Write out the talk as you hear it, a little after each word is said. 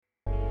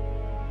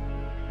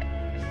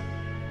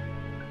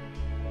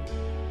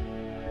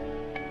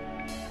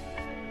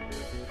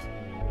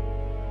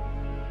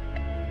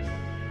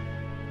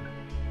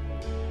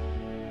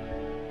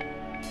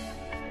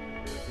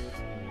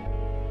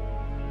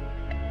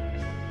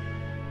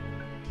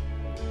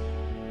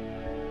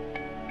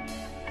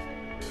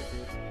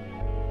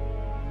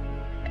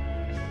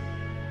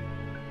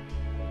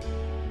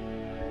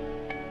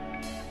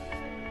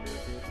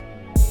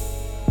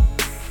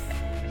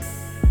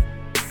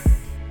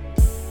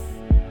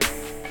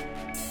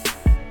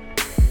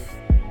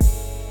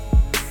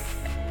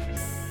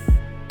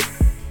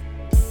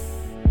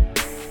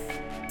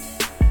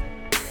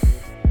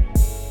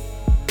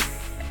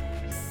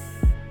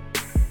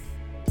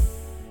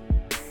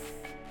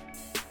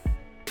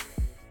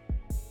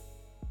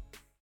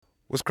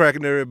What's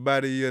cracking,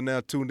 everybody? You're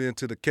now tuned in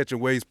to the Catching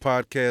Waves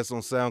podcast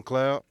on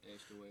SoundCloud.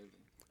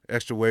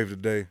 Extra Wave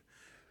today.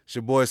 It's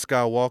your boy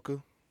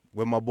Skywalker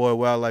with my boy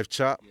Wildlife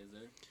Chop. Yes, sir.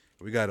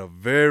 We got a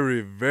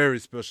very, very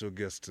special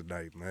guest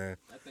tonight, man.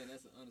 I think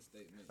that's an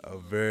understatement. A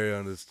very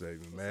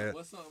understatement, man.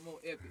 What's something more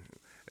epic?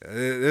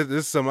 This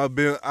is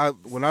something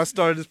when I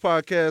started this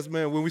podcast,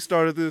 man, when we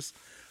started this,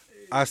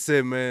 I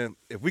said, man,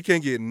 if we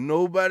can't get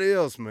nobody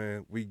else,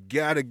 man, we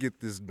got to get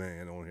this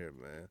man on here,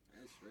 man.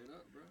 That's straight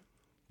up, bro.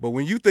 But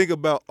when you think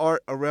about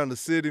art around the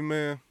city,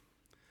 man,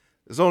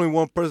 there's only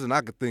one person I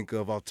could think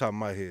of off the top of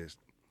my head.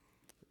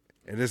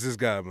 And it's this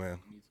guy, man.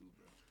 Me too,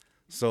 bro.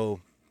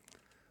 So,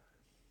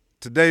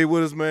 today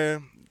with us,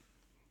 man,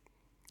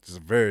 is a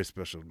very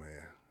special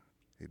man.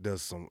 He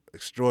does some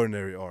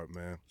extraordinary art,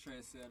 man.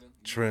 Trendsetter.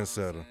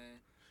 Trendsetter.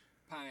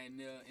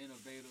 Pioneer,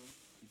 innovator.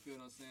 You feel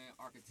what I'm saying?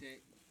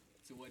 Architect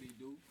to what he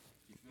do.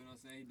 You feel what I'm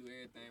saying? He do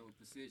everything with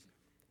precision.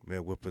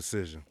 Man, with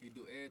precision. He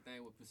do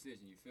everything with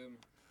precision. You feel me?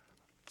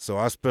 So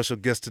our special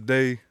guest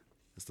today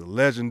is the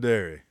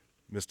legendary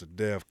Mr.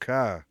 Dev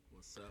Kai.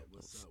 What's up?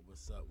 What's up?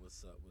 What's up?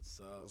 What's up? What's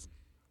up?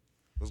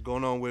 What's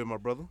going on with it, my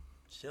brother?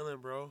 Chilling,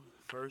 bro.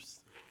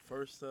 First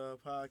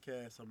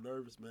podcast. I'm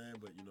nervous, man,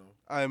 but you know,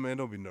 All right, man,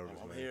 don't be nervous,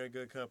 I'm man. here in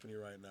good company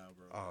right now,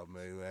 bro. Oh,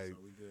 man, hey, So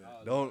we good.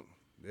 don't.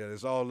 Yeah,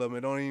 it's all love,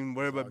 man. Don't even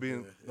worry It's all about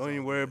being. good. It's Don't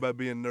even all worry good. about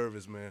being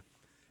nervous, man.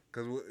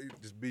 Cause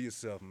just be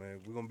yourself,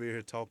 man. We're gonna be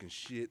here talking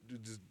shit.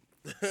 Just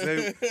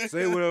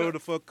say whatever the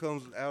fuck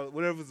comes out.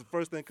 Whatever's the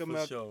first thing come For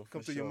out, sure,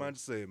 come for to your sure. mind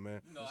to say it,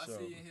 man. You know, I sure.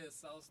 see you in here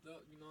sauced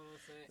up. You know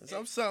what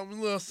I'm saying? Something,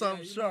 a little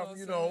something, you know sharp, what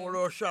you I'm know, saying? a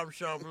little sharp,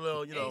 a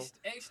little, you know.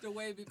 Extra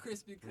wavy,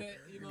 crispy cut.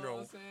 You know, what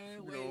I'm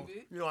saying? You know,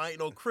 Wavy. you know, I ain't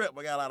no crip.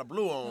 I got a lot of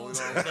blue on. You know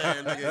what I'm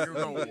saying, nigga? You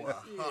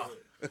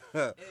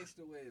know,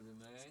 Extra wavy,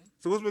 man.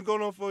 So what's been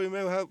going on for you,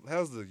 man?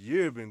 How's the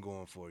year been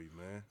going for you,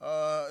 man?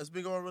 It's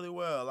been going really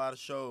well. A lot of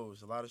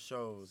shows.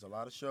 Thankful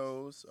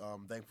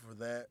for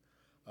that.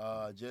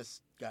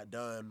 Just got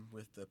done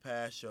with the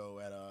past show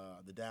at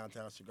the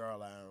Downtown Cigar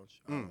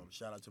Lounge.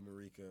 Shout out to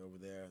Marika over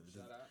there,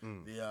 Shout out.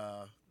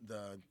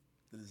 the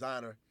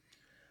designer.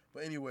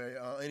 But anyway,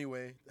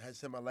 I had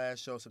sent my last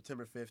show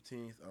September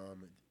 15th.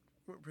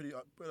 Went pretty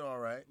all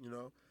right, you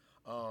know.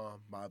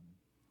 My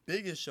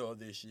biggest show of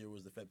this year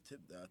was I think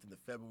the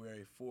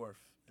February 4th.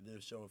 I did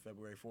a show on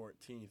February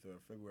 14th or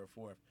February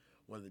 4th,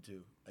 one of the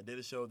two. I did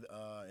a show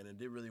and it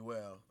did really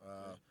well.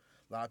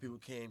 A lot of people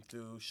came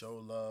through,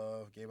 showed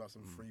love, gave out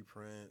some free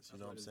prints. You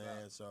know what I'm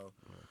saying? So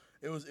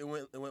it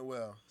went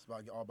well.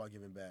 It's all about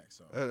giving back.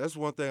 So That's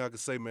one thing I can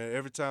say, man.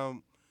 Every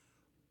time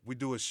we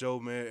do a show,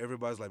 man,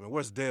 everybody's like, man,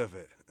 where's Dev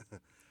at?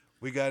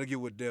 We got to get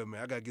with Dev,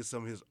 man. I got to get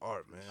some of his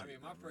art, man. I mean,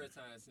 my first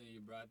time seeing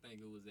you, bro, I think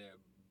it was at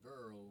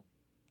Burrow.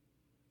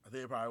 I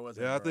think it probably was.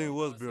 Yeah, I think it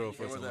was You know Bureau what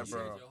I'm first saying? It time. was You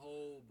that had Burrow. your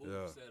whole booth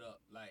Yeah. set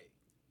up, like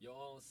your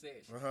own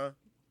section,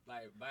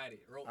 like body.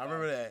 I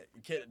remember that.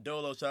 Kid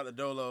Dolo, shout out to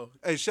Dolo.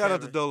 Hey, shout out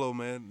to Kevin. Dolo,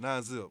 man.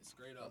 9-Zip.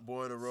 Straight up.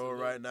 Boy in the road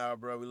Salute. right now,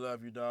 bro. We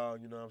love you,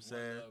 dog. You know what I'm One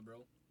saying? love,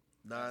 bro.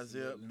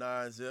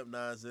 9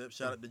 zip.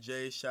 Shout out to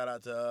Jay. Shout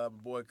out to my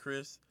boy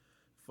Chris,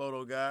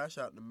 photo guy.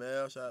 Shout out to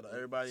Mel. Shout out to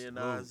everybody in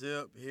Salute. 9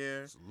 Zip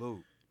here.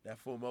 Salute. That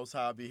full most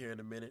high will be here in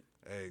a minute.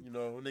 Hey. You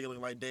know, nigga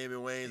looking like Damon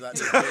Wayans out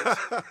this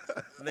bitch.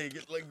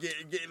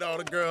 Nigga getting all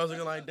the girls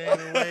looking like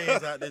Damon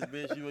Wayans out this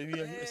bitch.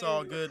 It's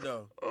all good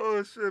though.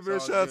 Oh, shit, man. all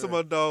Shout out to good.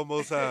 my dog,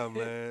 Most High,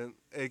 man.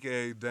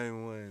 A.K.A.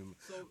 Damon Wayne.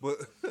 So,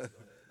 But,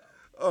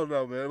 oh,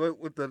 no, man. But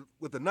with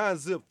the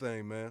 9-Zip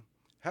thing, man,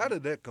 how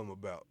did that come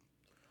about?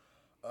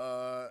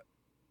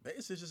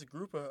 Basically it's just a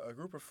group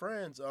of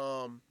friends.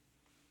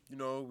 You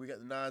know, we got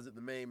the 9 Zip,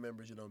 the main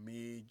members. You know,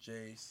 me,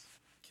 Jace,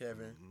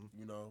 Kevin.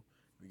 You know,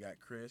 we got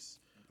Chris.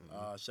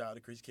 Shout out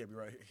to Chris. He can't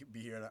be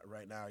here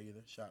right now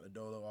either. Shout out to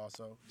Dolo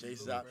also.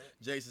 Jace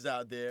is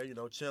out there, you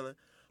know, chilling.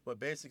 But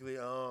basically,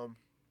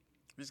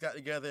 we just got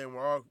together and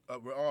we're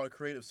all a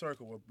creative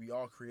circle where we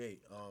all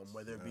create,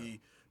 whether it be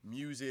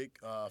music,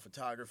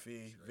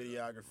 photography,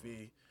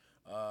 videography,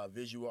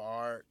 visual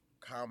art,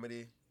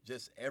 comedy,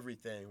 just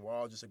everything. We're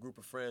all just a group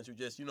of friends who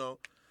just, you know,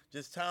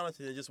 just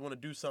talented and just want to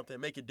do something,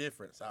 make a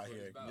difference out what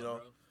here, it's about, you know.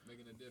 bro.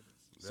 Making a difference.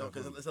 So,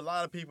 because there's a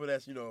lot of people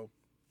that's, you know,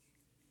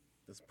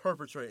 that's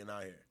perpetrating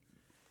out here.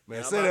 Man,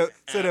 And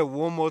say that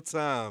one more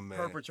time, man.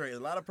 Perpetrators,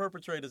 a lot of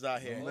perpetrators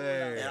out here.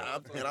 Man.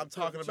 And I'm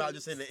talking about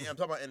just I'm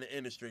talking about in the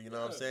industry, you know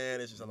what I'm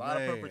saying? It's just a lot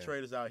Man. of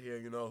perpetrators out here,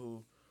 you know,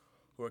 who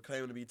are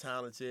claiming to be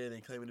talented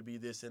and claiming to be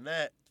this and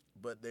that,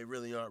 but they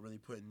really aren't really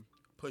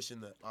pushing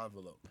the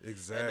envelope.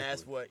 Exactly. And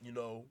that's what, you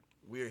know,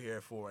 we're here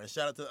for. And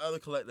shout out to the other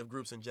collective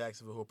groups in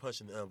Jacksonville who are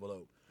pushing the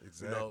envelope.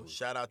 Exactly. You know,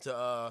 shout out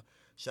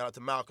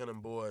to Malcolm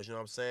and boys, you know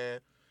what I'm saying?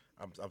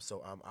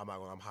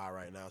 I'm high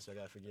right now, so I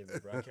gotta forgive me,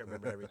 bro. I can't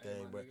remember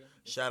everything, but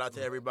shout out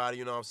to everybody,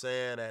 you know what I'm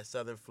saying, at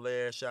Southern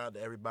Flair. Shout out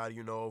to everybody,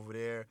 you know, over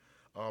there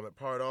at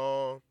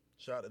Pardon.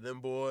 Shout out to them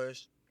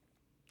boys.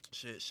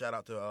 Shit, shout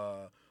out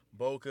to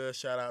Boca.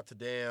 Shout out to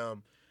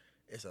them.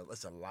 It's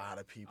a lot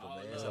of people, All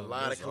man. It's a love.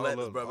 lot It's of all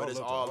collectors, love. bro. But All it's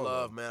love. all All love,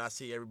 love. man. I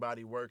see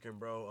everybody working,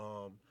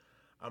 bro.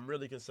 I'm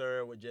really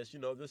concerned with just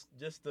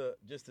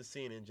the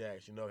scene in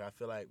Jax. I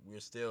feel like we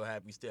still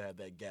have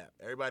that gap.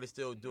 Everybody's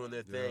still doing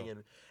their thing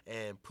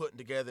and putting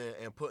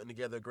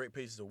together great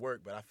pieces of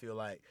work, but I feel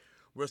like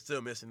we're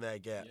still missing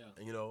that gap.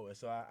 Yeah. And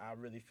so I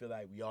really feel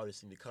like we all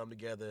just need to come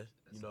together.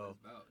 That's what it's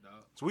about,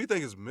 dog. So what do you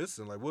think is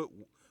missing? Like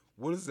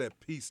what is that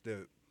piece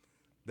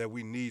that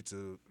we need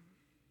to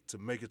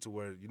make it to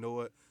where, you know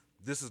what,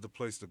 this is the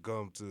place to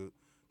come to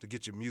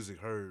get your music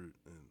heard?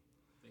 And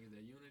Think it's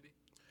that unity?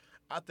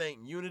 I think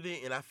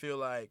unity, and I feel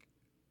like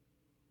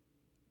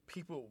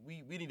people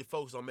we need to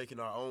focus on making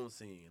our own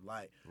scene.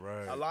 Like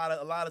right. a lot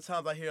of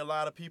times I hear a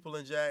lot of people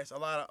in Jax, a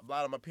lot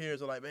of my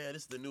peers are like, man,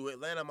 this is the new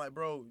Atlanta. I'm like,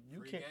 bro,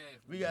 you can't.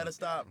 We gotta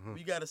stop.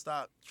 We gotta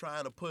stop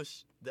trying to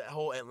push that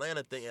whole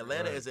Atlanta thing.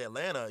 Atlanta is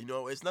Atlanta.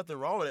 It's nothing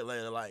wrong with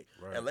Atlanta. Like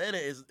Atlanta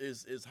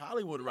is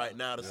Hollywood right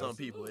now to some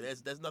people.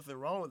 There's nothing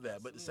wrong with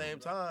that. But at the same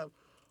time,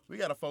 we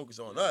gotta focus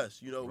on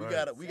us. We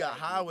got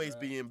highways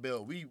being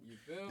built.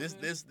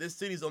 This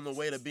city's on the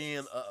way to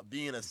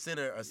being a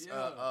center,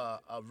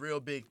 a real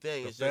big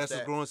thing. The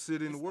fastest growing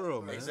city in the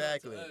world, man.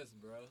 Exactly. Us,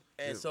 bro.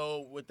 And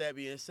so with that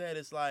being said,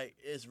 it's like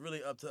it's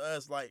really up to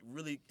us. Like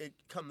really, it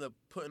come to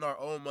putting our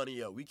own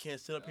money up. We can't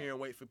sit up here and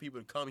wait for people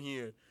to come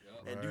here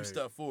and do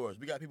stuff for us.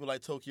 We got people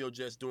like Tokyo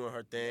Jets doing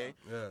her thing,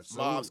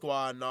 Mob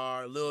Squad,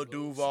 Nar, Lil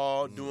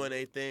Duval doing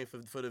their thing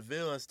for the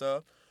Ville and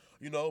stuff.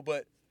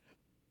 But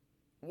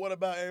what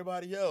about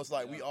everybody else?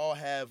 Like we all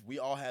have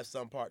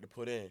some part to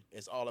put in.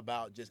 It's all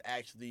about just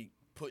actually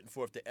putting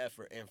forth the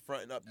effort and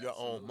fronting up your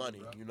own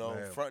money.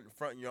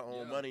 Fronting your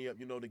own money up.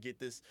 To get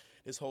this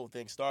whole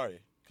thing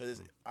started.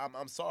 Because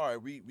I'm sorry,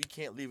 we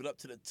can't leave it up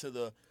to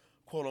the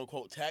quote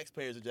unquote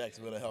taxpayers of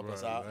Jacksonville to help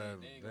us out.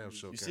 Damn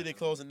sure you see, they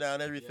closing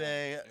down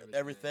everything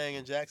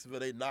in Jacksonville.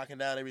 They knocking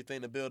down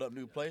everything to build up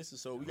new places.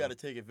 So we got to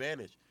take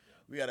advantage.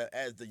 We got to,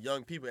 as the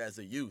young people, as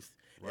the youth.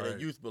 And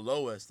the youth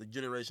below us, the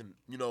generation,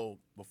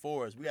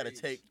 before us, we got to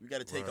take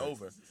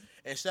over.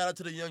 And shout out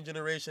to the young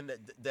generation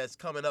that's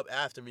coming up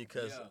after me,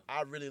 because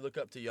I really look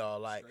up to y'all.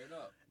 Like,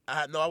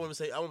 I wouldn't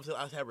say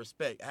I have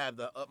respect. I have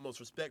the utmost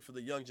respect for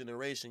the young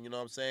generation. You know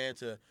what I'm saying?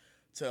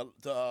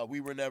 To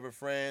We Were Never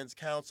Friends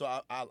Council.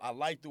 I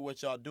like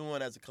what y'all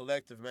doing as a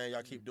collective, man.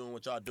 Y'all keep doing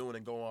what y'all doing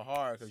and going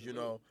hard,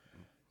 because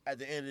at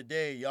the end of the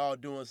day, y'all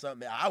doing something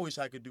that I wish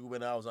I could do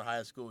when I was in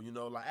high school.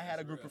 Like I had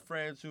a group of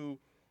friends who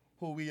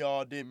we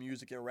all did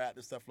music and rap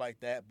and stuff like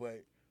that,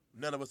 but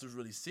none of us was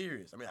really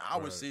serious. I mean, I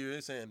was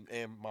serious and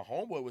my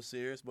homeboy was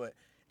serious, but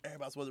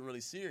everybody else wasn't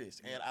really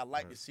serious. And I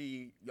like to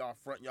see y'all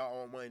front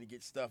y'all own money to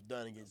get stuff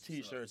done and get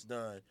T-shirts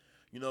done.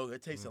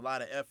 It takes a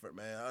lot of effort,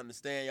 man. I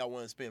understand y'all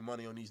want to spend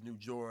money on these new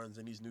Jordans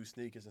and these new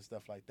sneakers and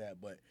stuff like that,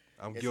 but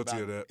I'm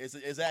guilty of that.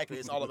 Exactly.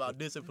 It's all about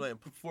discipline.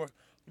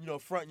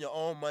 Fronting your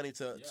own money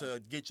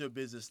to get your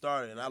business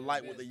started. And I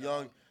like what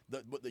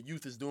what the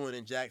youth is doing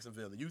in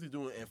Jacksonville. The youth is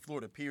doing in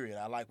Florida, period.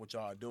 I like what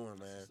y'all are doing,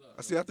 man.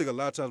 I think a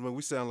lot of times, man,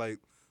 we sound like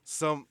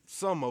some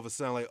of us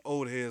sound like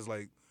old heads,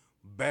 like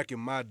back in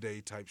my day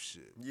type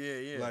shit.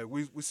 Yeah. Like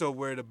we so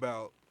worried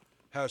about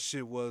how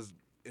shit was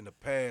in the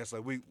past.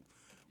 Like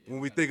when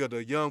we think of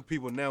the young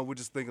people now, we're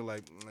just thinking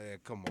like, man,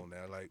 come on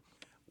now. Like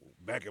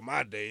back in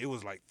my day, it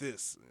was like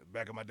this.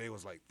 Back in my day, it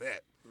was like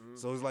that. Mm-hmm.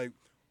 So it's like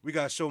we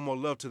gotta show more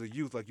love to the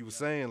youth, like you were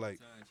saying, like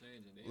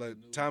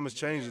time is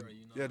changing.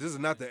 This is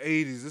not the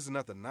 80s. This is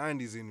not the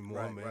 90s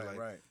anymore, man.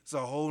 It's a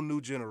whole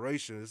new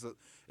generation.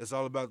 It's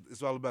all about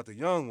the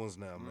young ones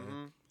now, man.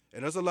 Mm-hmm.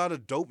 And there's a lot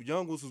of dope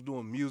young ones who's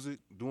doing music,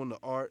 doing the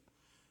art,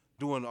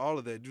 doing all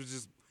of that. You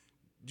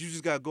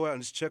just gotta go out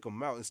and just check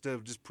them out instead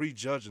of just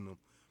prejudging them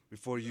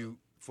before you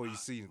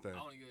see anything.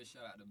 I want to give a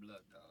shout out to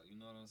Bluck, dog. You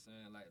know what I'm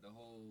saying? Like the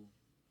whole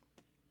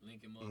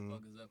linking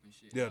motherfuckers up and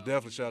shit. Yeah, dog.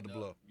 definitely shout out to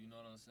Bluck. You know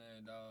what I'm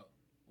saying, dog?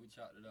 We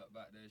chopped it up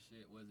about that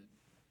shit. Was it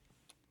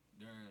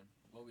during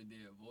what we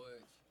did,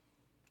 Voyage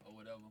or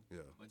whatever?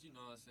 Yeah. But you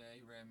know what I'm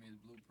saying? He ran me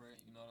his blueprint.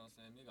 You know what I'm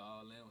saying? Nigga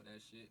all in with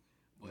that shit.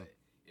 But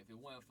if it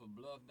wasn't for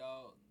Bluff,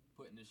 dog,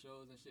 putting the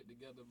shows and shit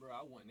together, bro,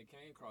 I wouldn't have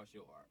came across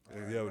your art.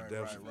 Right, I wouldn't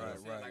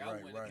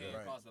have came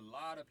across a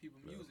lot of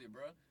people's music,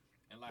 bro.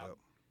 And like,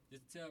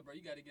 just tell, bro,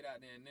 you got to get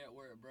out there and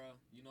network, bro.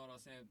 You know what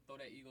I'm saying?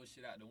 Throw that ego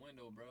shit out the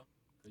window, bro.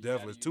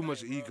 Definitely, it's too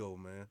much ego,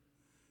 man.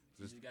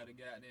 You just got to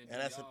get out there and do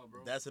y'all,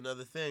 bro. That's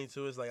another thing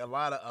too. It's like a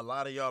lot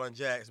of y'all in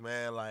Jax,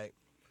 man. Like,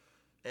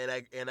 and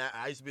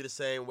I used to be the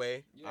same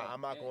way.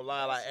 I'm not gonna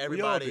lie. Like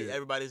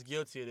everybody's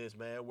guilty of this,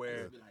 man.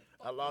 Where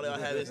a lot of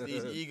y'all have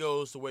these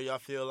egos to where y'all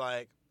feel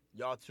like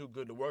y'all too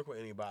good to work with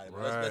anybody.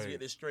 Right. Let's get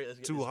this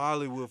straight. Too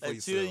Hollywood for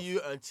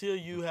yourself. Until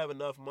you have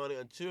enough money,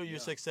 until you're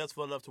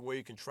successful enough to where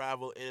you can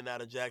travel in and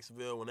out of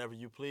Jacksonville whenever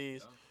you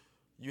please,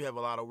 you have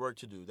a lot of work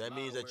to do. That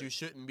means that you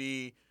shouldn't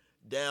be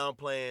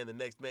downplaying the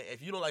next man.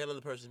 If you don't like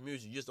another person's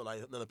music, you just don't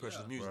like another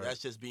person's music. Right. That's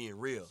just being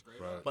real.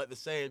 Right. But at the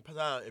same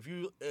time,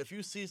 if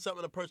you see something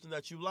in a person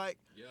that you like,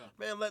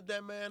 man, let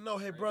that man know,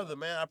 hey, brother,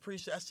 man,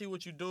 I see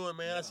what you're doing,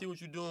 man. I see what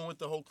you're doing with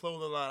the whole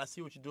clothing line. I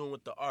see what you're doing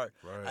with the art.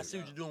 Right. I see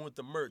what you're doing with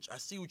the merch. I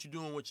see what you're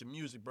doing with your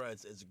music, bro.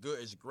 It's good.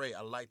 It's great.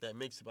 I like that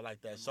mix-up. I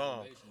like that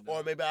song.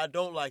 Or maybe I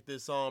don't like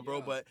this song,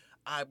 bro, but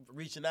I'm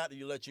reaching out to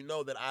you, let you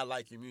know that I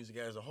like your music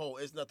as a whole.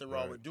 It's nothing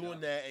wrong with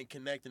doing that and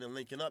connecting and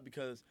linking up,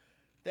 because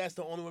that's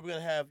the only way we're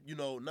gonna have, you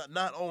know,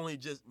 not only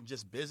just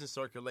business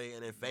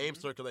circulating and fame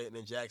circulating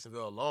in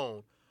Jacksonville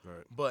alone,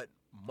 but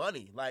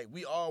money. Like,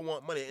 we all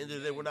want money. At the end of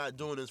the day, we're not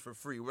doing this for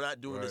free. We're not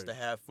doing this to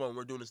have fun.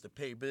 We're doing this to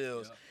pay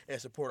bills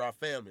and support our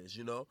families,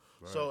 you know?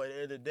 So at the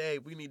end of the day,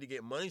 we need to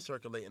get money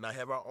circulating. I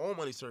have our own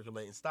money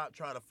circulating. Stop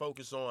trying to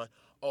focus on,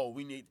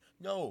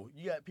 no,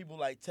 you got people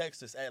like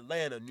Texas,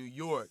 Atlanta, New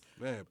York,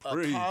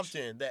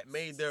 Compton that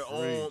made their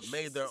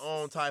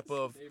own type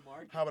of,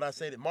 how would I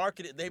say that,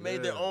 marketing. They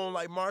made their own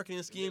like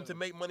marketing scheme to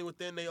make money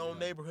within their own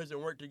neighborhoods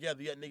and work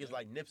together. You got niggas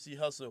like Nipsey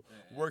Hussle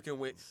working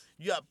with,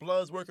 you got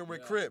Bloods working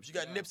with Crips, you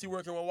got Nipsey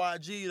working with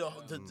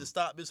YG to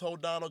stop this whole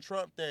Donald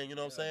Trump thing, you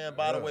know what I'm saying?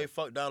 By the way,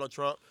 fuck Donald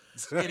Trump.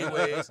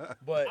 Anyways,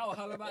 but I was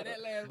hollering about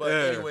that last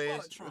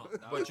anyways,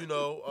 but you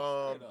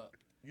know,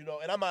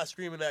 and I'm not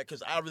screaming that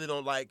because I really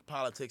don't like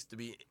politics to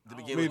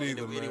begin with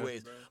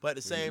anyways. But at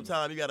the same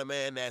time, you got a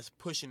man that's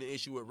pushing the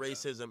issue with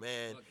racism,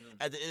 and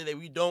at the end of the day,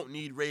 we don't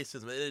need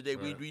racism. At the end of the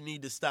day, we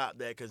need to stop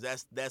that, because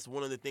that's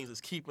one of the things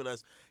that's keeping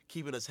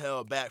us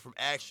held back from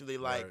actually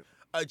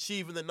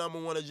achieving the number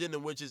one agenda,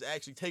 which is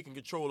actually taking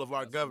control of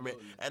our government,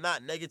 and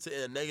not negative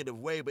in a negative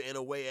way, but in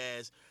a way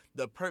as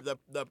the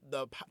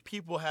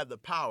people have the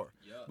power.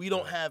 We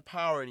don't have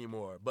power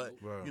anymore. But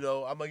you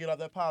know, I'm gonna get off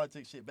that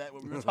politics shit back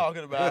what we were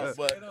talking about.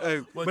 But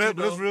but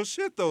that's real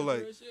shit though.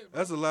 Like,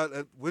 that's a lot.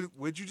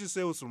 What you just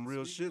said was some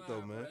real shit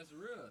though, man. That's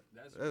real.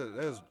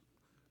 That's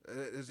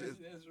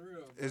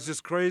real. It's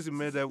just crazy,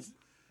 man.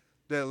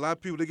 That a lot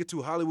of people, they get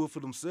too Hollywood for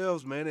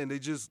themselves, man, and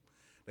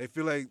they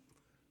feel like,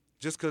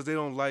 just because they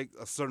don't like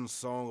a certain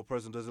song or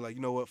person doesn't like,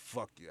 you know what,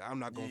 fuck you. I'm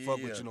not going to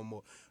fuck with you no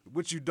more.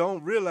 What you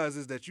don't realize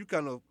is that you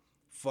kind of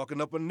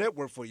fucking up a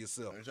network for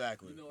yourself.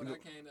 Exactly. You know what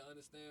I came to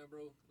understand,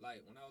 bro?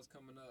 Like, when I was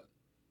coming up,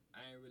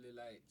 I ain't really,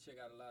 check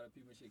out a lot of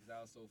people and shit because I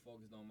was so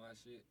focused on my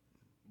shit.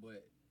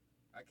 But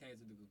I came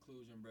to the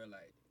conclusion, bro,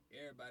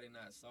 everybody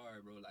not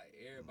sorry, bro.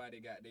 Everybody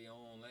got their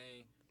own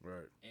lane.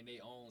 Right. And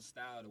their own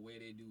style, the way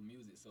they do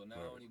music. So now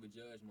I don't even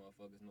judge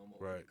motherfuckers no more.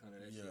 Right. Kind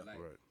of that shit.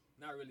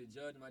 Not really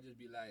judge him. I just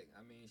be like,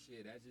 I mean,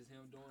 shit, that's just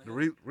him doing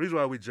The reason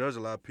why we judge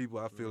a lot of people,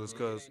 I feel, is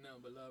because... Ain't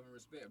nothing but love and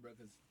respect, bro.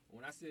 Because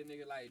when I see a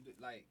nigga, like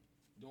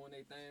doing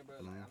their thing, bro,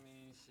 I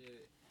mean,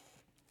 shit,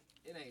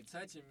 it ain't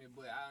touching me,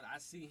 but I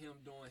see him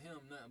doing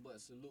him, nothing but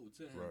salute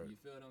to him. You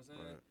feel what I'm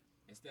saying?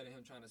 Instead of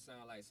him trying to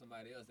sound like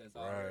somebody else that's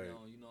already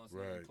on, you know what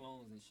I'm saying,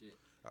 clones and shit.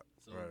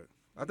 So,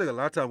 I think a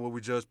lot of times when we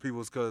judge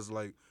people is because,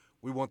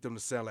 we want them to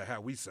sound like how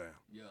we sound.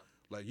 Yeah.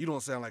 Like, you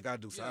don't sound like I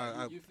do. So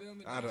you feel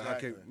me? I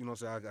can't, you know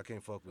what I'm saying? I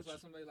can't fuck with you.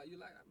 That's why somebody like you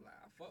I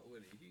fuck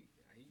with it.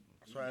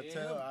 That's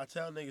why I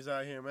tell niggas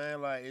out here, man,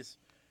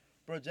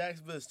 bro,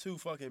 Jacksonville is too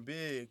fucking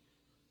big.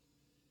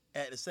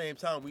 At the same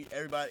time,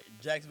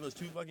 Jacksonville is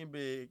too fucking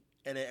big,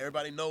 and then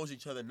everybody knows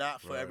each other,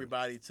 not for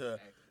everybody to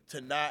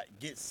not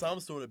get some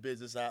sort of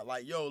business out.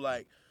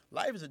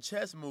 Life is a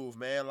chess move,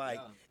 man.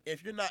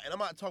 If you're not, and I'm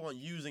not talking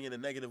using it in a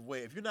negative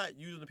way, if you're not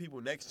using the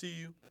people next to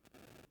you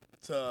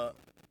to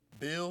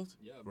build,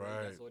 bro,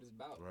 that's what it's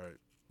about. Right.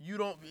 You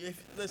don't.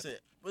 Listen,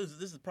 this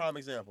is a prime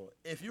example.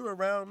 If you're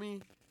around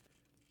me,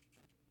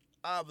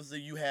 obviously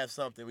you have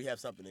something. We have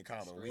something in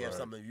common. We have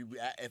something.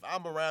 If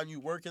I'm around you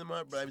working,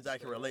 bro, that means I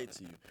can relate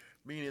to you.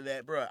 Meaning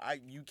that, bro,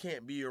 you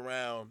can't be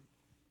around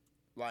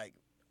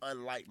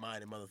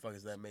unlike-minded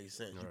motherfuckers. That makes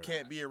sense. You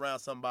can't be around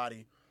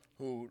somebody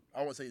who,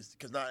 I won't say,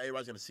 because not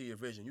everybody's gonna see your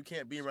vision. You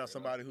can't be around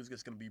somebody who's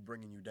just gonna be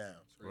bringing you down.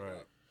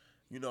 Right.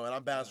 You know, and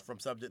I'm bouncing from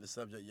subject to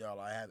subject, y'all.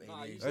 I have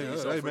ADHD,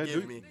 so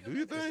forgive me. Do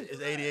you think?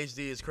 It's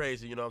ADHD is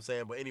crazy, you know what I'm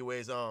saying? But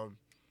anyways,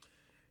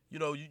 you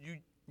know,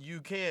 you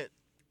can't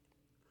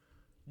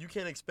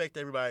expect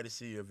everybody to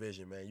see your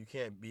vision, man. You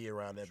can't be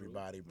around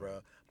everybody, bro.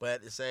 But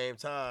at the same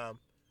time,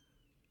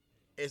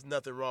 it's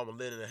nothing wrong with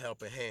lending a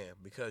helping hand,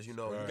 because, you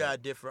know, you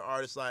got different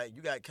artists,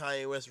 you got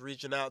Kanye West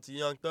reaching out to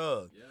Young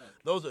Thug. Yeah.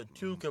 Those are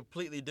two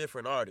completely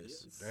different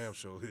artists. Yes. Damn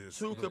sure is.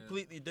 Two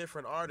completely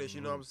different artists,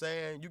 you know what I'm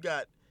saying? You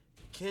got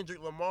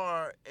Kendrick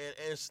Lamar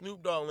and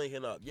Snoop Dogg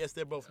linking up. Yes,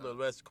 they're both from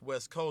the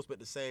West Coast, but at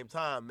the same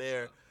time,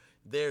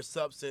 their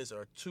substance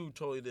are two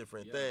totally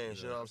different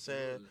things. You know what I'm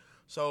saying?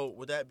 So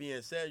with that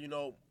being said, you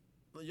know,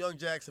 young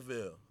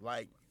Jacksonville,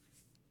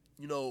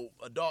 you know,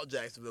 adult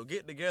Jacksonville,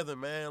 get together,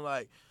 man.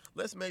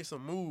 Let's make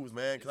some moves,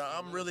 man. Cause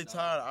I'm really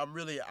tired. I'm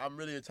really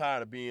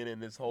tired of being in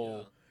this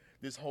whole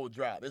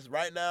drought. This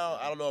right now,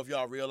 I don't know if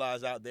y'all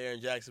realize out there in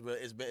Jacksonville,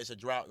 it's a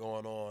drought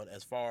going on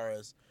as far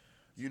as,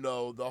 you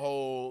know, the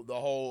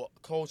whole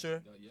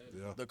culture,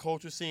 the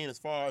culture scene, as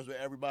far as with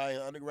everybody in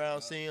the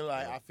underground scene.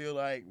 I feel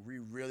like we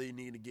really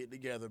need to get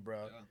together,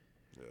 bro.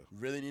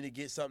 really need to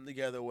get something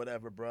together or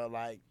whatever, bro.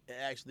 Like, and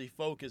actually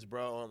focus,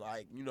 bro, on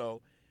like,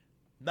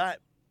 not.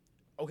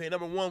 Okay,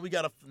 number one,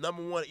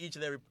 each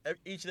and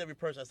every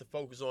person has to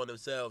focus on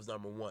themselves.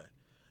 Number one,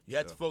 you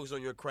have to focus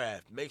on your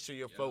craft. Make sure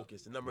you're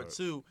focused. And number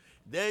two,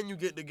 then you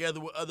get together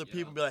with other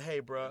people and be like,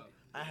 hey, bro,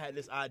 I had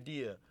this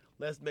idea.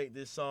 Let's make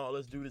this song.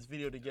 Let's do this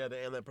video together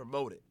and then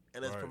promote it.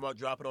 And let's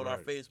drop it on our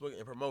Facebook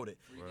and promote it.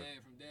 Free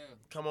game from there.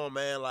 Come on,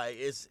 man. Like,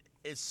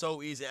 it's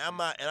so easy.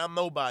 I'm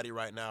nobody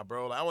right now,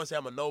 bro. Like, I want to say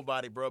I'm a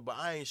nobody, bro, but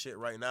I ain't shit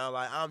right now.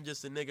 Like, I'm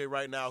just a nigga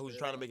right now who's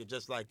trying to make it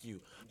just like you.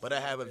 But I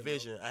have a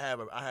vision. I have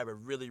a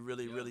really,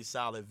 really, really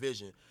solid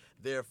vision.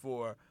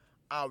 Therefore,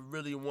 I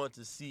really want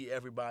to see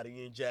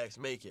everybody in Jax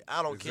make it.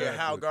 I don't care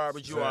how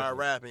garbage you are at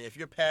rapping. If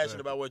you're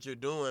passionate about what you're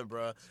doing,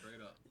 bro,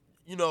 straight up.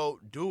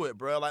 Do it,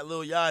 bro. Like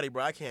Lil Yachty,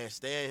 bro. I can't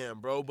stand him,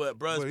 bro. But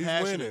bro's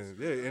passionate.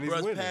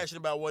 Bro's passionate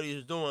about what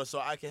he's doing, so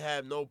I can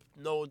have no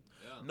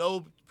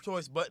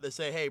choice but to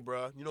say, hey,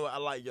 bro, you know what? I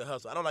like your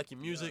hustle. I don't like your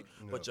music,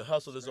 but your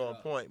hustle is on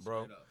point,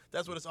 bro.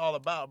 That's what it's all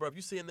about, bro. If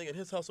you see a nigga and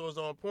his hustle is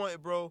on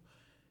point, bro,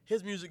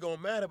 his music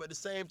gonna matter. But at the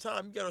same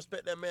time, you gotta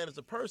respect that man as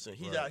a person.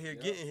 He's out here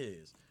getting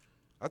his.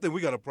 I think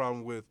we got a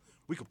problem with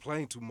we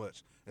complain too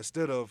much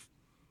instead of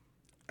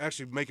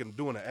actually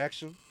doing an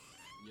action.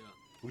 Yeah.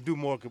 We do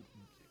more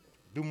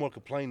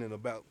complaining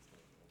about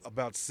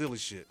silly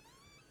shit.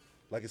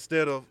 Like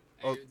instead of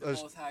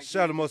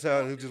shout out to Most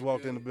High who just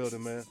walked in the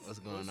building, man. What's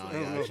going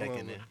on? Y'all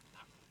checking in.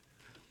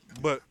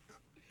 But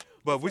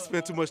we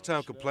spend too much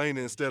time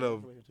complaining instead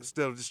of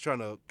just trying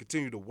to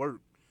continue to work.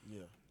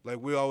 Yeah. Like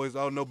we always,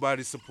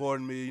 nobody's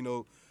supporting me.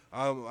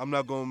 I'm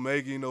not gonna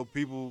make it.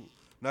 People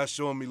not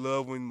showing me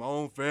love when my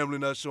own family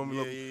not showing me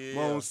love,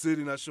 my own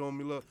city not showing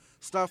me love.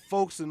 Stop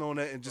focusing on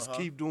that and just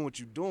keep doing what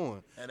you're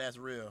doing. And that's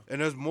real.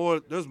 And there's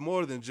more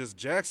than just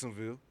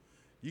Jacksonville.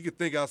 You can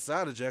think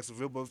outside of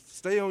Jacksonville, but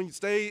stay on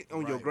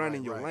your grind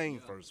in your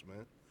lane first,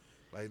 man.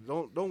 Like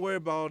don't worry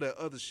about all that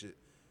other shit.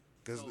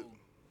 Go ahead,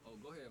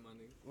 my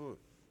nigga. What?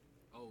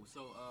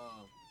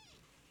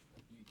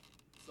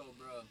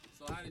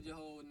 So how did your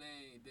whole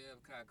name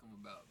Dev Kai come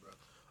about, bro?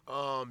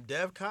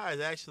 Dev Kai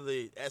is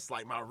actually, that's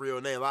like my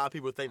real name. A lot of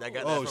people think I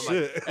got that Oh, from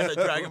shit. like, that's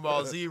a Dragon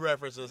Ball Z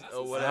reference or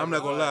whatever. I'm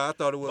not gonna lie, I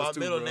thought it was my too,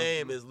 middle bro.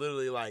 name is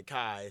literally like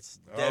Kai. It's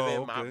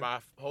Devin. okay. My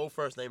whole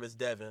first name is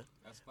Devin.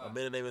 That's My fine.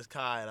 middle name is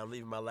Kai, and I'm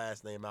leaving my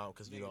last name out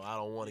because I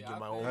don't want to get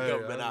my own Hey,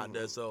 government out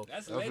there. So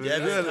That's I legendary. feel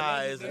Devin good.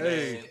 Kai is the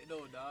Hey. name.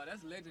 No, dog.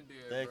 That's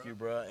legendary. Thank you,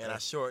 bro. And I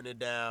shortened it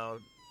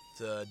down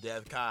to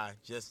Dev Kai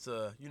just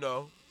to,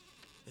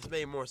 it's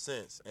made more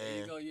sense. There you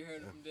And go. You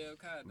heard it from Dev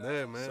Kai, dog.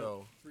 Yeah, man.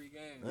 so Free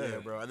game. yeah,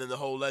 bro. And then the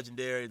whole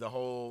legendary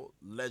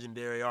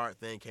art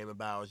thing came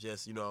about. It was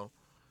just, I don't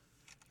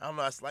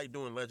know. I just like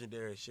doing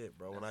legendary shit,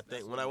 bro.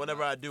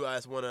 Whenever I do, I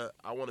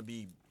want to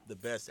be the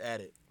best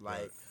at it.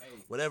 Like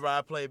whenever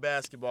I play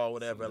basketball,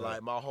 whatever.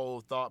 Like my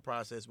whole thought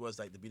process was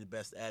like to be the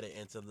best at it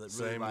and to really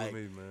Same like.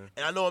 with me, man.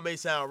 And I know it may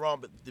sound wrong,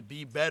 but to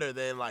be better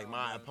than like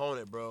my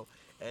opponent, bro.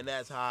 And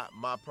that's how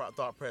my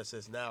thought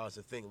process now is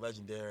to think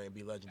legendary and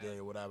be legendary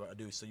or whatever I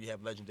do. So you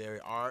have legendary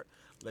art,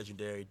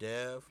 legendary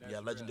dev. You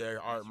got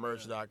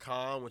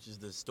legendaryartmerch.com, which is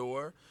the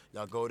store.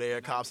 Y'all go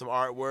there, cop some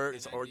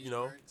artwork.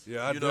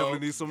 Yeah, I definitely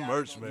need some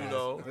merch, man.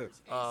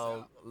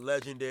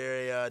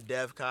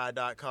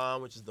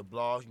 LegendaryDevKai.com, which is the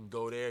blog. You can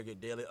go there, get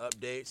daily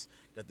updates.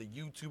 Got the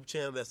YouTube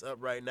channel that's up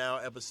right now.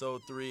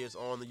 Episode 3 is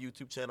on the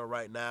YouTube channel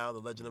right now, The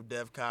Legend of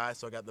Dev Kai.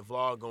 So I got the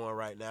vlog going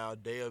right now.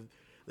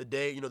 The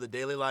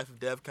daily life of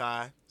Dev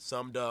Kai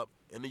summed up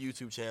in the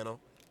YouTube channel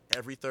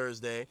every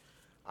Thursday.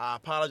 I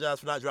apologize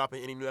for not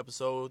dropping any new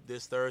episode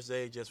this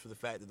Thursday just for the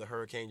fact that the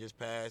hurricane just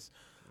passed.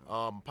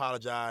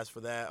 Apologize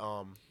for that.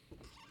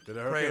 Did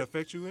the hurricane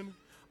affect you any?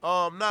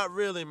 Not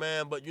really,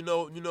 man. But you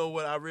know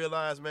what I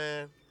realized,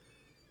 man,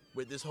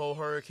 with this whole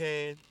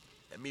hurricane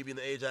and me being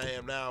the age I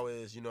am now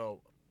is,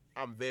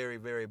 I'm very,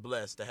 very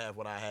blessed to have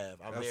what I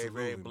have. I'm very,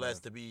 very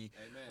blessed to be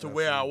to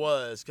where I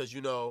was, because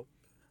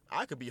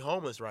I could be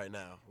homeless right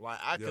now. Like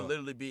I could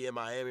literally be in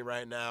Miami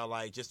right now,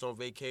 like just on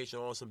vacation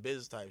on some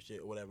business type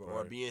shit or whatever,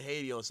 or be in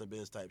Haiti on some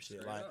business type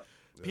shit. Like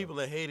people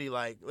in Haiti,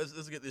 like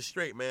let's get this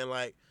straight, man.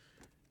 Like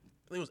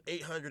I think it was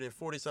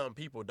 840 something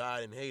people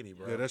died in Haiti,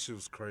 bro. Yeah, that shit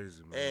was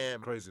crazy, man.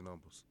 Crazy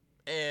numbers.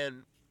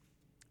 And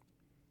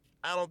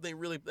I don't think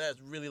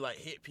that's really like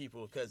hit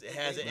people because it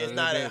hasn't. It's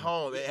not at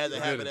home. It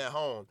hasn't happened at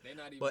home.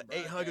 But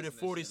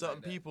 840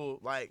 something people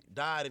like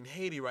died in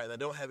Haiti right now.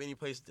 They don't have any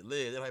place to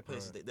live. They don't have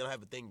places. They don't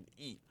have a thing to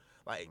eat.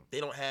 Like they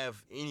don't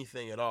have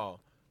anything at all.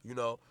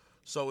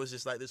 So it's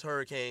just like this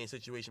hurricane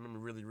situation made me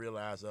really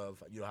realize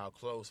of how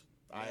close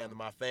I am to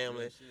my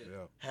family.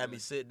 Had me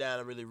sit down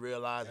and really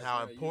realize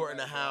how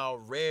important and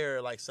how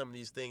rare like some of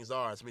these things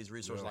are. Some of these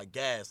resources like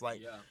gas. Like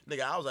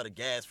nigga, I was out of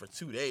gas for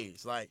 2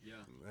 days. Like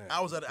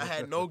I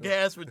had no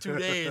gas for 2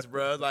 days,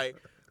 bro. Like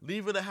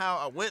leaving the house,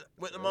 I went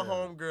to my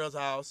homegirl's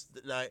house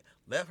that night,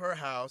 left her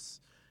house.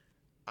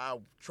 I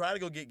tried to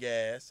go get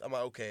gas. I'm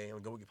like, okay, I'm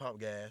gonna go get pump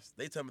gas.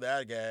 They tell me they're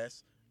out of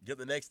gas. Get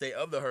the next day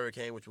of the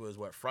hurricane, which was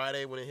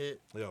Friday when it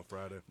hit. Yeah,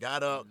 Friday.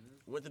 Got up,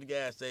 went to the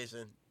gas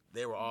station.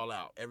 They were all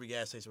out. Every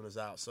gas station was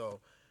out. So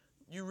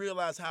you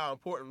realize how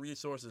important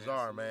resources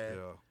are, man.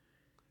 Yeah.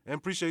 And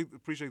appreciate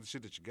the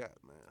shit that you got,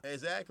 man.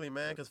 Exactly,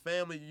 man. Because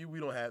family, we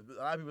don't have. A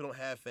lot of people don't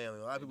have family.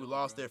 A lot of people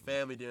lost their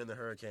family during the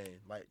hurricane.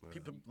 Like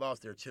people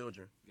lost their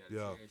children. You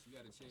gotta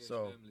cherish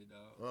family,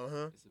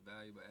 dog. It's a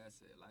valuable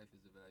asset. Life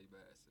is a valuable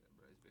asset,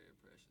 bro. It's very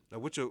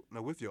precious.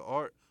 Now with your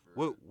art,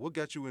 what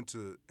got you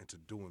into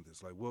doing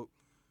this? Like what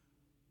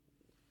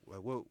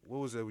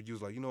was that? When you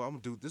was like, I'm gonna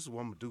do this is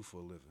what I'm gonna do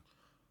for a living.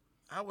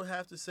 I would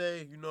have to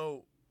say, you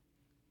know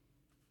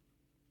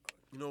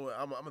what?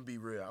 I'm gonna be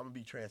real. I'm gonna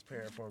be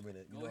transparent for a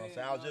minute. You know what I'm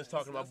saying? I was just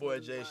talking to my boy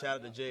Jay.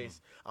 Shout out to Jace.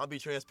 I'm gonna be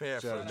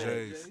transparent for a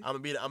minute.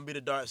 I'm gonna be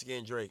the dark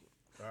skinned Drake.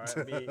 All right,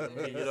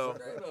 you know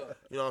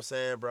what I'm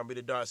saying, bro. I'm gonna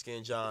be the dark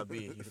skinned John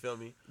B. You feel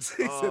me?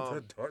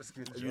 To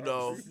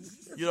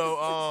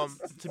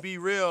be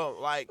real,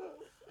 like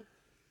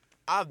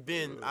I've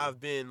been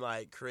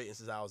like creating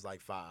since I was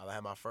like 5. I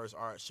had my first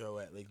art show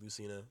at Lake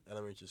Lucina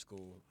Elementary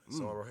School.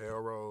 So on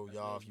Rohero Road,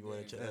 y'all, if you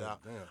want to check that out.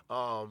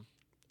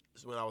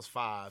 When I was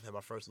 5, had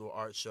my first little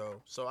art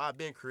show. So I've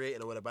been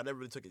creating or whatever, but I never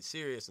really took it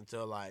serious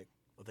until like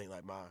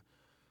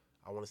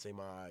I want to say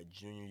my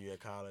junior year of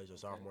college or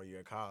sophomore year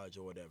of college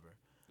or whatever.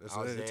 It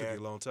took you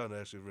a long time to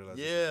actually realize.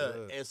 Yeah,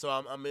 and so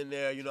I'm in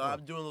there,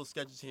 I'm doing little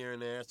sketches here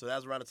and there. So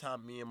that's around the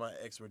time me and my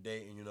ex were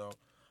dating,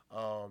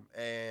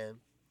 and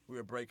we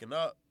were breaking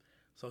up.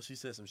 So she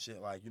said some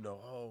shit like,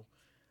 oh,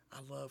 I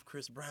love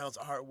Chris Brown's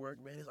artwork,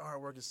 man. His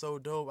artwork is so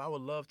dope. I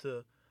would love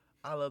to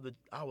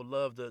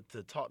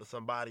talk to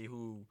somebody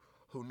who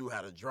knew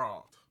how to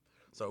draw.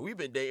 So we've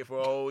been dating for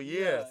a whole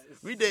year.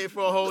 We dated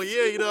for a whole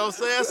year, you know what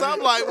I'm saying? So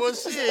I'm like, well,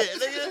 shit,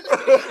 nigga.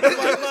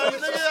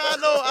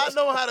 I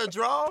know how to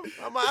draw.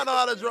 I know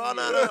how to draw. I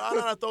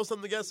know how to throw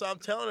something together. So I'm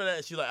telling her that.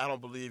 And she's like, I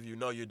don't believe you.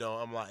 No, you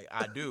don't. I'm like,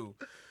 I do.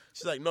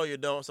 She's like, no, you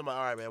don't. So I'm like,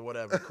 all right, man,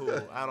 whatever, cool.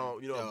 I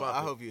don't,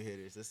 I hope you hit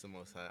it. This is the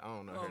most high. I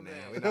don't know her name.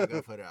 We're not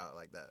going to put her out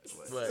like that.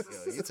 But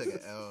you took an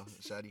L,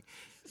 Shawty.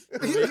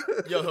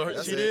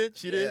 She did?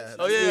 Yeah,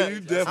 oh, yeah.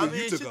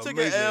 She took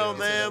an L,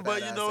 man,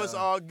 but, it's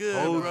all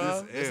good,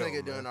 bro. This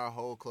nigga doing our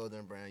whole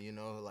clothing brand,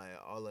 like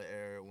all the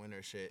air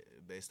winter shit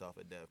based off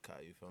of Dev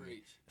Kai, you feel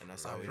me? And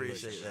that's how I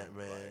appreciate that,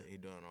 man. Like, he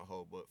doing a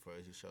whole book for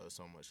us. He showed us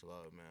so much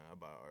love, man. I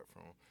buy art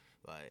from,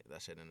 like,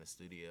 that shit in the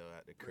studio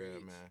at the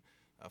crib, man.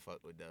 I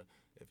fuck with that.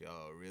 If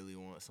y'all really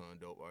want some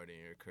dope art in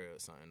your crib,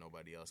 something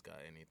nobody else got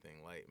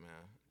anything like, man,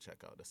 check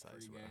out the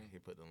sites, man. He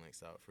put the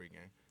links out, free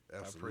game.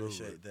 Absolutely.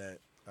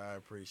 I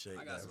appreciate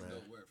that, man. I got some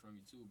dope work from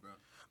you too, bro.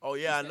 Oh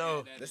yeah, I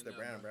know. This the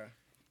brand, bro.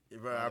 Yeah,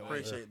 bro, I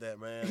appreciate that,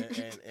 man,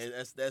 and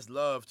that's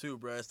love too,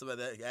 bro. Stuff like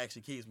that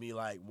actually keeps me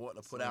like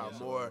wanting to put out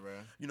more,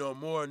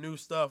 more new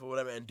stuff or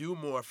whatever, and do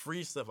more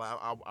free stuff.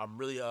 I'm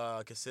really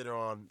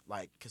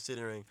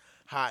considering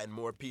hiding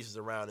more pieces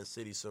around the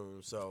city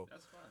soon. So,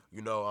 that's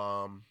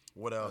fine.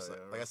 What else?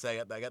 Like I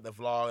said, I got the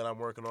vlog that I'm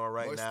working on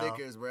right now. More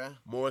stickers, bro.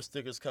 More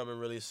stickers coming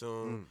really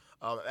soon.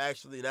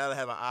 Actually, now that I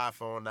have an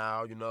iPhone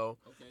now,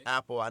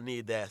 Apple, I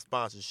need that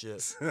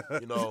sponsorship.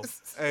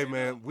 Hey,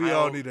 man, we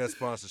all need that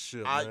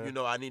sponsorship, man.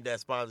 I need that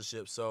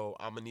sponsorship, so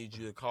I'm going to need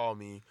you to call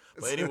me.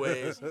 But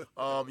anyways,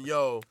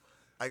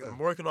 I'm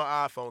working on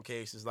iPhone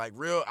cases. I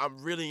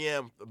really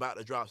am about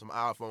to drop some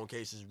iPhone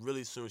cases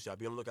really soon. So y'all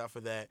be on the lookout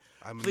for that.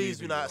 Please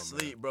do not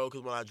sleep, bro,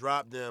 because when I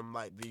drop them,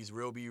 these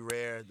will be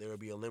rare. There will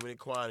be a limited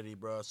quantity,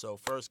 bro. So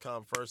first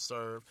come, first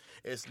serve.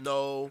 It's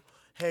no,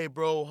 hey,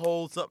 bro,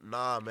 hold something.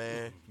 Nah,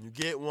 man. You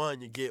get one,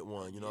 you get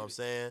one. You know what I'm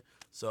saying?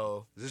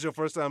 So is this your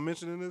first time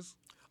mentioning this?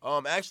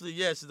 Actually,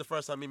 yes, this is the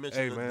first time he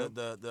mentioned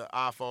the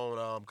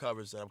iPhone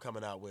covers that I'm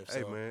coming out with.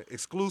 Hey, man,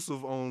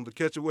 exclusive on the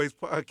Catch Your Waves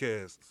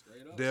podcast.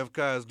 Dev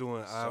Kai is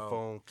doing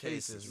iPhone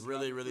cases.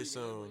 Really, really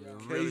soon.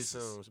 Really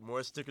soon.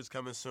 More stickers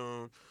coming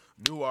soon.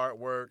 New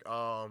artwork.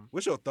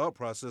 What's your thought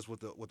process with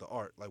the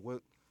art? Like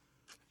what?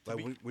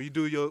 When you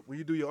do your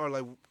art,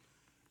 like,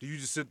 do you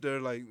just sit there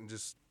and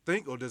just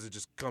think, or does it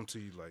just come to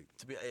you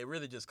it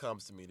really just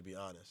comes to me, to be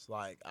honest.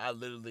 I've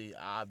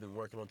been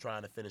working on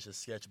trying to finish a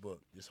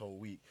sketchbook this whole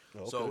week.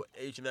 Okay. So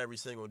each and every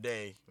single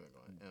day,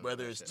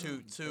 whether it's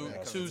two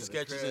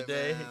sketches a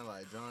day,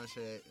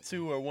 shit.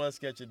 2 or 1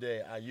 sketch a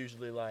day, I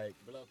usually Bluff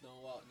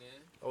don't walk,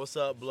 man. What's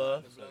up,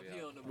 Bluff?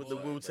 With the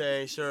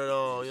Wu-Tang shirt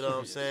on, you know what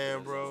I'm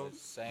saying, bro?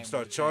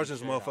 Start charging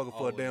this motherfucker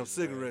for a damn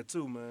cigarette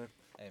too, man.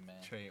 Hey, man.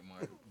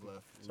 Trademark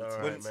Bluff. It's all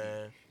right,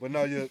 man.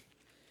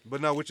 But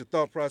now with your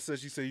thought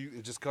process, you say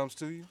it just comes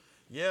to you?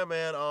 Yeah,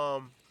 man. That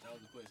was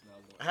the question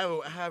I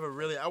was I have a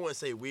really, I wouldn't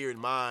say weird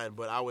mind,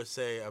 but I would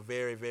say a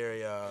very,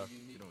 very a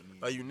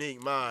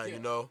unique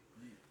mind,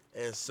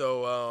 And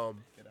so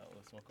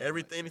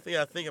anything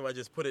I think of, I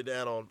just put it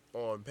down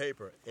on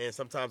paper. And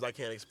sometimes I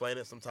can't explain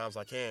it, sometimes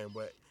I can.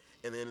 But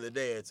at the end of the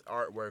day, it's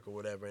artwork or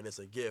whatever, and it's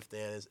a gift,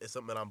 and it's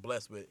something that I'm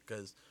blessed with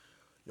because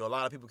a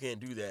lot of people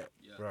can't do that.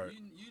 Yeah. Right.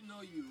 You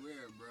know you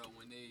rare, bro,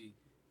 when they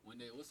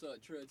what's up,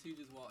 Trail T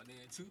just walked in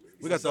too.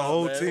 We got the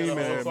whole team in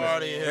here,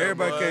 man.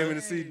 Everybody came in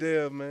to see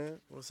Dev,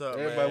 man. What's up,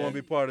 Everybody want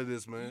to be part of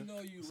this, man. You know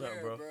you what's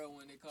rare, up, bro,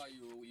 when they call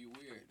you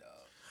weird, dog.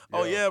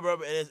 Oh, yeah, bro,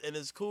 and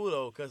it's cool,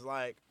 though, because,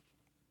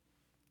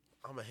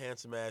 I'm a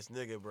handsome ass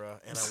nigga, bro,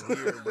 and I'm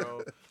weird,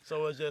 bro.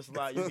 So it's just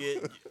like you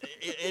get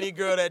any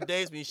girl that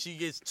dates me, she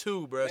gets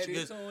two, bro. She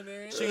get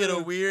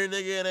a weird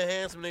nigga and a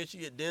handsome nigga. She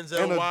get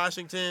Denzel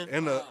Washington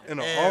and an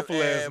awful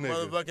ass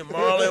nigga. Motherfucking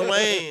Marlon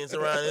Wayans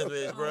around this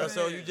bitch, bro.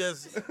 So you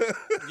just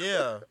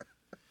yeah.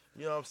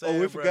 You know what I'm saying?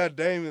 Oh, we forgot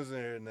Damon's in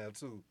here now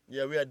too.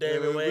 Yeah, we got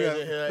Damon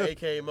Wayans in here,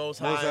 aka Most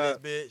High, this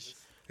bitch.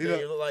 He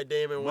look like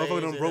Damon Wayans.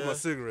 Motherfucker done broke my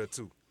cigarette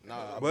too.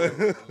 Nah, but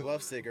I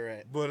love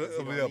cigarette. But you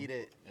don't need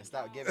it and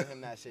stop giving him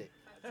that shit.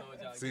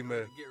 See,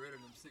 man. Get rid of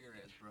them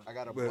cigarettes, bro. I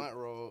got a blunt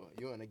roll.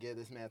 You want to give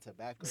this man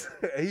tobacco?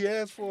 He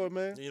asked for it,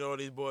 man. You know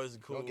these boys are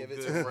cool. Don't give it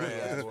good to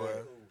friends, boy.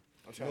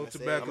 I'm trying to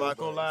tobacco. I'm not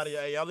gonna lie to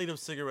y'all. Hey, y'all leave them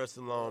cigarettes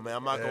alone, man.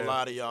 I'm not gonna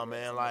lie to y'all,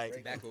 man.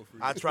 Like,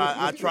 I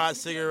tried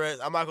cigarettes.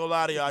 I'm not gonna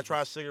lie to y'all. I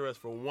tried cigarettes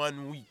for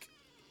 1 week.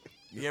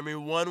 You hear me?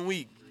 1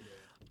 week.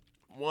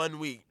 1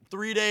 week.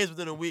 3 days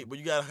within a week, but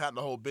you gotta count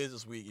the whole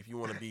business week if you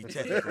want to be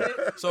technical.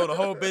 So the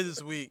whole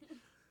business week,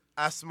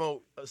 I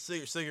smoked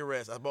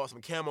cigarettes. I bought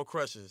some Camel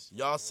Crushes.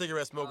 Y'all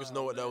cigarette smokers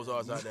know what those are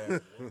out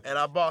there. And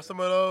I bought some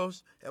of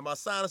those, and my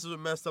sinuses were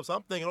messed up. So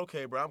I'm thinking,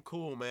 okay, bro, I'm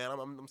cool, man.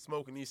 I'm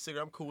smoking these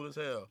cigarettes. I'm cool as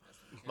hell.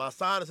 My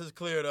sinuses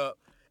cleared up,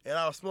 and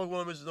I was smoking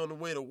one of them bitches on the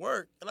way to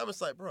work. And I'm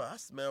just like, bro, I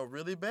smell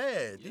really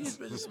bad. These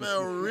bitches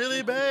smell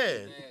really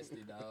bad.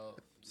 Nasty,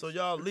 dog. So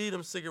y'all leave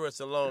them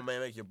cigarettes alone, man.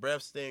 Make your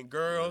breath stink,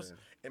 girls.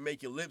 And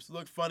make your lips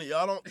look funny.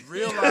 Y'all don't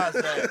realize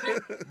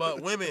that.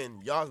 But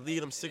women, y'all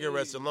leave them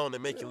cigarettes alone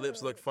and make your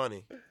lips look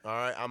funny. All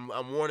right?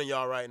 I'm warning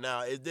y'all right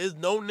now. There's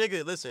no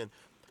nigga, listen,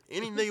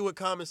 any nigga with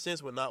common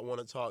sense would not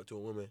want to talk to a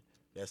woman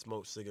that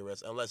smokes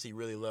cigarettes unless he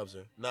really loves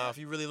her. Now, if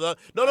he really loves...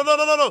 No.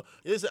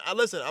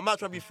 Listen, I'm not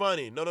trying to be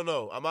funny.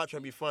 No. I'm not trying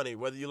to be funny,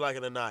 whether you like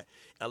it or not.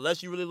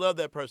 Unless you really love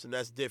that person,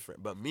 that's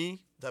different. But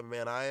me, the type of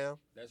man I am...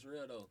 That's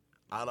real, though.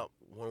 I don't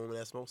want a woman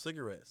that smokes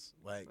cigarettes.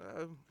 Like...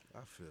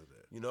 I feel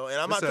that. You know, and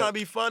I'm not trying to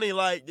be funny.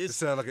 Like this, it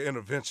sounds like an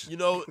intervention. You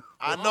know,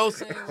 I know.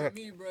 With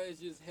me, bro,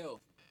 it's just health.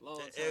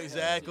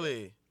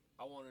 Exactly.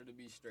 I want her to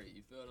be straight.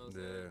 You feel what I'm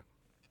saying?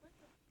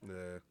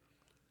 Yeah.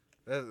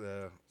 That's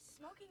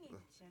Smoking in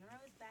general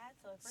is bad.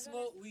 So if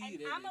smoke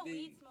weed. I'm a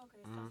weed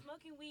smoker. So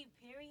smoking weed,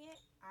 period.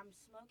 I'm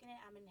smoking it.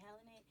 I'm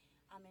inhaling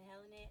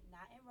it.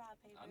 Not in raw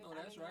paper. I know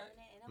that's right.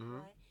 It in a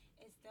blunt.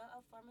 It's still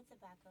a form of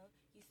tobacco.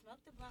 You smoke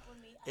the blunt with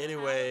me.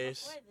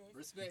 Anyways,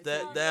 respect.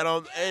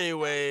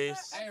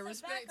 Anyways. Hey,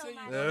 respect to you.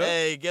 Yeah.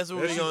 Hey, guess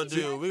what we're gonna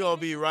do? We're gonna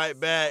be right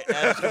back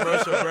after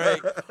commercial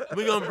break.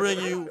 We're gonna bring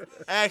you.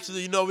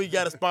 Actually, you know, we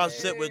got a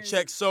sponsorship with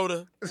Czech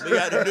Soda. We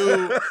got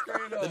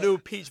the new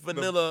peach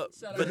vanilla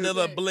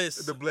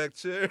bliss. The black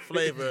cherry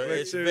flavor.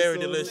 It's very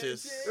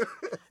delicious.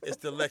 It's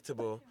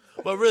delectable.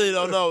 But really,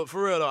 no,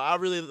 for real though, I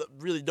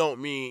really don't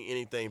mean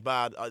anything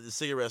by the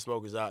cigarette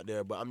smokers out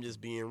there. But I'm just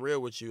being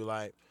real with you.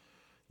 Like,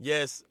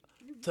 yes,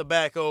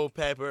 tobacco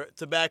paper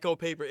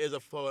is a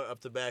form of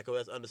tobacco.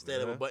 That's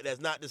understandable, but that's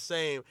not the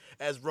same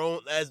as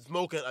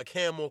smoking a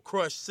Camel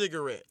Crush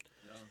cigarette.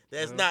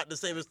 That's not the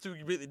same. It's two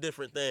completely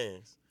different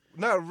things.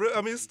 Not real.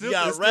 I mean, it's still you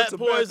got it's rat still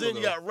poison. tobacco,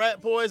 You got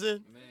rat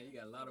poison. Man, you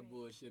got a lot of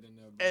bullshit in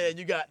there, bro. And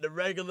you got the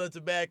regular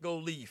tobacco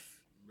leaf.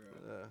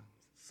 Bro.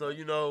 So,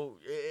 you know,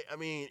 I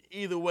mean,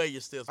 either way,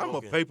 you're still smoking.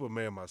 I'm a paper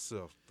man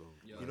myself, though.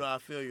 You know, I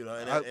feel you, though.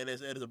 And it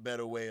is a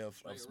better way of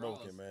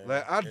smoking, man.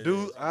 Like, I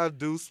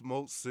do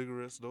smoke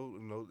cigarettes, though.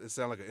 You know, it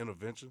sounded like an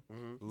intervention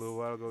a little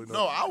while ago. You know?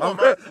 No, I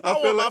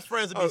want my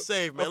friends to be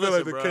safe, man. I feel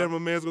Listen, like the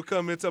cameraman's going to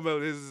come in and talk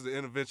about this is the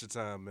intervention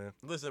time, man.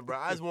 Listen, bro,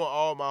 I just want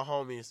all my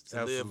homies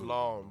to live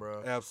long,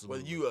 bro.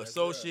 Absolutely. Whether you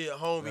associate,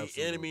 homie,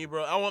 enemy,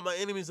 bro. I want my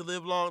enemies to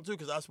live long, too,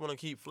 because I just want to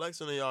keep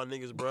flexing on y'all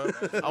niggas, bro.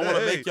 I want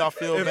to make y'all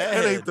feel bad.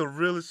 That ain't the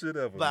realest shit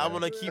ever, Like, I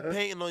want to keep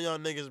painting on y'all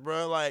niggas,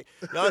 bro. Like,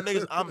 y'all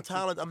niggas, I'm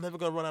talented. I'm never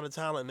going to run out of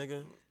talent,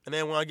 nigga. And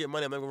then when I get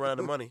money, I'm never going to run out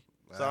of money.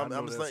 So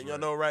I'm just letting y'all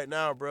know right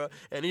now, bro.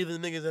 And these are the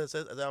niggas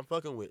that I'm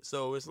fucking with.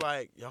 So it's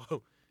like,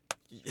 yo.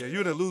 Yeah,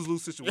 you're in a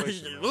lose-lose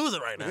situation. You're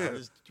losing right now. Yeah.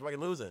 Just fucking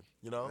losing,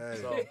 you know?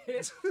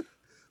 Hey.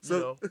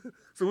 So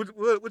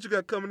what you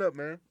got coming up,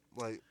 man?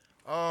 Like,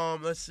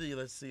 let's see.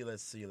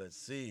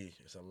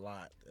 It's a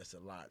lot.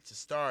 To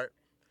start,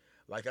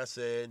 like I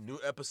said, new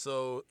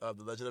episode of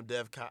The Legend of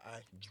Dev Kai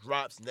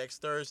drops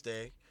next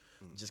Thursday.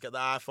 Just got the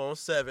iPhone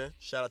 7.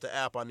 Shout out to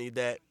Apple. I need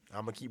that.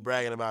 I'm going to keep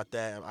bragging about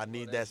that. I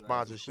need that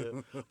sponsorship.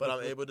 But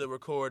I'm able to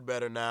record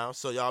better now.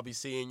 So y'all be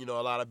seeing, you know,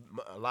 a lot.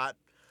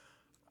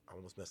 I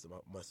almost messed up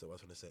what I was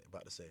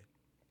about to say.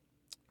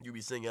 You'll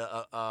be seeing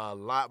a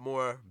lot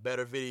more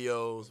better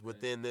videos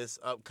within this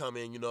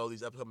upcoming,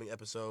 these upcoming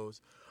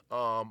episodes.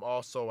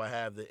 Also, I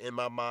have the In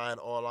My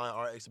Mind online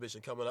art exhibition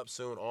coming up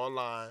soon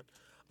online.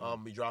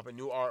 Be dropping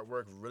new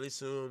artwork really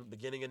soon,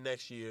 beginning of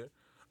next year.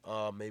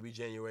 Maybe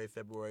January,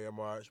 February, or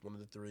March, one of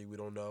the three, we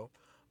don't know.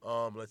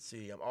 Let's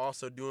see. I'm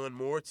also doing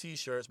more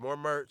T-shirts, more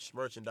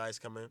merchandise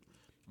coming,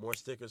 more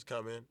stickers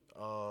coming.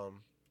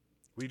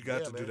 We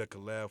got to do that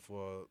collab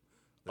for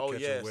the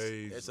Catching yes,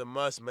 Waves. It's a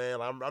must, man.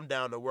 I'm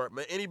down to work,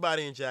 man.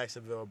 Anybody in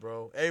Jacksonville,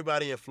 bro.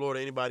 Everybody in Florida,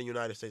 anybody in the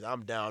United States,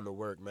 I'm down to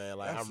work, man.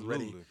 Like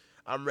Absolutely.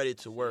 I'm ready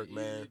to work,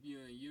 man. If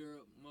you're in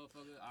Europe,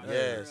 motherfucker,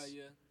 Yes.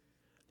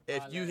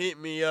 if you hit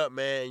me up,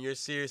 man, and you're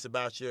serious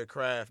about your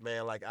craft,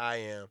 man, like I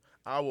am,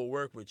 I will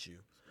work with you.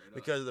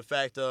 Because of the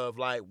fact of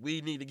like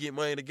we need to get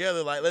money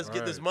together. Like let's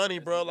get this money,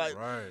 bro. Like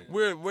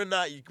we're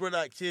not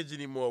kids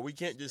anymore. We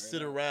can't just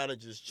sit around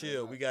and just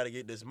chill. We got to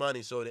get this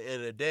money. So at the end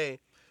of the day,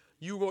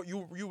 you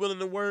willing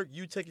to work?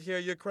 You taking care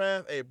of your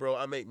craft? Hey, bro,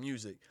 I make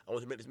music. I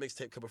want to make this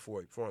mixtape cover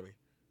for me.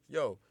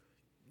 Yo,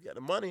 you got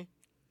the money.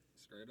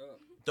 Straight up.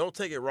 Don't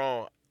take it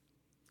wrong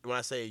when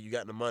I say you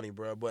got the money,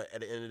 bro. But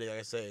at the end of the day, like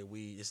I say,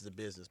 this is a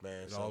business,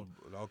 man. It all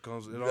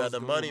comes. You got the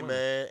money,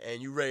 man,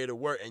 and you ready to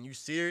work, and you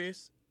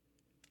serious.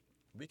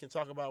 We can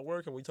talk about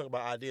work and we talk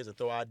about ideas and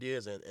throw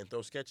ideas and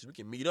throw sketches. We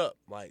can meet up,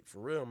 like, for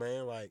real,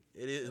 man. Like,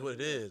 it is what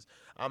it is.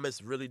 I'm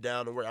just really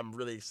down to work. I'm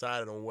really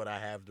excited on what I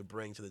have to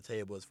bring to the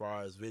table as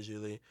far as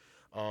visually.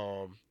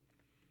 You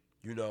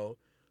know,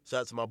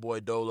 shout out to my boy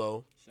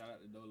Dolo. Shout out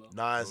to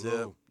Dolo.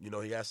 Zip. You know,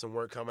 he got some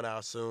work coming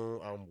out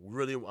soon. I'm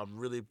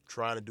really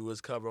trying to do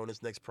his cover on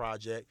this next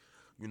project.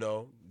 You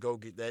know, go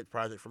get that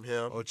project from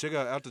him. Oh, check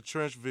out Out the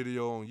Trench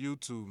video on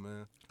YouTube,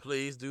 man.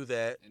 Please do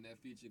that. And that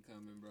feature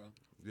coming, bro.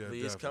 Yeah,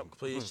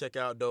 please check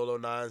out Dolo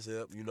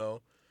 9-Zip. You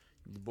know,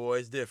 the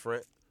boy's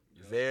different.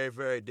 Very,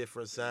 very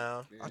different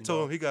sound. I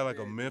told him he got like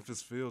a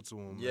Memphis feel to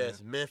him.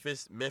 Yes, man.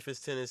 Memphis,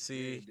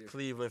 Tennessee,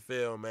 Cleveland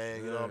feel,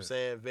 man. You know what I'm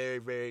saying? Very,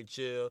 very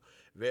chill.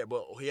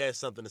 But he has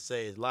something to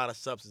say. There's a lot of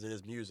substance in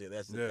his music.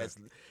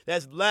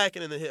 That's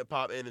lacking in the hip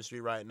hop industry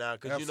right now.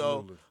 Because you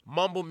know,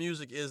 mumble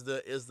music is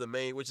the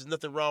main, which is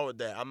nothing wrong with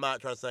that. I'm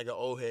not trying to sound like an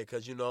old head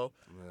because you know,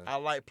 I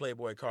like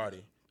Playboy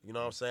Cardi. You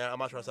know what I'm saying? I'm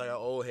not trying to sound like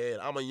an old head.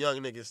 I'm a young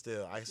nigga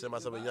still. I consider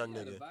myself a young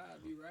nigga.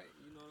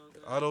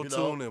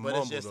 Auto-tune and but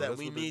mumble, it's just that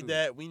we need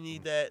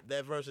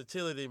that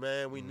versatility,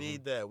 man. We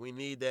need that. We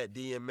need that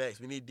DMX.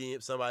 We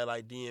need somebody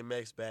like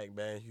DMX back,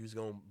 man, who's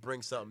gonna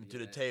bring something to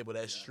the table,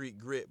 that street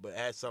grit, but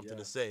add something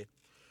to say.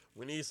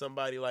 We need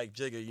somebody like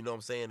Jigga, you know what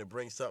I'm saying, to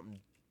bring something,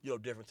 you know,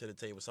 different to the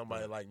table.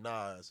 Somebody like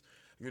Nas.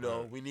 You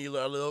know, we need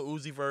our little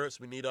Uzi Verts.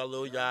 We need our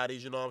little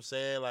Yachties, you know what I'm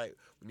saying? Like,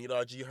 we need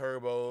our G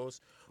Herbos.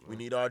 We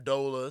need our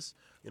Dolas.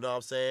 You know what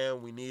I'm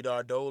saying? We need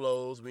our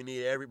Dolos. We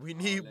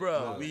need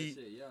bro.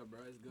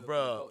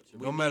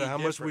 No matter how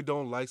much we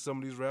don't like some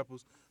of these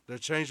rappers, they're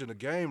changing the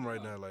game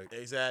right now. Like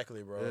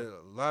exactly, bro.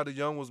 A lot of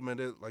young ones,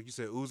 man. Like you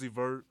said, Uzi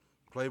Vert,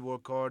 Playboy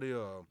Cardi,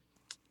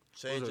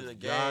 changing the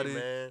game, Gotti.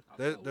 man.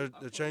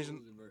 They're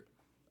changing.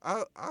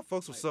 I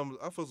fucks with some.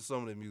 I fucks with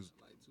some of their music.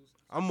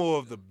 I'm more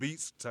of the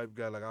beats type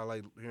guy. Like I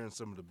like hearing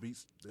some of the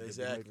beats.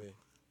 Exactly.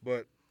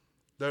 But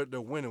they're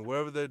winning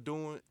wherever they're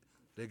doing.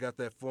 They got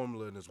that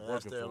formula and it's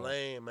working. That's their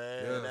lane,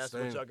 man. Yeah, and that's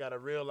what y'all gotta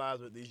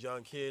realize with these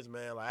young kids,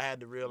 man. Like I had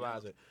to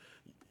realize it.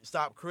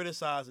 Stop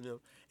criticizing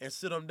them and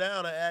sit them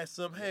down and ask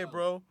them, hey,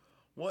 bro,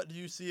 what do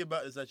you see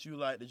about this that you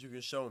like that you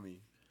can show me?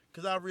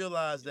 Because I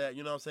realized that,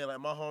 you know what I'm saying, like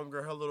my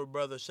homegirl, her little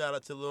brother, shout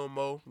out to Lil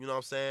Mo, you know what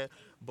I'm saying?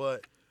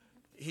 But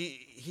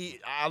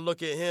I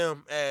look at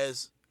him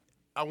as,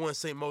 I wouldn't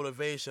say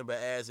motivation, but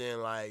as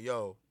in like,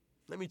 yo,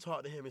 let me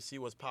talk to him and see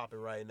what's popping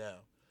right now.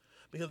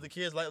 Because the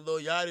kids like Lil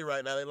Yachty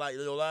right now. They like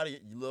Lil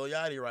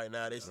Yachty right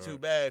now. It's too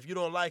bad. If you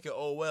don't like it,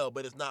 oh well.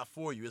 But it's not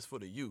for you. It's for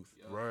the youth.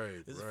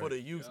 Right. This is for the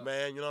youth,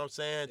 man. You know what I'm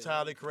saying?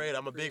 Tyler the Creator.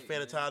 I'm a big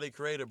fan of Tyler the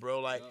Creator, bro.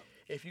 Like,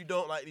 if you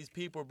don't like these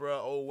people,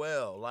 bro, oh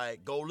well.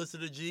 Like, go listen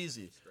to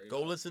Jeezy.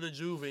 Go listen to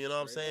Juvie. You know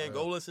what I'm saying?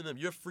 Go listen to them.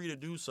 You're free to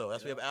do so.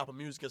 That's what we have Apple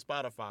Music and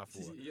Spotify for.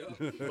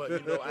 But,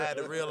 you know, I had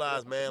to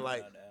realize, man,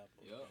 like,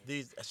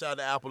 shout out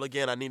to Apple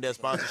again. I need that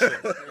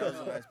sponsorship.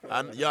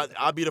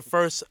 I'll be the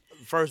first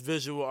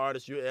visual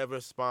artist you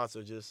ever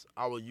sponsor.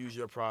 I will use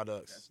your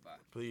products.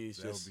 Please,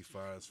 just be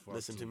fire as fuck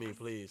listen to me,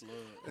 please.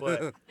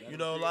 But you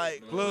know,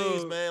 like,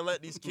 please, man,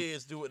 let these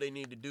kids do what they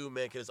need to do,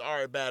 man. Because it's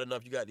already bad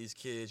enough. You got these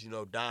kids, you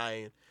know,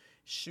 dying,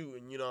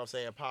 shooting. You know what I'm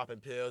saying? Popping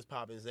pills,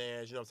 popping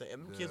Xans. You know what I'm saying?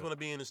 And them kids want to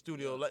be in the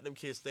studio. Let them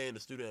kids stay in the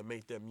studio and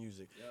make their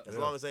music. As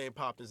long as they ain't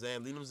popping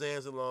Xans, leave them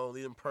Xans alone.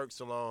 Leave them perks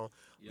alone.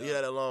 Leave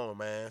that alone,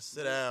 man.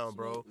 Sit down,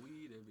 bro.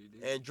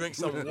 And drink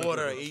some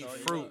water and eat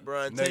fruit,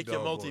 bro. And take your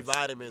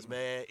multivitamins,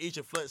 man. Eat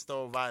your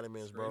Flintstone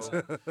vitamins, bro.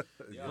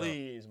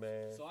 Please,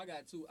 man. So I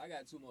got two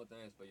more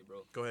things for you,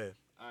 bro. Go ahead.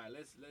 All right,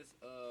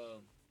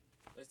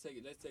 let's take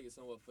it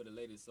somewhat for the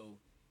ladies. So,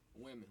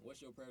 women,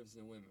 what's your preference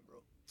in women, bro?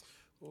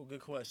 Oh, good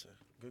question.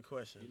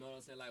 You know what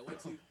I'm saying? Like,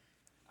 what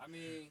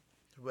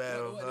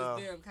well, what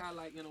is them kind of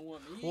like in a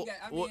woman?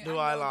 What do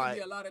I like?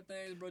 A lot of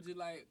things, bro. Just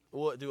like.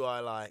 What do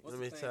I like? Let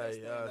me tell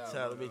you.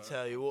 Let me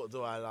tell you. What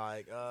do I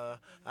like?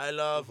 I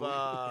love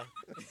long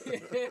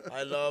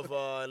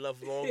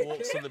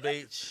walks on the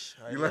beach.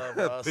 I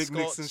love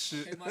picnics and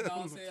shit.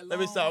 Let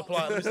me stop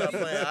playing.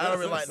 I don't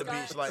really like the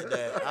beach like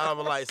that. I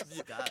don't like,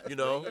 you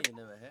know.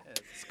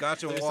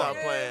 Scotch and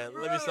water.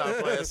 Let me stop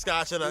playing.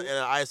 Scotch and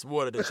ice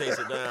water to chase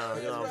it down.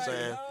 You know what I'm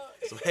saying?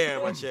 Some hair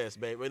in my chest,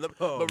 baby.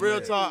 But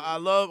real talk, I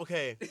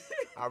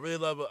really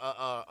love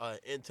an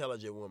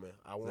intelligent woman.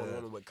 I want a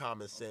woman with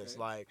common sense.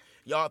 Like,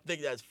 y'all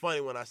think that's funny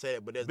when I say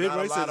it, but there's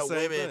not a lot of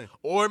women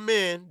or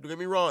men, don't get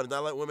me wrong, there's not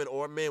a lot of women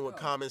or men with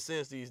common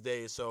sense these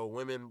days. So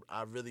women,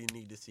 I really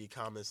need to see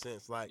common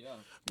sense. Like,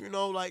 you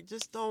know, like,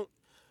 just don't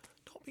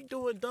don't be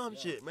doing dumb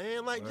shit,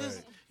 man. Like, Right.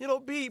 just,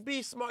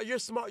 be smart. You're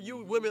smart. You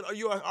women,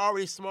 you are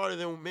already smarter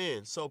than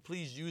men. So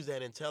please use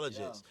that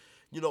intelligence.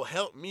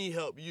 Help me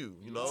help you,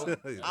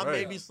 I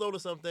may be slow to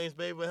some things,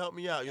 baby, but help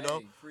me out,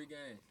 Hey, free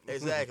game.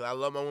 Exactly. I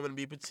love my women to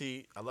be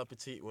petite. I love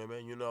petite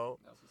women, That's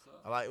what's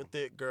up. I like with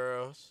thick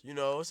girls,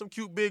 some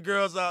cute big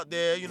girls out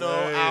there, Hey.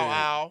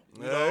 ow,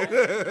 Hey.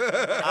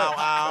 ow,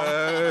 ow,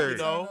 Hey.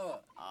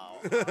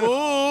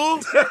 Ooh.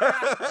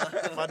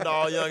 My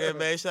dog Young and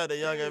May, shout out to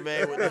Young and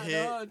May with the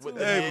hit,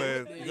 Hey,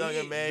 man. Young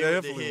and May with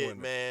the Definitely hit,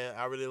 winning. man.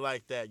 I really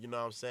like that, you know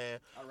what I'm saying?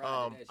 I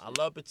ride with that I shit.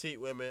 love petite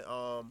women.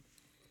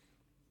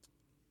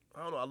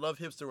 I don't know. I love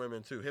hipster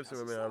women too. Hipster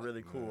women are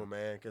really cool,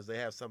 man, because they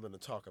have something to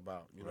talk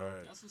about.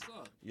 Right. That's what's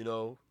up. They,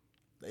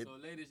 So,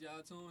 ladies,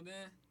 y'all tuned in?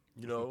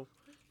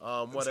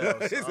 what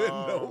else? He said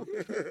no.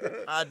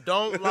 I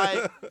don't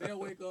like. They'll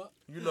wake up.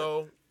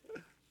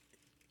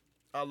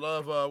 I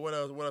love. What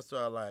else? What else do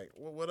I like?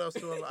 What else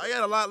do I like? I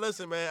got a lot.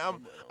 Listen, man.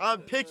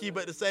 I'm picky,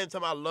 but at the same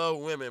time, I love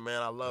women,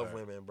 man. I love Right.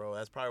 women, bro.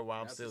 That's probably why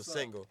I'm That's still what's up.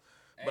 single.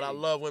 But I Hey,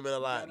 love women a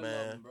you lot, gotta love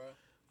man. 'em,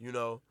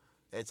 bro.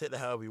 And take it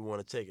however you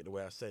want to take it, the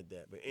way I said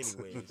that. But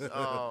anyways,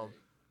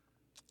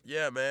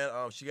 yeah,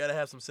 man. She gotta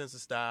have some sense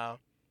of style.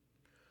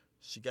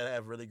 She gotta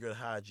have really good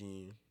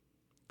hygiene.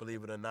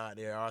 Believe it or not,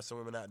 there are some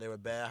women out there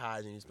with bad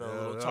hygiene. You smell a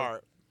little Yeah.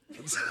 tart.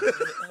 You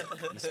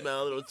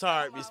smell a little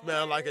tart. You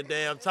smell like a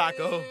damn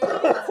taco.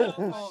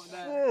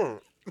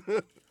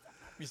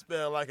 You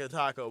smell like a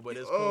taco, but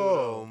it's cool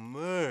Oh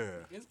man.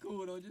 It's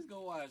cool, though. Just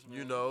go watch,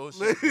 man. though.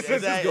 Just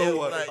Exactly. go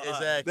watch.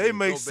 Exactly. They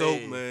make Go soap,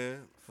 bathe.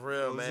 man. For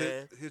real,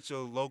 man. Hit your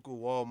local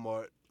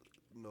Walmart.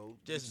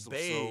 Get Just you some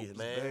bathe, soap. Just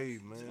man.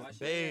 bathe, man. Wash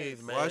Bathe,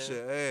 ass. man. Wash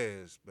your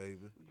ass, baby.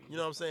 You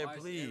know what I'm saying? Wash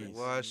Please. everything.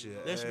 Wash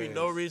your There should be ass.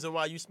 no reason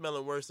why you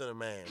smelling worse than a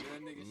man.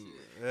 Real nigga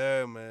shit.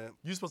 Yeah, man.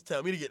 You supposed to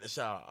tell me to get in the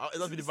shower. It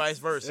must be the vice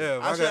versa. Yeah,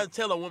 if I I should got- have to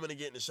tell a woman to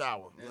get in the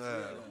shower. That's Yeah.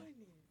 real, though.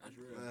 That's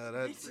real.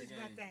 That's Free game.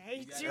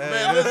 hate You Hey,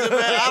 Man, listen,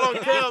 man, I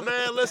don't care,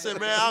 man. Listen,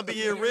 man, I'm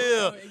being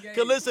real.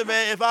 Cause listen,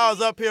 man, if I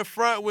was up here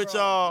front with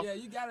y'all, Yeah,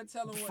 you gotta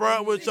tell them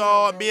front with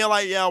y'all, and being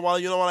like, yeah, well,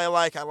 you know what I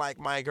like? I like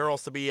my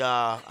girls to be,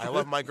 I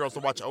love my girls to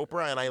watch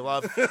Oprah, and I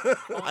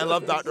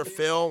love Dr.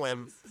 Phil,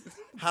 and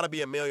How to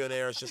Be a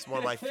Millionaire is just one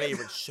of my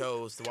favorite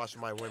shows to watch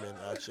with my women.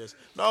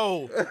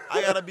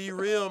 I gotta be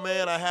real,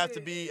 man. I have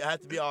to be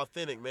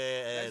authentic,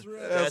 man, and That's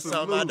real. that's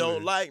something I don't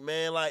Absolutely. like,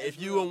 man. Like,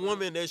 if you a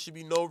woman, there should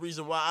be no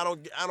reason why.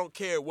 I don't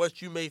care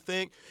what you may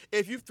think.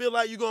 If you feel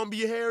like you're gonna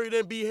be hairy,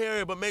 then be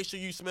hairy, but make sure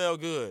you smell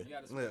good. You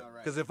gotta smell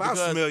right. Because if I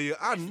Because- smell you,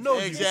 I know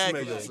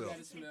Exactly. you can You smell gotta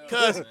yourself.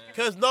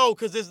 smell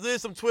Cause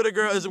there's some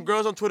there's some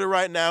girls on Twitter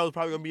right now who's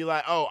probably gonna be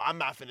like, oh, I'm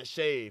not finna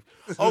shave.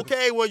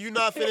 Okay, well, you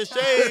not finna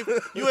shave.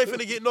 You ain't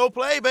finna get no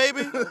play,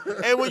 baby.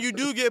 And when you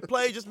do get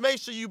play, just make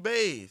sure you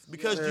bathe.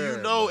 Because do you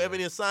Yeah, know, man.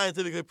 everything is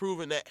scientifically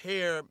proven that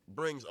hair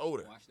brings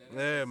odor. Watch that.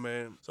 Yeah,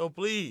 man. So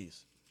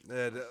please,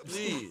 Yeah,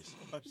 please.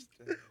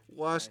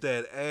 wash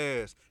that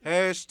ass.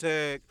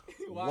 Hashtag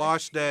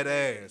wash that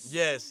ass.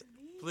 Yes,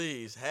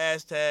 please.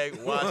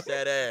 Hashtag wash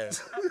that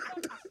ass.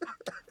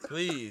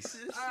 Please.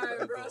 All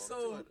right, bro.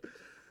 So,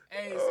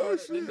 hey, Oh,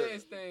 so the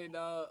next thing,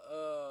 dog.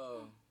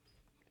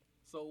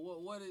 So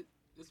what is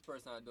this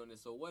first time doing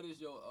this? So what is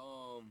your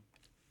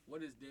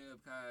what is Dev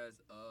Kai's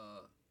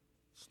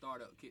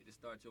startup kit to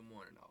start your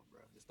morning off,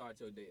 bro? To start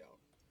your day off.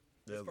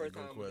 This That's a first good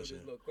time we do question.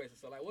 this little question.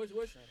 So like,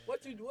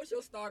 what's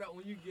your startup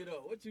when you get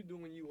up? What you do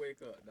when you wake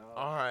up, dog?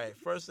 All right.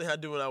 First thing I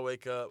do when I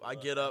wake up, I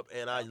get up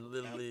and I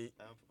literally,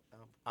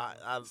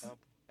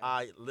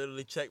 I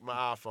literally check my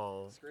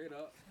iPhone. Straight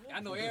up. I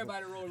know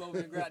everybody roll over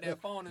and grab that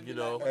phone and You be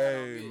know. like, "What's up,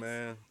 Hey, bitch?"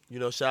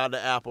 man. Shout out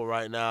to Apple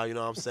right now. You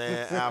know what I'm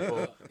saying?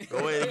 Apple,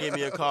 go ahead and give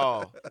me a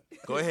call.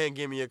 Go ahead and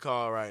give me a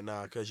call right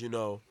now, because,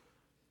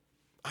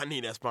 I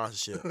need that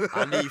sponsorship.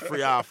 I need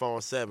free iPhone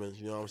 7s.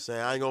 You know what I'm saying?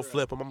 I ain't going to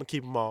flip them. I'm going to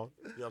keep them all.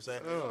 You know what I'm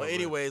saying? Oh, But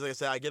anyways, like I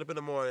said, I get up in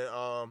the morning.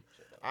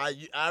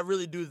 I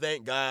really do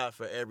thank God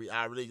for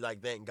I really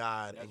thank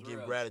God and That's give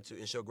real. gratitude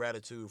and show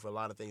gratitude for a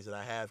lot of things that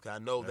I have. Because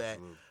I know that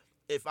Absolutely.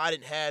 if I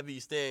didn't have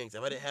these things,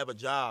 if I didn't have a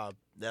job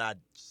that I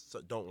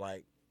don't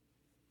like,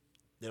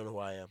 they don't know who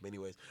I am.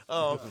 Anyways,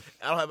 I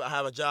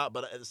have a job,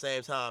 but at the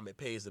same time, it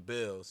pays the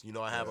bills.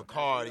 I have a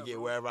car to get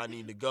wherever I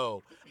need to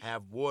go. I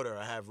have water.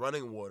 I have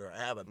running water. I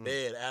have a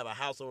bed. I have a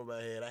house over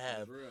my head. I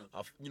have,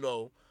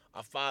 real.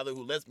 a father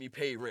who lets me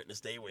pay rent to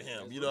stay with him.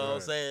 That's You know what I'm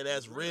right. saying?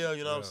 That's real.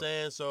 You know what I'm Yeah.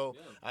 saying? So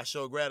Yeah. I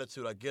show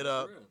gratitude. I get That's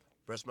up, real.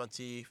 brush my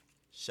teeth,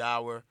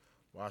 shower,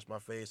 wash my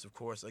face. Of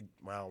course, I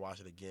don't wash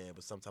it again,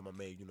 but sometimes I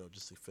may,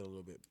 just to feel a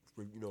little bit,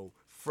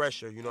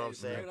 fresher. You know what I'm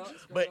Straight saying? up, straight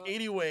But up,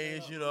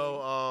 anyways, straight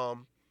up.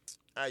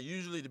 I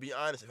usually, to be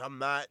honest, if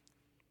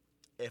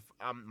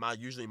I'm my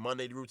usually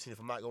Monday routine, if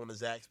I'm not going to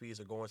Zaxby's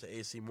or going to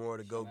AC Moore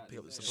to go Shout out pick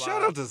up to the Zaxby's. supplies.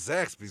 Shout out to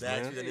Zaxby's, Zaxby's,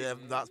 man. and they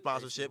have not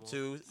sponsorship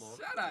too.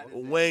 Shout out to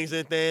Wings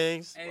and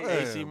things.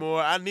 Hey. AC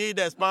Moore. I need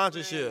that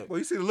sponsorship. Well,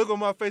 you see the look on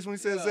my face when he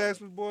said Yeah.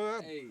 Zaxby's,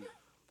 boy. Hey,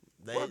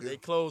 They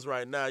close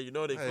right now. You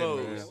know they Hey,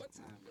 close. man. what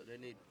time?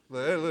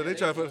 Look, they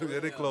try to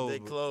they close. They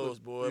close,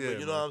 boy. Yeah, But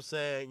you know man. what I'm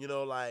saying?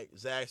 Like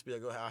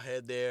Zaxby, I'll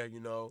head there,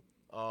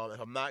 if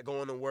I'm not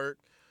going to work,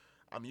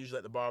 I'm usually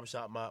at the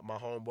barbershop, my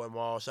homeboy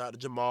Maul. Shout out to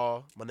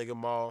Jamal, my nigga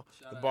Maul,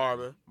 Shout the out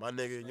barber, my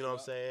nigga, you know what I'm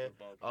up. saying?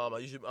 I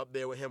usually up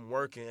there with him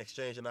working,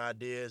 exchanging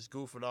ideas,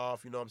 goofing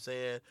off, you know what I'm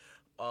saying?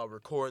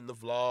 Recording the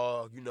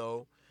vlog, you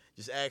know,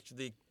 just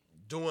actually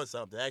doing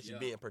something, actually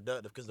being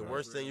productive. Because the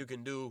worst thing you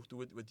can do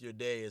with your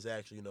day is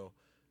actually, you know,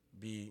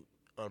 be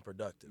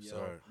unproductive. Yeah,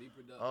 So, be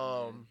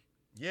productive, man.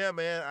 yeah,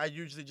 man, I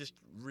usually just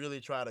really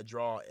try to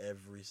draw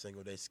every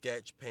single day,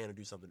 sketch, paint, or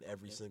do something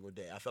every single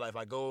day. I feel like if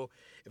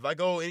I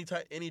go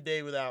any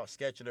day without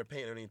sketching or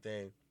painting or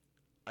anything,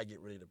 I get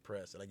really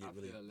depressed and I get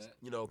really, feel that.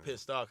 you know,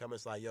 pissed off. I'm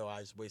just like, yo,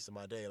 I just wasted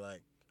my day.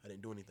 Like, I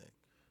didn't do anything.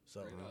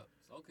 So, Straight up.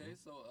 Okay,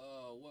 so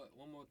what?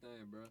 One more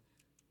thing, bro.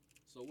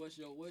 So what's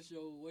your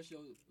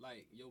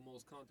like your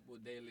most comfortable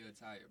daily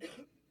attire, bro?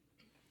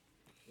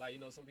 Like, you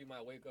know, some people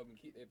might wake up and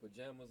keep their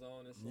pajamas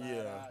on and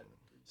slide out.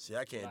 See,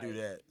 I can't do Like-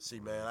 that. See,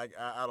 man,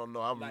 I don't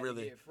know. I'm You like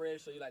really. to get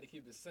fresh, so you like to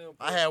keep it simple.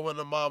 I had one of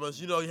the mamas.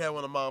 You know, you had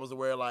one of the mamas to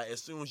where, like,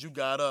 as soon as you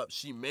got up,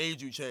 she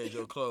made you change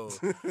your clothes.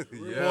 Boy, if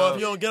you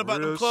don't get up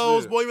out them real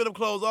clothes, shit. boy, you in them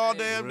clothes all Hey,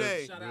 damn real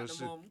day. Shout Real out to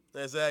shit. mama.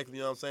 Exactly, you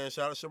know what I'm saying?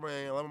 Shout out to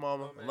Shamrain. I love you,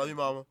 mama. I love you,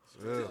 mama.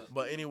 Yeah.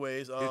 But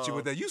anyways, Hit you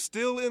with that. You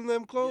still in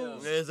them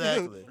clothes? Yeah.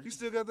 Exactly. You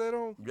still got that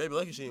on? Baby,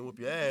 lucky she didn't whoop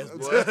your ass,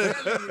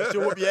 boy.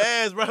 She'll whoop your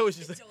ass, bro. What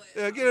she said?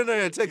 Yeah, get in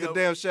there and take a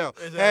damn shower.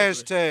 Exactly.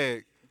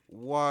 Hashtag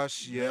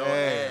wash your Your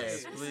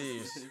ass.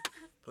 please.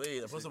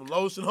 Please, put some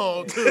lotion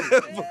on too. Yeah,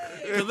 Cause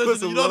put listen,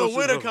 some you know the lotion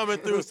winter on. coming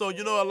through, so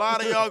you know a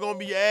lot of y'all gonna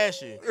be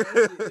ashy.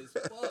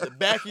 The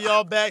back of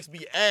y'all backs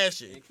be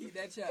ashy. And keep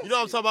that chop. You know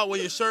what I'm talking about?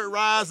 When your shirt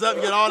rise up,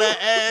 you get all that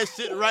ass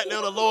sitting right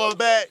down the lower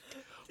back.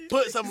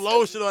 Put some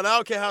lotion on. I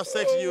don't care how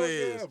sexy you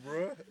is. Yeah,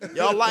 bro.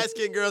 Y'all light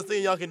skinned girls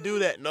think y'all can do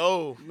that.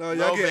 No. No,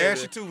 y'all get baby.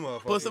 ashy too,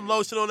 motherfucker. Put some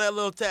lotion on that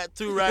little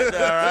tattoo right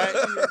there,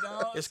 all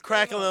right? It's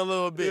crackling a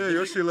little bit. Yeah,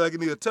 your shit like it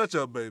need a touch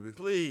up, baby.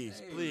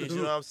 Please, you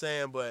know what I'm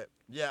saying? But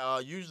yeah,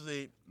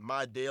 usually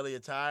my daily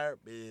attire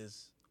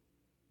is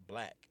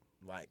black.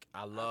 Like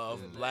I love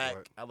feel that. black.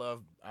 Right.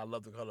 I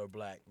love the color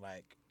black.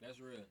 Like, That's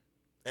real.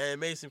 and it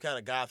may seem kind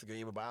of gothic or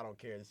even, but I don't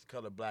care. This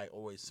color black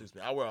always suits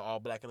me. I wear all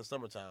black in the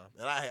summertime,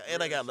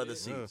 and I got leather shit.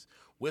 seats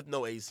with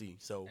no AC.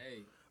 So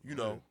Hey, you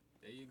know,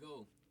 there you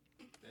go.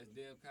 That's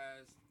Dev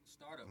Kai's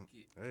startup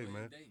kit. Hey, for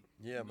man. your day.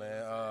 yeah, You know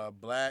man. what I'm saying?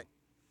 Black.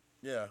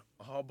 Yeah,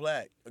 all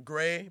black.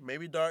 Gray,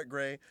 maybe dark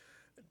gray.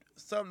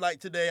 Something like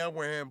today, I'm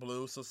wearing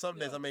blue. So some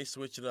days Yeah. I may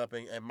switch it up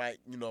and might,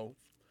 you know,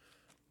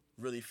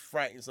 really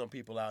frighten some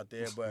people out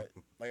there. But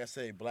like I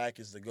say, black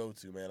is the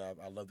go-to, man.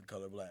 I love the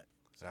color black.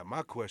 Now,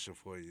 my question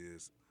for you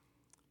is,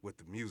 with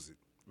the music,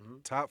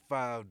 Mhm. top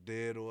 5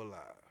 dead or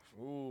alive?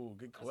 Ooh,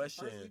 good That's the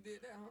question. first we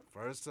did that, huh?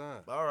 First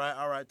time. All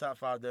right. Top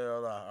 5 there.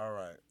 All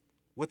right.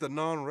 With a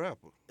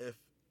non-rapper. If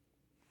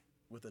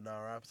with the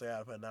non-rap, say I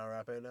gotta put a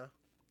non-rap in now.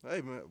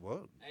 Hey, man,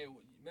 what? Hey,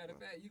 matter of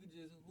fact, you could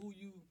just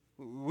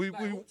We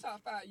who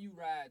top 5 you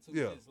ride to?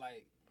 Yeah. Just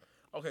like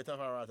Okay, top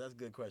 5 rap. That's a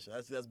good question.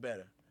 That's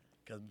better.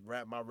 Cause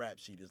my rap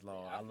sheet is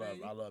long. I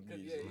love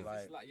music. Yeah, Like,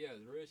 it's like it's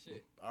real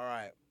shit. all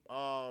right.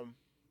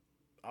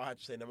 I'll have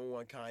to say number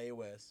 1, Kanye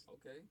West.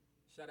 Okay,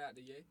 shout out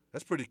to Ye.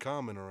 That's pretty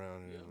common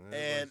around here, Yeah.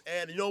 man.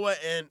 And you know what?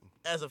 And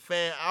as a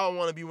fan, I don't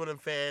want to be one of them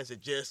fans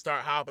that just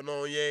start hopping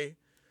on Ye.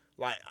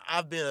 Like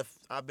I've been a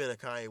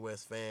Kanye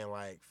West fan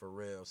like for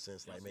real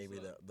since like That's maybe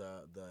what's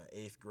the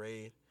 8th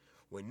grade.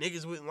 When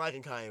niggas wasn't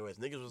liking Kanye West,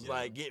 niggas was Yeah.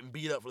 like getting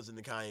beat up for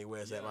listening to Kanye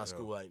West at Yeah. my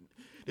school. Like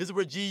this is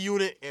where G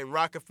Unit and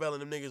Rockefeller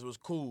and them niggas was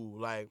cool.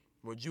 Like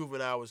where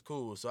Juvenile was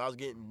cool. So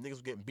niggas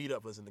was getting beat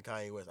up for listening to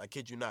Kanye West. I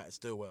kid you not, it's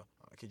still well.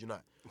 I kid you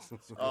not.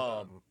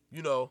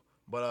 You know,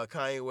 but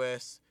Kanye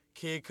West,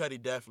 Kid Cudi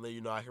definitely,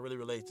 you know, I can really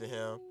relate to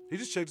him. He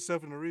just checked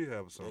himself in the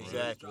rehab or something. He Right?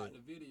 Exactly. dropped the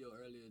video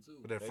earlier too.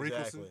 With that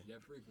frequency. Exactly.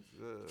 That frequency.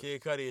 Yeah.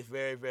 Kid Cudi is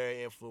very,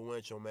 very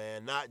influential,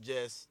 man. Not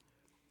just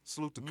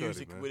Salute to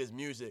music Cudi, man. with his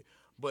music,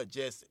 but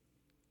just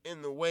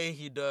in the way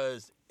he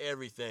does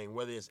everything,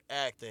 whether it's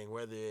acting,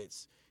 whether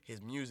it's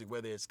his music,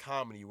 whether it's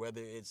comedy,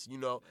 whether it's, you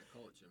know, That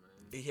culture,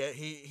 man.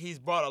 he's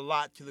brought a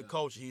lot to the Yeah.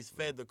 culture. He's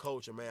fed the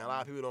culture, man. A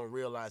lot of people don't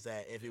realize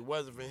that. If it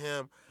wasn't for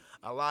him,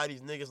 a lot of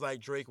these niggas like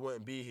Drake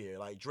wouldn't be here.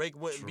 Like Drake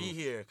wouldn't be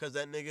here because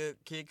that nigga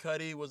Kid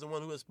Cudi was the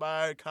one who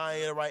inspired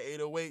Kanye to write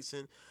 808s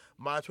and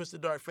My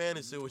Twisted Dark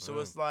Fantasy. So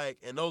it's like,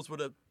 and those were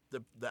the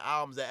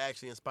albums that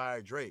actually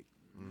inspired Drake.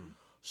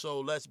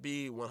 So let's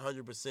be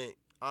 100%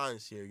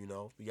 honest here. You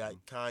know, we got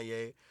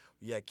Kanye,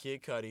 we got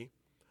Kid Cudi,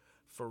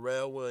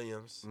 Pharrell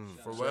Williams.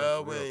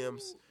 Pharrell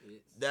Williams.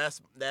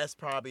 That's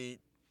probably.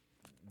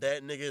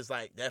 That nigga is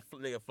like, that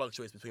nigga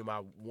fluctuates between my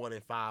 1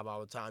 and 5 all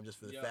the time just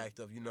for the Yeah. fact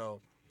of, you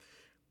know,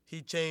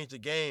 he changed the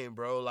game,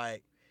 bro.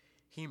 Like,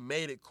 he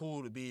made it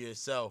cool to be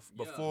yourself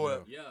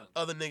before Yeah.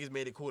 other niggas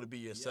made it cool to be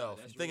yourself.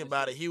 that's You think real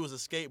about shit. it, he was a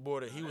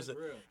skateboarder. Nah, He was that's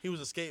real. a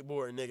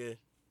skateboarding nigga.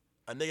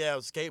 A nigga that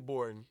was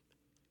skateboarding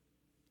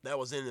that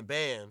was in the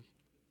band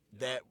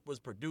that was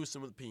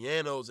producing with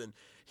pianos, and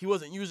he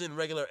wasn't using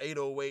regular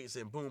 808s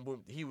and boom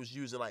boom. He was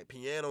using like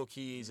piano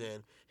keys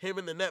and him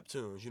and the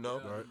Neptunes, you know.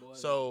 Yeah, Right. boy,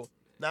 So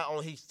not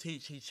only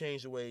he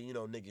changed the way, you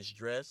know, niggas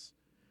dress,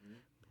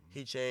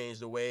 he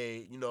changed the way,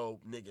 you know,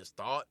 niggas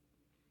thought.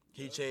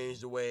 He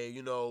changed the way,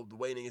 you know, the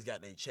way niggas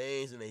got their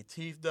chains and their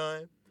teeth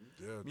done.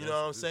 Yeah, You know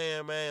what I'm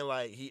saying, man?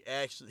 Like,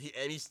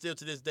 he's still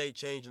to this day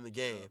changing the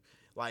game.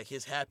 Like,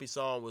 his Happy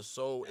song was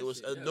it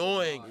was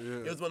annoying.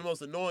 It was one of the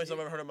most annoying songs I've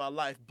ever heard in my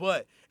life.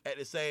 But at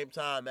the same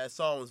time, that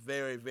song was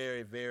very,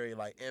 very, very,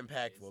 like,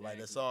 impactful. Like,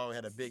 that song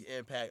had a big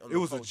impact on the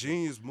culture. It was a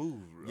genius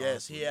move.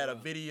 Yes, he had a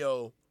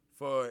video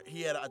I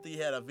think he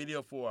had a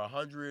video for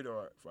 100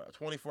 or for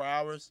 24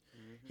 hours.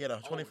 He had a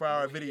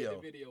 24-hour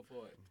video.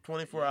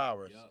 24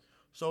 hours. Yep.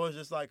 So it's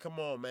just like, come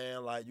on,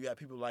 man. Like, you got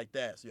people like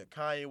that. So you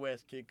got Kanye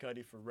West, Kid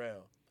Cudi,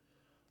 Pharrell.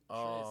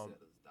 Yeah,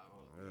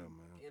 man.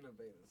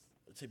 Innovators.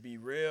 To be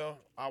real,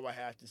 I would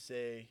have to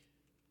say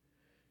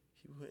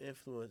he would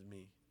influence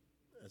me.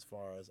 As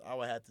far as I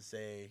would have to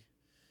say,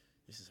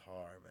 this is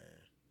hard, man.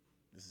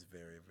 This is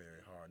very,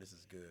 very hard. This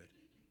is good.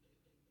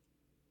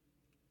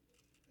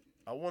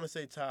 I want to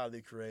say Tyler,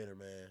 the Creator,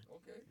 man.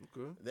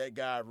 Okay. That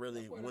guy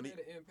really,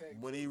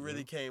 when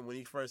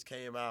he first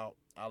came out,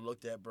 I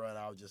looked at bro and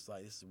I was just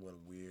like, this is one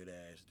weird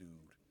ass dude.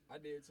 I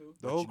did too.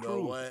 The whole crew. You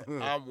know what?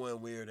 I'm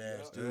one weird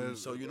ass dude.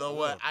 So you know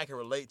what? I can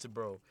relate to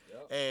bro.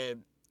 Yep.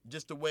 And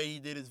just the way he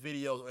did his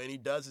videos, and he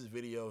does his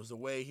videos, the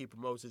way he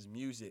promotes his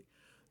music,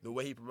 the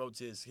way he promotes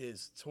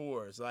his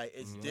tours, like,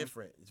 it's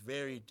different. It's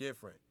very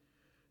different.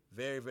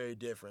 Very, very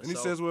different. And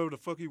he says whatever the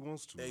fuck he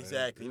wants to.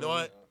 Exactly. Man. You know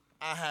what?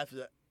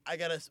 I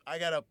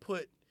gotta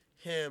put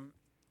him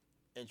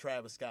and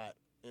Travis Scott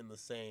in the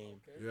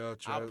same. Okay. Yeah,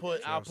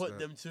 I'll put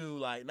them two,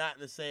 like, not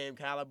in the same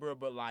caliber,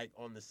 but like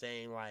on the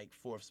same, like,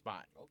 fourth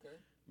spot. Okay.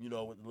 You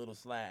know, with the little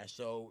slash.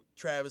 So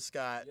Travis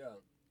Scott. Yeah.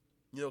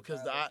 You know, because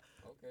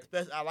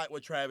especially I like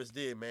what Travis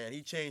did, man.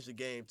 He changed the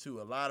game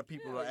too. A lot of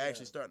people are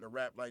actually starting to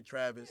rap like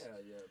Travis.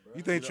 Yeah, bro.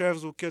 You think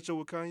Travis will catch up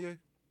with Kanye?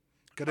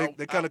 Cause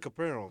they kind of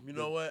compare them. You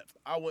know what?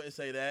 I wouldn't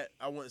say that.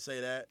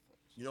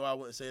 You know, I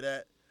wouldn't say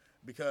that.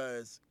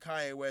 Because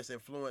Kanye West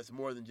influenced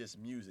more than just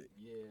music.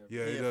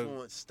 Yeah, he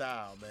influenced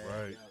style, man.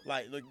 Right.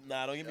 Like, look,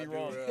 don't get me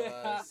wrong.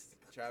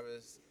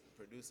 Travis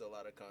produced a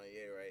lot of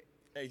Kanye, right?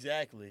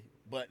 Exactly.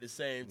 But at the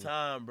same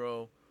time,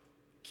 bro,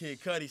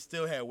 Kid Cudi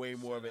still had way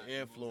more of an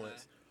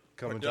influence.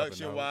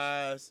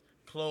 Production-wise,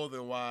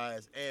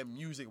 clothing-wise, and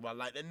music-wise.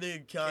 Like, that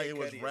nigga Kanye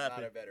was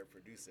rapping. Not a better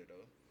producer,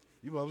 though.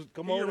 You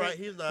come on, right.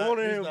 He's not. Come on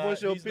in and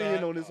voice your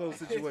opinion on this whole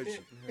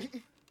situation.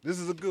 This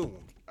is a good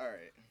one. All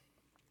right.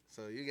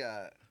 So you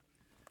got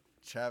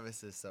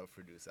Travis's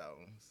self-produced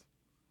albums.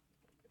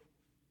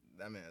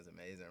 That man is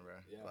amazing, bro.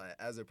 Yeah. Like,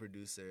 as a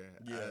producer,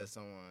 as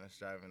someone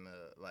striving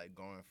to, like,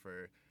 going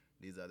for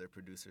these other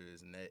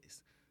producers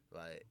next,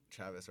 like,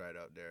 Travis right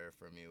up there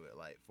for me with,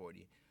 like,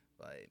 40.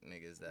 Like,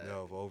 niggas that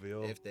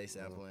OVO. If they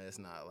sampling, it's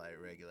not, like,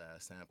 regular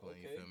ass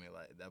sampling. You feel me?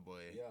 Like, that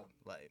boy,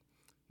 like,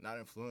 not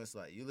influenced.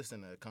 Like, you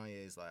listen to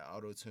Kanye's, like,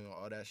 auto-tune,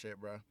 all that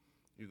shit, bro.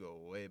 You go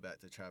way back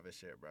to Travis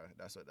shit, bro.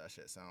 That's what that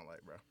shit sound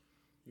like, bro.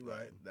 You like,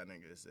 right. That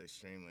nigga is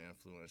extremely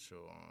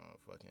influential on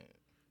fucking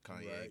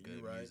Kanye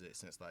good music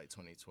since like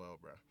 2012,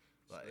 bro.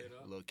 Like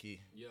low key,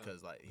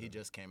 cause like he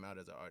just came out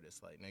as an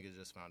artist. Like niggas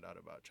just found out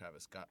about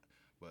Travis Scott,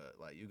 but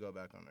like you go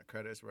back on the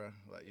credits, bro.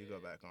 Like you go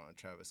back on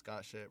Travis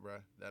Scott shit, bro.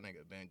 That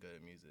nigga been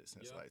good music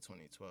since like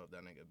 2012.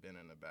 That nigga been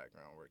in the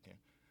background working.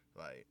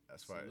 Like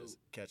as far as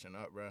catching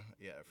up, bro.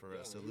 Yeah, for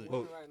real. Salute,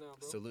 right now,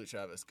 bro. Salute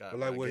Travis Scott.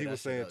 But like what he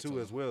was saying too,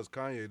 as well as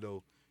Kanye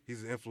though,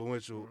 he's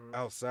influential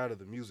outside of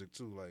the music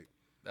too. Like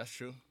that's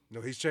true. You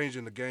know, he's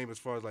changing the game as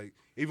far as like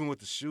even with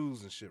the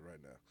shoes and shit right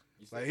now.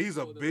 Like he's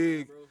a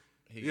big,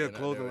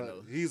 clothing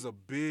line. He's a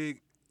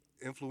big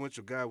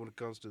influential guy when it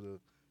comes to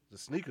the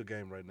sneaker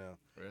game right now.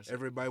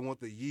 Everybody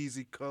want the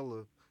Yeezy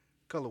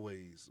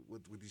colorways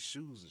with these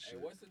shoes and shit. Hey,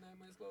 what's the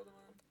name of his clothing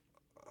line?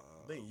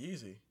 I think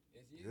Yeezy.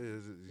 It's Yeezy. Yeah,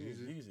 is it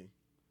Yeezy?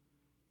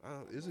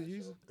 Yeezy. Is it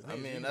Yeezy? I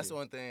mean, that's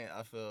one thing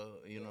I feel,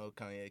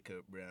 Kanye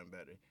could brand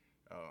better.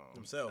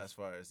 Himself. As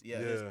far as,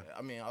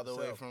 I mean, all the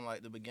way from,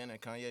 like, the beginning,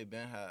 Kanye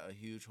been had a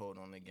huge hold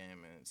on the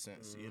game, and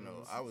since,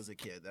 I was a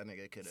kid, that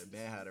nigga could have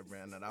been had a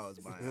brand that I was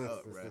buying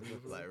up, bro.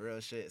 Like, real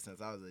shit, since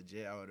I was a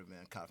J, I would have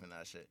been copping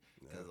that shit.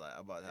 Because, like,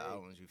 I bought the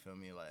albums, you feel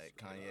me?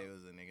 Like, Kanye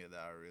was a nigga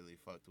that I really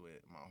fucked with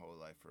my whole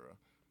life, for real.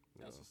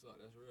 That's what's up,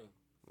 that's real.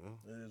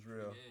 It is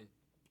real.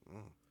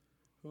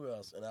 Who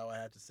else? And I would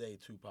have to say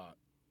Tupac.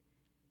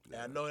 And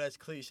I know that's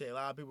cliche. A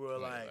lot of people are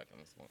like,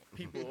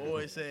 people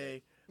always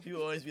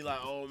be like,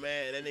 oh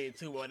man, that nigga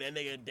Tupac, that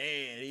nigga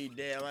dead, he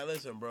dead. I'm like,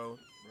 listen, bro.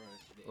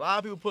 A lot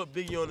of people put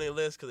Biggie on their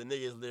list because the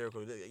nigga is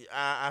lyrical.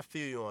 I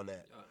feel you on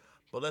that.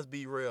 But let's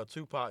be real,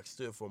 Tupac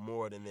stood for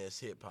more than this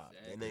hip hop.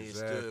 And then he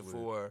stood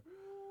for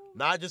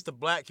not just the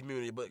black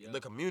community, but the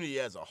community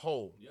as a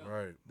whole.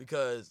 Right.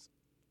 Because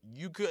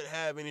you couldn't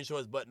have any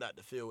choice but not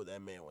to feel what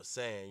that man was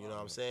saying. You know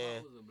what I'm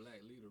saying? Tupac was a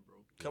black leader, bro.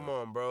 Come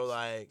on, bro.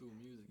 Like,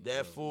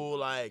 that fool,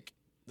 like,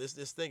 let's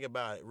think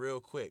about it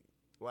real quick.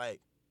 Like,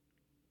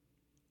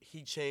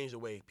 he changed the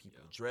way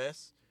people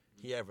dress.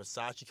 He had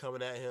Versace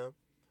coming at him.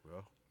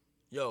 Bro.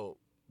 Yo,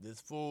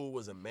 this fool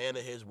was a man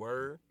of his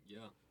word. Yeah.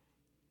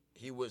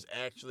 He was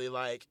actually,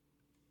 like,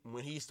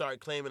 when he started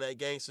claiming that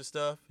gangster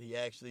stuff, he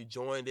actually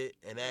joined it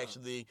and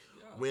actually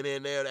went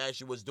in there and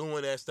actually was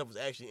doing that stuff, was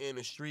actually in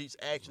the streets,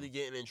 actually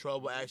getting in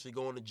trouble, actually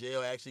going to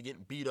jail, actually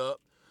getting beat up,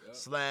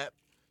 slapped,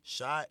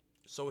 shot.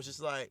 So it's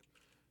just like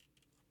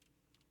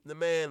the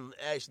man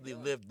actually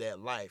lived that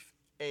life.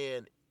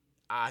 And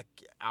I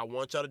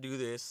want y'all to do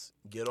this.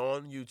 Get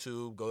on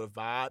YouTube, go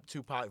to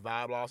Tupac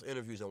Vibe Lost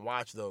interviews and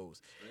watch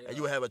those. And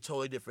you will have a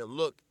totally different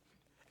look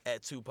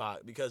at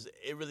Tupac, because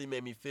it really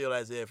made me feel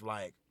as if,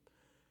 like,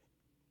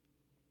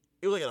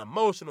 it was like an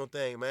emotional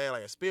thing, man,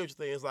 like a spiritual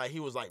thing. It's like he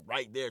was like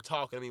right there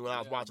talking to me when I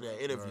was watching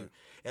that interview. Right.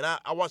 And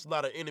I watched a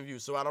lot of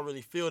interviews, so I don't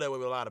really feel that way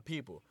with a lot of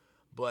people.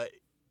 But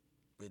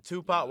with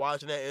Tupac,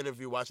 watching that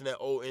interview, watching that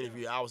old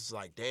interview, I was just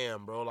like,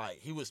 damn, bro, like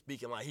he was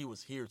speaking like he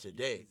was here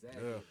today.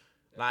 Exactly.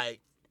 Like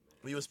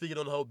we were speaking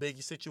on the whole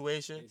Biggie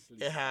situation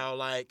and how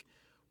like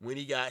when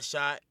he got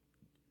shot,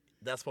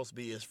 that's supposed to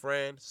be his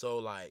friend. So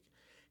like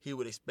he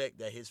would expect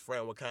that his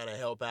friend would kind of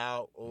help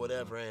out or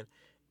whatever, and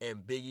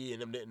Biggie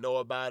and them didn't know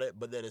about it.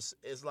 But then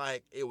it's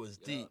like it was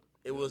deep.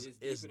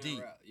 It's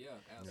deep. Yeah,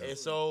 absolutely. And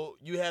so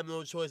you have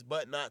no choice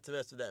but not to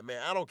mess with that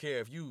man. I don't care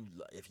if you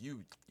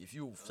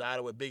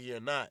sided with Biggie or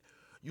not.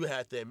 You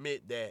have to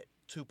admit that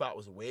Tupac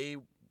was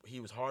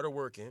harder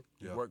working.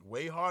 He worked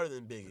way harder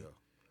than Biggie. Yeah.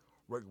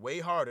 Worked way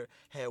harder,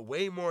 had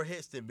way more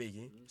hits than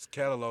Biggie. His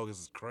catalog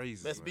is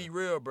crazy. Let's be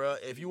real, bro.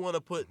 If you want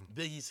to put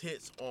Biggie's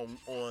hits on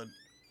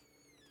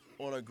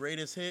a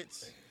greatest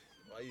hits,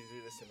 why you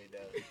do this to me,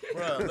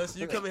 Dad? bro,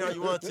 listen, you come in here how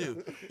you want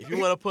to. If you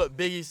want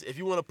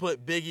to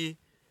put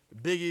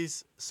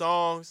Biggie's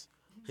songs,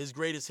 his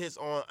greatest hits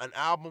on an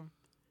album,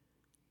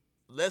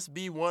 let's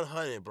be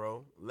 100,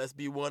 bro. Let's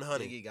be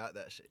 100. Biggie got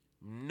that shit.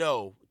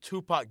 No,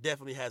 Tupac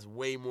definitely has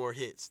way more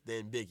hits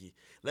than Biggie.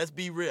 Let's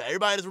be real.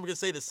 Everybody in this room can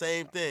say the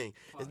same thing.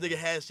 This nigga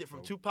has shit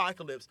from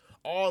Tupacalypse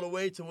all the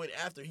way to when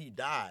after he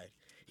died.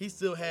 He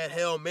still had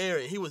Hail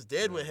Mary. He was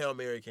dead when Hail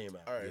Mary came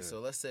out. All right,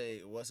 so let's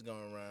say what's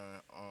going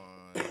around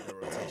on the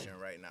rotation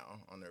right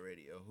now on the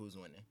radio. Who's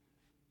winning?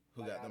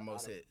 Who got the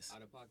most hits?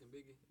 Out of Pac and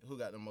Biggie? Who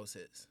got the most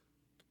hits?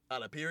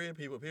 Out of period?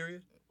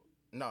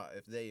 No,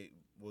 if they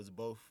was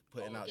both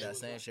putting out that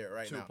same shit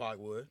right now. Tupac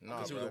would. No,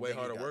 because he was way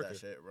harder working.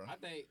 Shit, bro. I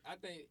think,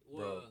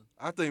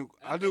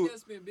 I do. They'll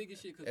spin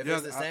Biggie shit. If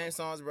it's the same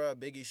songs, bro,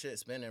 Biggie shit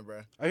spinning,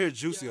 bro. I hear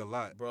Juicy a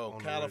lot, bro.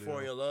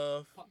 California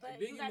Love.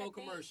 Biggie more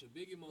commercial.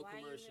 Biggie more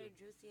commercial. Why you hear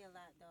Juicy a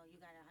lot though? You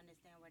gotta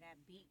understand where that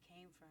beat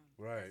came from.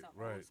 Right.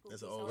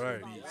 That's an old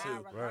beat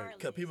too. Right.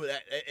 Cause people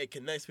it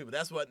connects people.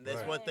 That's one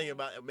thing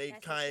about it made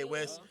Kanye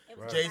West.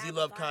 Jay-Z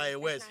loved Kanye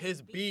West.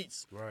 His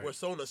beats were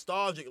so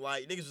nostalgic.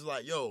 Like niggas was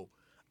like, yo,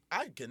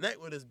 I can connect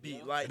with this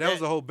beat. Like that was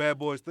the whole Bad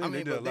Boys thing. I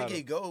mean, but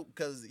Biggie go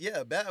because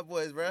Bad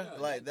Boys, bro.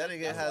 Like that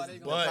nigga has the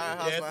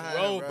powerhouse behind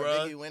him, bro.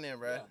 Biggie winning,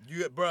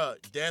 bro.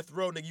 Death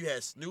Row, nigga. You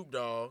had Snoop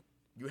Dogg,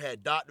 you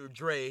had Dr.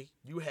 Dre,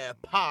 you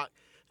had Pac,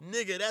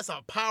 nigga. That's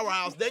a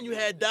powerhouse. Then you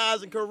had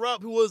Daz and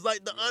Corrupt, who was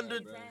like the under.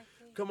 Exactly.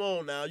 Come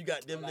on now, you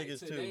got them niggas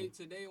today,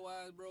 too. Today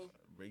wise, bro.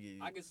 Biggie.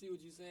 I can see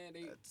what you're saying.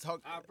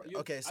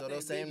 So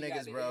those same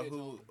niggas, bro.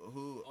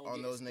 Who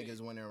on those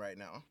niggas winning right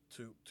now?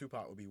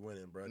 Tupac would be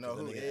winning, bro. No,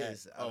 who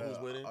is? Who's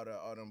winning?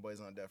 All them boys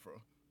on Death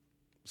Row.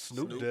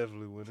 Snoop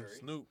definitely winning.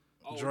 Snoop.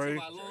 Dre.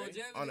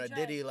 On a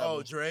Diddy level.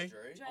 Oh, Dre.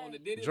 On the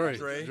Diddy Dre.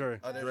 level.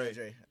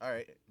 Dre. All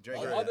right. Dre.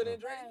 Other than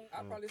Dre,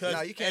 I probably say.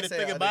 No, you can't say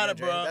think about it,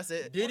 Dre. bro. That's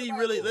it. Diddy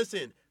really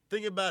listen.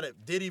 Think about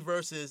it. Diddy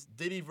versus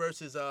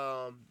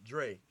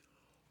Dre.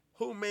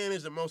 Who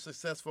managed the most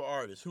successful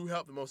artist? Who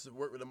helped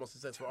work with the most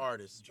successful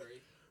artists?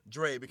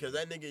 Dre, because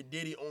that nigga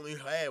Diddy only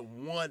had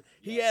one.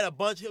 He had a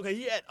bunch. Okay,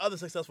 he had other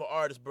successful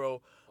artists,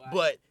 bro. Wow.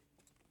 But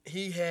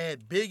he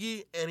had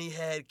Biggie and he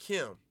had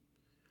Kim.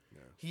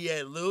 Yeah. He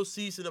had Lil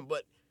Cease and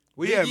but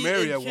we had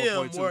Mary at Kim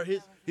one point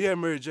too. He had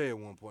Mary J at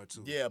one point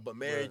too. Yeah, but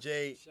Mary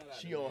J,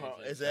 she on her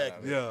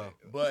exactly. Yeah.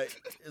 But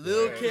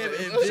Lil Kim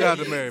and Biggie. Shout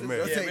out to Mary. Yeah,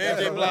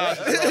 Mary J. Blige.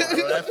 Bro,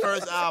 that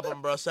first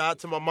album, bro. Shout out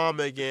to my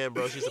mama again,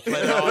 bro. She used to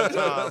play that all the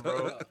time,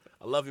 bro.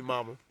 I love you,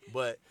 mama.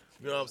 But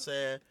you know what I'm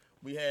saying?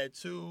 We had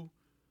two.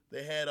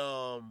 They had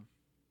what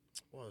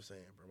was I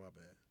saying, bro? My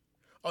bad.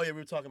 Oh yeah, we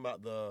were talking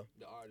about the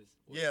artists.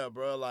 Yeah,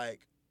 bro.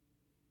 Like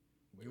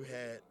you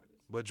had.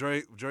 But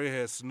Dre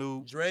had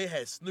Snoop. Dre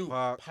had Snoop.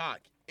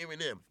 Pac.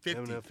 Eminem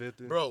 50. Eminem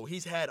 50. Bro,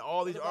 he's had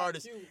all these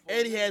artists.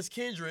 And he has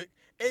Kendrick.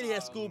 And he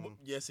has Schoolboy.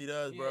 Yes, he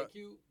does, bro.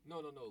 Cube?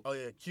 No. Oh,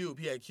 yeah, Cube.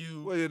 He had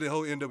Cube. Well, yeah, the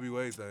whole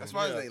NWA thing. As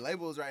far as they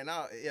labels right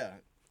now, yeah.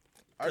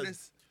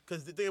 Artists.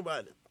 Because the thing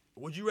about it,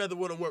 would you rather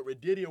want to work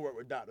with Diddy or work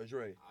with Dr.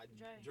 Dre?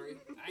 Dre.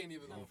 I ain't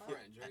even going to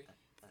front, Dre.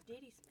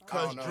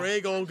 Because Dre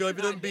gonna give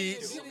you them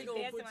beats.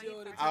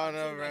 I don't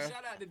know, bro.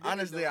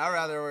 Honestly, I'd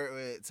rather work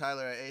with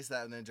Tyler or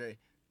A$AP than Dre.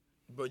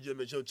 But you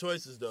make your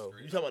choices, though.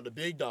 You talking about the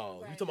big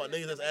dogs. You talking about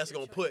niggas that's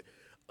actually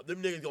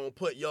gonna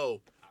put,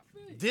 yo,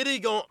 Diddy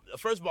gonna,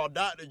 first of all,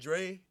 Dr.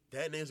 Dre,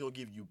 that nigga's gonna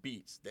give you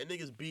beats. That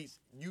nigga's beats,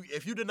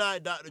 if you deny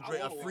Dr.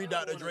 Dre, a free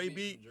Dr. Dre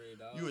beat,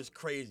 you is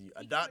crazy.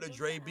 A Dr.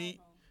 Dre beat,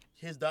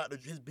 his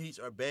beats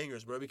are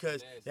bangers, bro,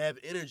 because they have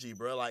energy,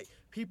 bro. Like,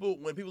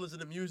 when people listen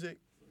to music,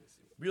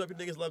 real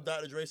niggas love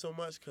Dr. Dre so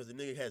much because the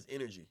nigga has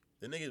energy.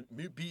 The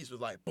nigga beats was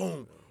like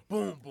boom,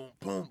 boom, boom,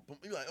 boom, boom.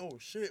 You like, oh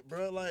shit,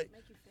 bro. Like,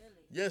 Make you feel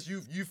it. yes,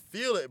 you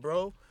feel it,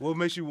 bro. What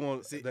makes you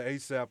want the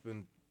ASAP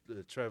and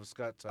the Travis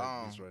Scott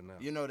type beats right now?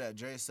 You know that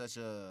Dre's such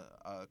a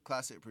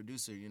classic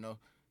producer, you know?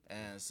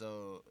 And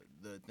so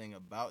the thing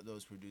about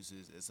those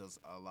producers is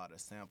a lot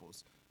of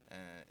samples and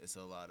it's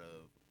a lot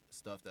of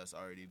stuff that's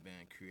already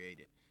been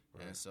created.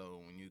 Right. And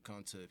so when you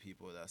come to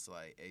people that's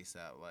like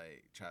ASAP,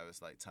 like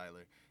Travis, like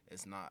Tyler,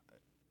 it's not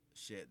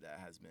shit that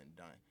has been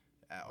done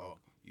at all.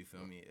 You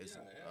feel me? It's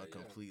a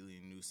completely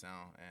new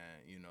sound,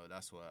 and you know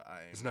that's what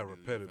I. It's not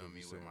repetitive.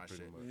 You feel me with my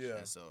shit. Much. Yeah.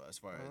 And so as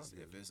far as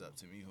if it's up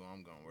to me, who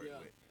I'm gonna work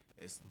with,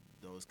 it's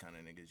those kind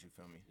of niggas. You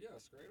feel me? Yeah,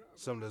 straight up.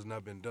 Something that's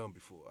not been done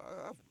before.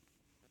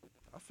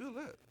 I feel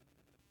that.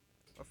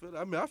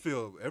 I mean, I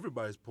feel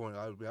everybody's point.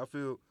 I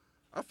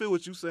feel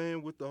what you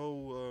saying with the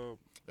whole.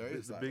 There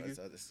is the biggest.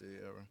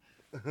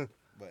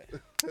 But.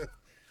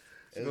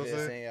 You know what I'm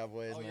saying? Saying y'all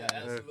boys, man.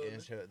 Absolutely.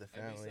 Intro the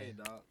family.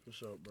 For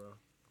sure, bro.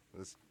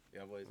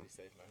 Y'all boys be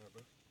safe, man,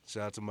 bro.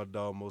 Shout out to my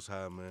dog, Most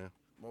High, man.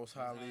 Most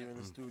High leaving in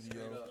the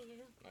studio.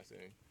 Nice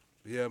seeing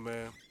you. Yeah,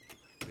 man.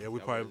 Yeah, we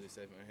y'all probably. Boys be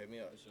safe, man. Hit me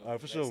up. All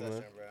right, for sure, man.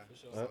 Session, bro.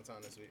 Sometime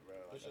this week, bro.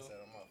 Like I said,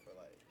 I'm off for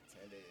like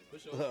 10 days. For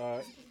sure. All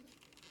right.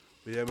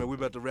 But yeah, man, we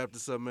about to wrap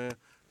this up, man.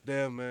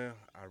 Damn, man,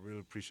 I really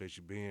appreciate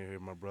you being here,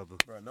 my brother.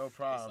 Bro, no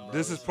problem, bro.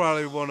 This is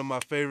probably one of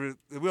my favorite.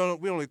 We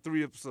only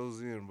 3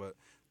 episodes in, but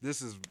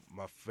this is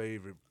my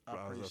favorite.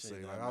 I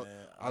appreciate that, like,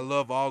 man. I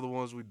love all the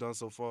ones we've done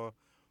so far,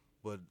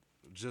 but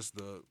just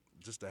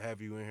to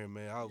have you in here,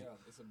 man.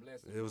 It's a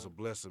blessing. It was a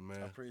blessing,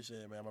 man. I appreciate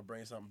it, man. I'm gonna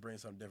bring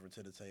something different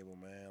to the table,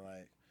 man.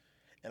 Like,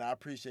 and I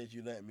appreciate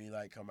you letting me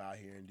like come out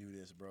here and do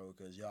this, bro.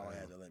 Because y'all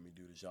had to let me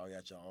do this. Y'all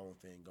got your own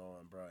thing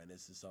going, bro, and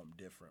this is something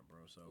different, bro.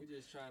 So we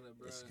just trying to,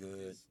 bro. It's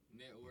good. Just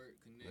network,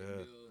 connect,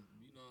 build.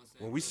 You know what I'm saying?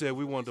 When we said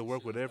we wanted to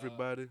work with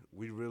everybody,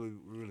 we really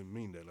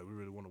mean that. Like, we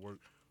really want to work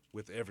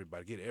with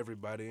everybody, get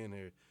everybody in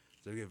here,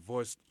 so they get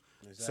voiced,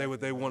 say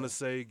what they want to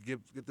say,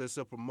 get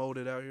themselves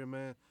promoted out here,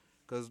 man.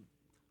 Because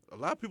a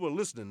lot of people are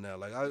listening now.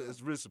 Like,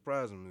 it's really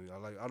surprising me.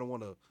 I don't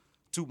want to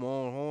toot my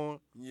own horn.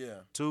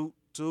 Yeah. Toot.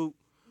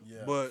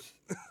 Yeah. But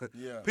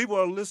yeah. people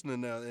are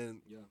listening now,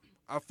 and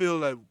I feel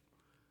like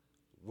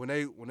when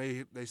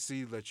they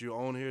see that you're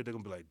on here, they're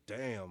gonna be like,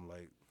 damn,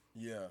 like.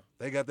 Yeah.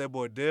 They got that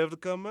boy Dev to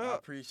come out. I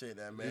appreciate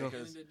that, man. At the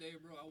end of the day,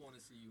 bro, I want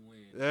to see you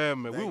win. Yeah,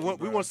 man.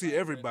 We want to see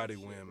everybody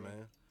Shit, win, bro.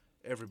 man.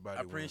 Everybody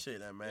I appreciate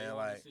that, man. I Like,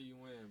 want to see you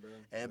win, bro.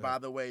 and by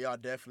the way, y'all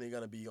definitely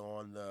gonna be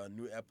on the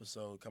new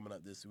episode coming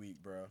up this week,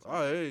 bro.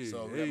 Oh, hey.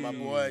 So we got my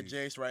boy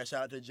Jace, right?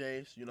 Shout out to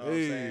Jace. You know what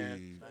I'm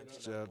saying?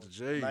 Shout out to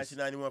Jace.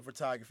 1991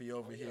 photography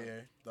over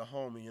here, the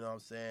homie. You know what I'm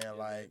saying?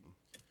 Like,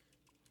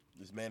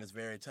 this man is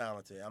very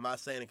talented. I'm not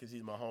saying it because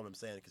he's my homie. I'm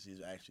saying it because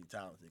he's actually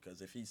talented.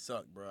 Because if he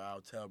sucked, bro,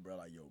 I'll tell bro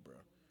like, yo,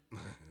 bro.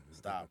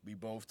 Stop. We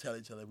both tell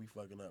each other we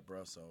fucking up,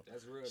 bro. So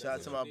That's real. shout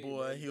out to my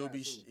boy. He'll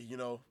be,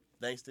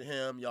 thanks to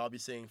him, y'all be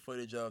seeing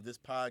footage of this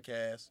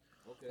podcast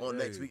on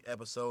next week's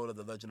episode of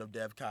The Legend of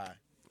Dev Kai.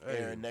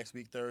 And next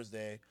week,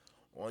 Thursday,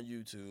 on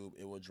YouTube,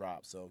 it will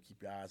drop. So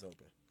keep your eyes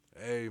open.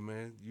 Hey,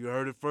 man. You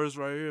heard it first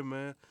right here,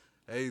 man.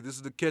 Hey, this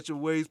is the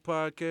Catching Waves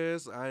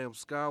podcast. I am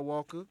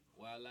Skywalker.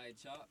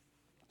 Wildlife Chop.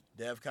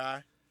 Dev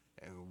Kai.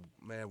 And,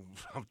 man,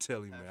 I'm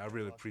telling you, man, I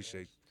really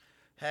appreciate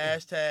you.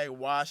 Hashtag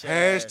wash your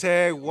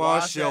Hashtag ass.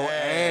 wash your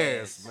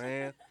ass,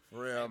 man.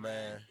 For real,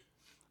 man.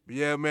 But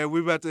yeah, man,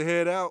 we about to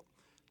head out.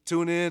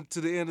 Tune in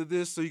to the end of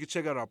this so you can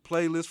check out our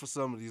playlist for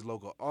some of these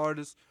local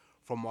artists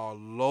from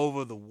all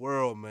over the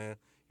world, man.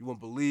 You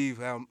won't believe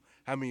how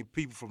many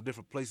people from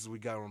different places we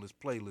got on this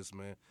playlist,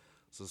 man.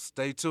 So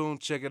stay tuned,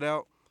 check it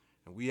out,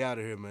 and we out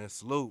of here, man.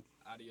 Salute.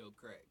 Audio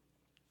crack.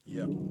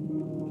 Yep.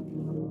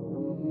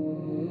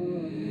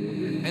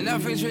 And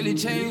nothing's really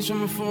changed from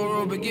before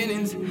all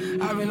beginnings.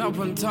 I've been up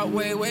on top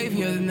way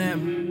wavier than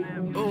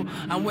them. Oh,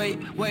 I'm way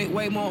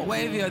more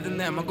wavier than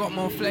them. I got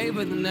more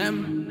flavor than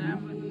them.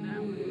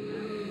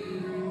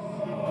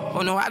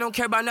 Oh no, I don't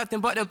care about nothing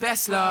but the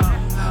best, love.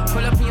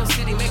 Pull up in your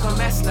city, make a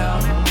mess,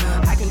 love.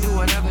 I can do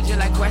whatever, just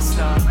like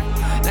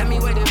Questar. Let me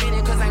wait a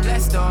minute, cause I'm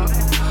blessed, dog.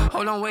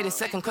 Hold on, wait a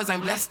second, cause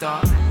I'm blessed,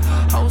 dog.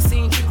 Whole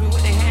scene tripping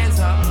with their hands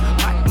up.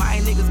 My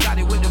niggas got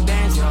it with the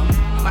banjo.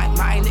 My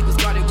niggas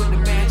got it with the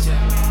banjo.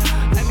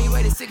 Let me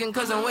wait a second,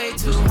 cause I'm way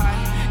too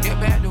high. Get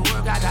back to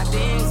work, I got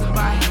things to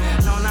buy.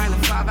 No 9 to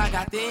 5, I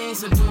got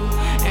things to do.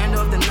 End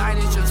of the night,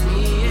 it's just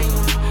me and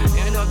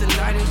you. End of the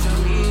night, it's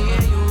just me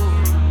and you.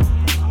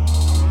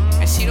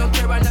 And she don't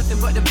care about nothing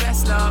but the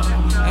best, love.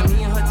 And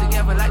me and her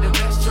together like the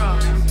best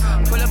drug.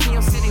 Pull up in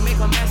your city, make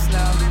a mess,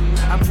 love.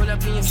 I pull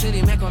up in your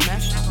city, make a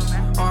mess.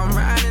 Oh, I'm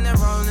riding and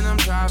rolling, I'm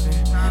driving.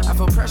 I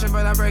feel pressure,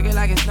 but I break it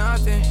like it's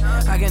nothing.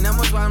 I get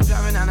numbers while I'm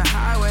driving down the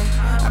highway.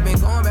 I've been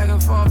going back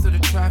and forth through the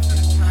traffic.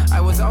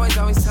 I was always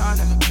taught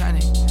not to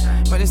panic.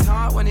 But it's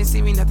hard when they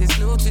see me, nothing's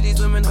new to these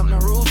women. I'm the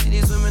rule to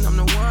these women, I'm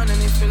the one,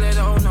 and they feel it,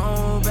 oh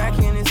no. Back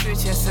in this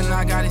bitch, yes, and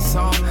I got it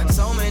so.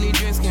 So many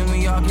drinks, can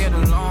we all get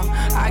along?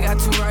 I got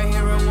 2 right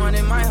here and 1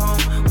 in my home.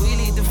 We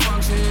lead the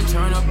function and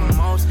turn up the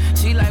most.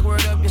 She like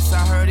word up, yes,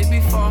 I heard it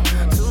before.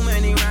 Too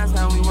many rounds,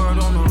 now we word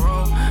on the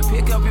road.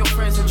 Pick up up your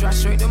friends and drive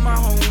straight to my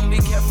home. Be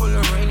careful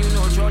of rain, you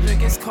know Georgia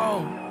gets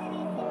cold.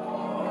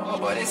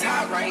 But it's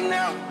hot right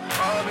now.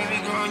 Oh,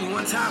 baby girl, you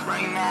on top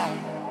right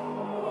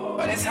now.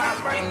 But it's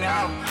hot right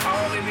now.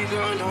 Oh, baby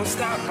girl, don't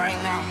stop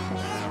right now.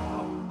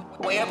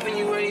 Way up and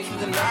you ready for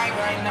the night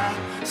right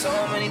now. So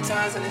many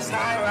times and it's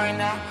high right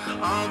now.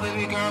 Oh,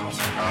 baby girl, it's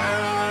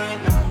high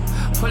right now.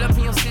 Pull up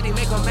in your city,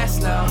 make a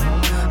mess, love.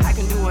 I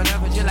can do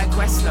whatever, just like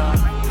Questlove.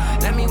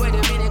 Let me wait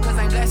a minute, cause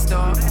I'm blessed,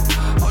 dog.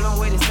 Hold on,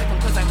 wait a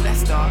second, cause I'm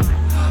blessed, dog.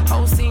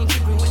 Whole scene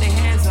tripping with their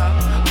hands up.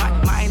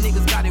 My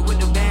niggas got it with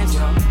the banjo.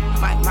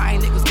 My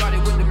niggas got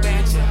it with the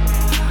banjo.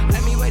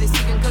 Let me wait a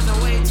second, cause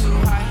I'm way too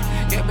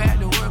high. Get back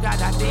to work, I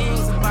got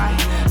things to buy.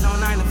 No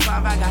 9 to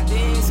 5, I got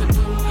things to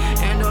do.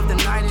 End of the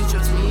night, it's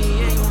just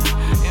me and you.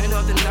 End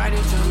of the night,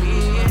 it's just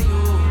me and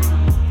you.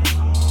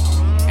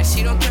 And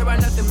she don't care about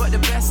nothing but the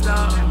best,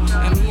 love.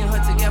 And me and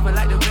her together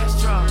like the best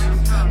drug.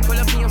 Pull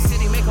up in your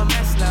city, make a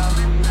mess, love.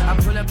 I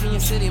pull up in your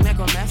city, make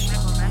a mess.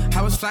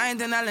 I was flying,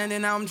 then I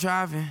landed, now I'm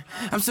driving.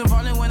 I'm still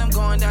rolling when I'm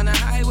going down the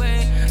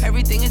highway.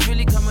 Everything is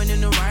really coming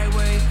in the right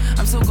way.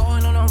 I'm still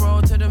going on the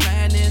road to the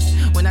madness.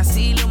 When I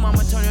see Lil'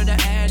 Mama turn her to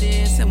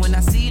Addis. And when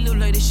I see Lil'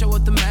 Lady show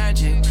up the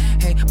magic.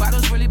 Hey,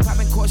 bottles really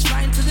popping, corks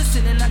flying to the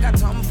ceiling. I got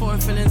Tom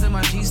Ford feelings in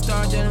my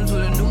G-Star denims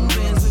with a new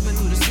Benz, whipping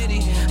through the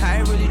city. I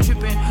ain't really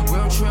tripping,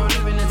 real trail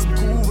living, and some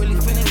cool really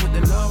feeling with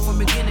the love from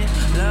beginning.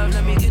 Love,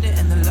 let me get it,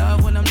 and the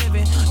love when I'm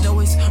living. No,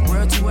 it's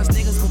real to us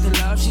niggas, but the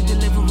love she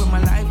deliver with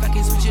my life, I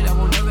can't switch it, I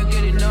won't never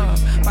get enough.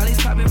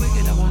 Body's popping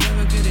wicked, I won't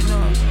never get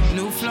enough.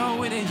 New flow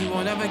with it, you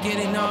won't ever get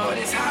enough. But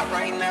it's hot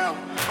right now.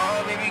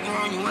 Oh, baby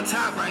girl, you on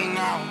top right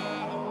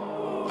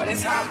now. But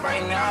it's hot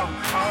right now.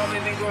 Oh,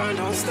 baby girl,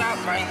 don't stop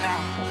right now.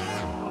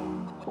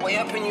 Way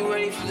up and you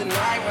ready for the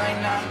night right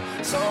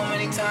now. So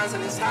many times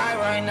and it's high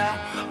right now.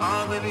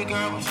 Oh, baby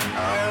girl, it's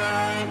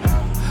high right now.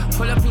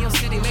 Pull up in your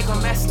city, make a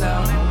mess,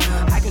 love.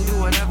 I can do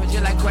whatever,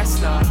 just like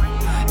Questlove.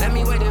 Let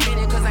me wait a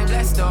minute, cause I'm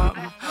blessed, dog.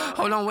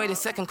 Hold on, wait a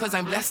second, cause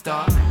I'm blessed,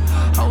 dog.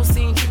 Whole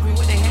scene tripping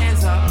with their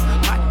hands up.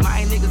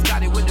 My niggas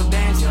got it with the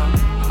banjo.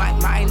 My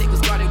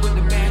niggas got it with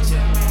the banjo.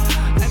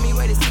 Let me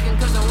wait a second,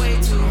 cause I'm way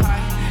too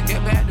high.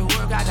 Get back to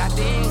work, I got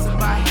things to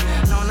buy.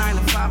 No 9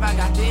 to 5, I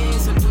got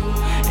things to do.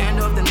 End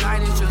of the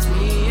night, it's just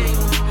me and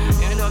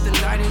you. End of the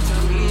night, it's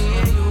just me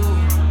and you.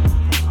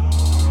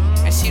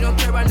 And she don't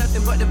care about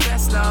nothing but the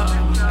best, love.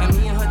 And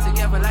me and her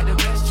together like the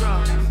best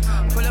drug.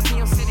 Pull up in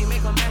your city,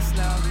 make a mess,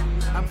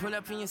 love. I pull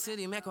up in your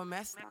city, make a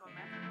mess.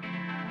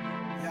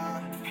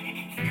 Yeah.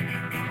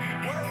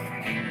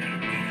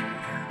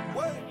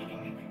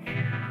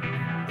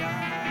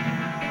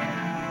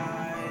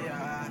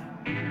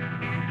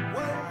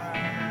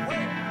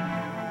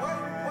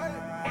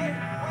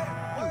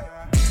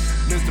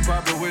 Mr.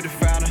 Purple with the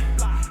fountain.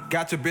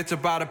 Got your bitch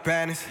up out of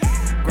panties.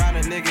 Grind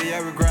a nigga,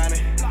 yeah, we grindin'.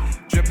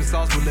 Drippin'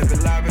 sauce, we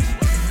livin' lavish.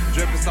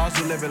 Drippin' sauce,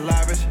 we livin'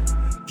 lavish.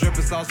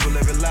 Drippin' sauce, we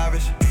livin'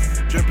 lavish.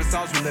 Drippin'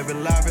 sauce, we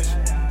livin' lavish.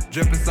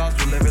 Drippin'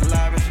 sauce, we livin'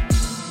 lavish.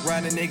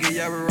 Run a nigga,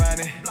 yeah, we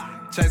runnin'.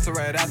 Chase her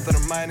right after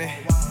the money.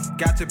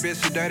 Got your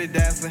bitch, she dirty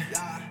dancing.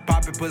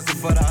 Poppin' pussy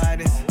for the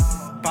honeys.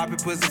 Poppin'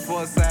 pussy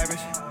for a savage.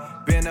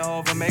 Bend her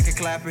over, make her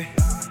clap it.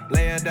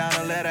 Lay her down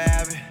and let her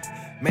have it.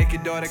 Make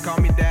your daughter call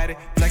me daddy.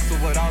 Flexin'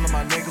 with all of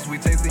my niggas, we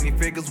chase any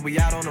figures, we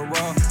out on the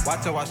road.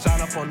 Watch how I shine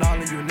up on all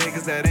of you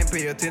niggas that ain't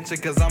pay attention,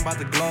 cause I'm about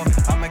to glow.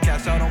 I'ma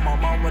cash out on my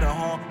mom with a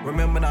horn.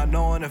 Remember not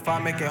knowing if I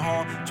make it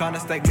home.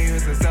 Tryna stack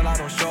millions and sell out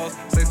on shows.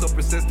 Stay so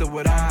persistent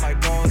with all my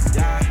goals,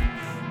 yeah.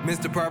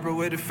 Mr. Purple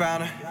with the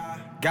fountain.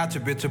 Got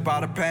your bitch up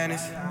out of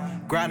panties.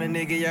 Grind a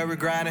nigga, yeah, we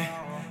grindin'.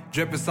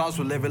 Drippin' sauce,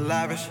 we livin'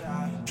 lavish.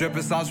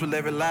 Drippin' sauce, we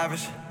livin'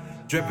 lavish.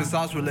 Drippin'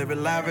 sauce, we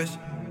livin' lavish.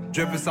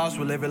 Drippin' sauce,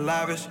 we livin'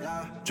 lavish.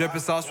 Drippin'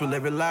 sauce, we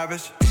livin'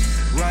 lavish.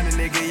 Run a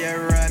nigga, yeah,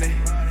 we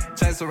runnin'.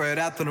 Chase her right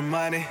after the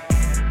money.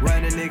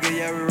 Run a nigga,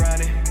 yeah, we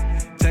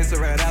runnin'. Chase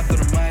her right after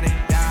the money.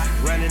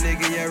 Run a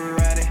nigga, yeah, we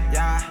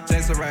runnin'.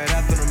 Chase her right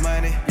after the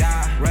money.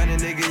 Run a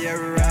nigga, yeah,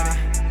 we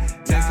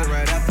runnin'. Chase her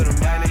right after the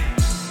money.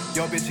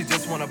 Yo, bitch, she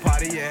just wanna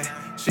party, yeah.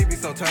 She be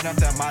so turned up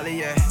that Molly,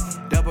 yeah.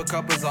 Double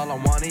cup is all I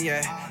wanted,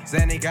 yeah.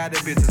 Zanny got the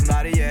bitches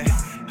naughty, yeah.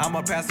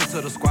 I'ma pass her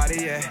to the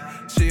squatty,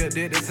 yeah. She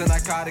addicted to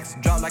narcotics.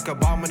 Drop like a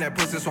bomb in that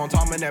pussy, so I'm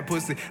talking that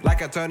pussy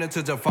like I turned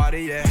into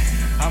Jafati, yeah.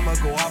 I'ma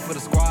go out for the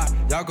squad,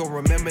 y'all gon'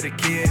 remember the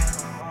kid.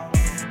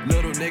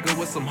 Little nigga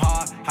with some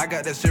heart, I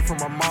got that shit from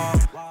my mom.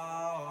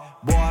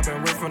 Boy, I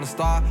been ripped from the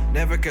start,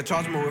 never can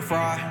charge me with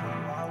fraud.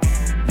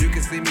 You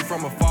can see me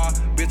from afar,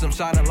 bitch, I'm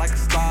shining like a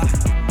star.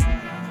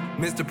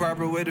 Mr.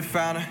 Purple with the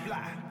fountain.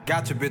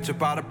 Got your bitch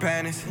up out of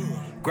panties.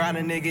 Grind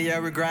a nigga, yeah,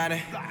 we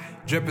grindin'.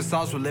 Drippin'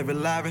 sauce, we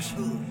livin' lavish.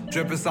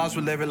 Drippin' sauce,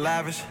 we livin'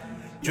 lavish.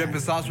 Drippin'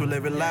 sauce, we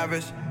livin'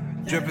 lavish.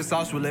 Drippin'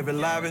 sauce, we livin'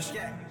 lavish.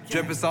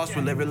 Drippin' sauce,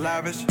 we livin'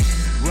 lavish.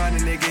 Run a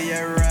nigga,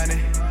 yeah, we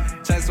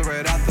runnin'. Chase her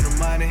right after the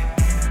money.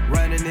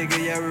 Run a nigga,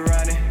 yeah, we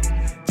runnin'.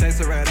 Chase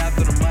her right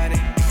after the money.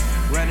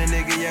 Run a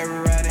nigga, yeah, we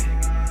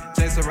runnin'.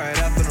 Chase her right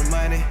after the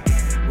money.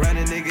 Run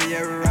a nigga,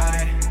 yeah, we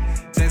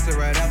runnin'. Chase her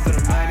right after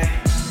the money.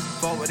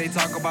 Fuck what they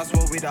talk about,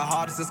 swear we the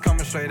hardest, it's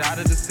coming straight out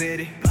of the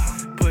city.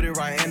 put it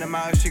right in the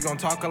mouth. She gon'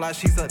 talk a lot,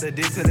 she suck the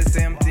dick till it's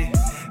empty.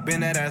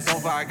 Bend that ass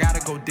over, I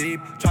gotta go deep.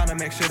 Tryna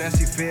make sure that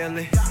she feel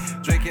it.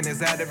 Drinking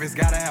is activist,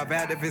 gotta have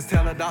activists.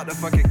 Tell the doctor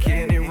fucking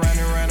kidney. Running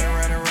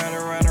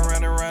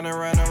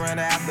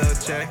after a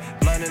check.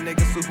 Blunted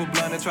nigga, super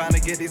blunted, tryna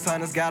get these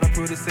hunters. Gotta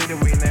prove the city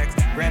we next.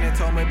 Granny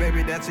told me,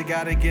 baby, that you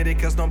gotta get it,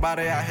 cause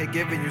nobody out here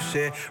giving you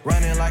shit.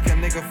 Running like a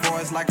nigga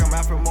forest, like I'm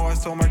Alfred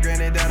Morris. Told my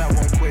granny that I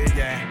won't quit,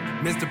 yeah.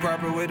 Mr.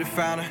 Purple with the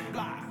fountain.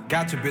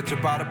 Got your bitch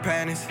about her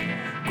panties.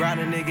 Grind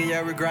a nigga,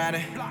 yeah, we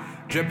grindin'.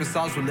 Drippin'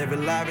 sauce, we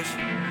living lavish.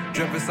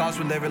 Drippin' sauce,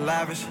 we living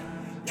lavish.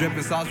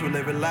 Drippin' sauce, we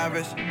living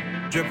lavish.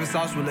 Drippin'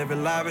 sauce, we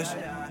living lavish.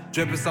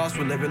 Drippin' sauce,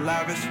 we living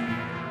lavish.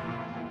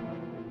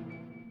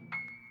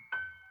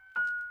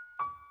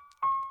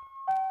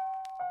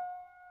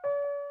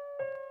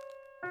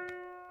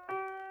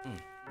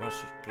 Watch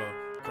she blow,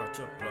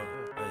 cartel blow,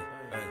 hey,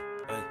 hey,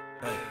 hey,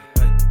 hey,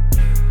 hey.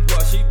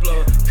 Watch she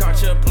blow,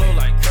 cartel blow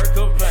like Kurt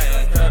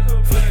Cobain.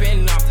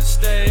 Flipping off the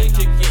stage,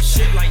 kicking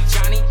shit like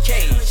Johnny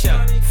Cage.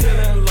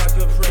 Feeling like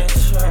a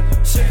prince,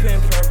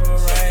 sipping purple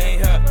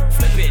rain.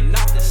 Flipping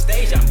off the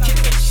stage, I'm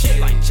kicking shit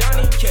like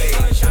Johnny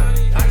Cage.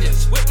 I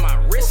just whip my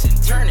wrist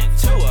and turn it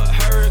to a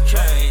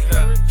hurricane.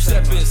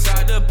 Step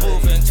inside the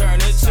booth and turn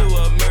it to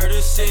a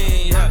murder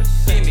scene.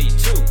 Give me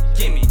two,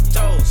 give me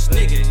those,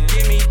 nigga,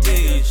 give me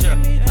these.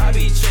 I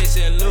be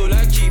chasing loot,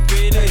 I keep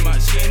it in my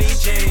skinny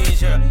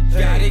jeans.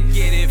 Gotta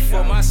get it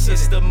for my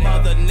sister,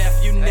 mother,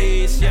 nephew,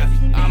 niece.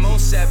 I'm on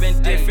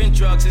 7 different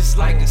drugs, it's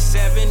like the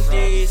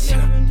 70s.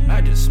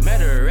 I just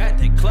met her at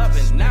the club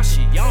and now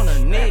she on her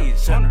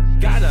knees.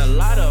 Got a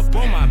lot up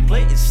on my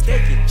plate, it's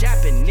steak and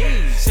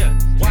Japanese.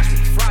 Watch me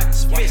fry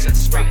this fish, I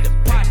scrape the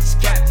pot, it's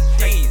Captain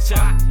D's.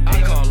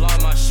 I call all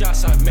my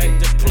shots, I make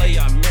the play,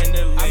 I'm in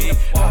the lead.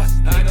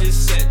 I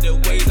just set the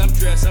ways, I'm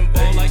dressed, I'm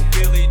bold like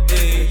Billy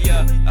D.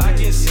 I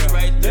can see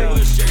right through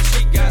her shirt,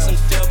 she got some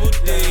double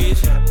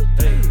D's.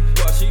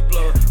 Watch she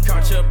blow,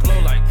 cartel blow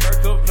like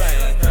Kurt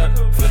Cobain.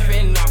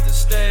 Flipping off the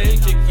stage,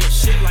 kicking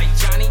shit like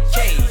Johnny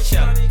Cage.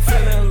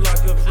 Feeling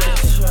like a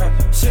prince,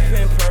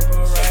 sipping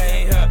purple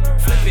rain.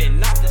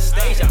 Flipping off the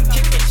stage, I'm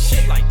kicking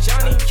shit like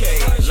Johnny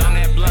Cage. Long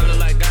that blood look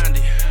like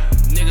Gandhi,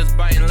 niggas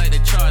biting like the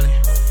Charlie.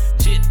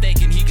 Jit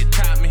thinking he could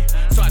top me,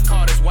 so I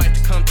called his wife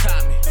to come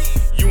top me.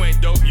 You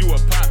ain't dope, you a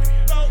poppy.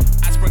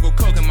 I sprinkle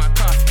coke in my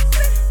coffee.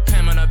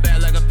 Came on her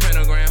back like a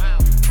pentagram.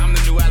 I'm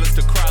the new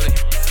Aleister Crowley.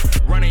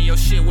 Running your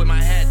shit with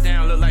my hat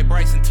down, look like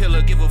Bryson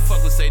Tiller. Give a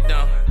fuck what say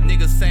dumb.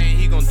 Niggas saying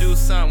he gon' do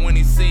something when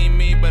he see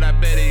me, but I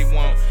bet he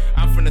won't.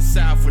 I'm from the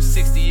South where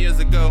 60 years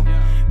ago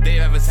they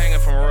have us hanging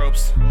from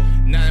ropes.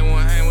 Now they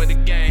wanna hang with the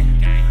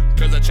gang,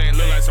 cause I chain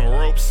look like some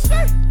ropes.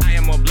 I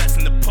am more blessed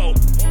than the Pope.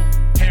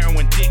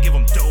 Heroin dick, give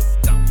him dope.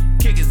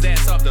 Kick his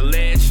ass off the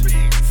ledge.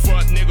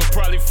 Fuck nigga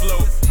probably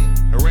float.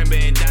 A Remember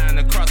ain't dying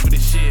across with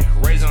this shit.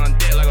 Razor on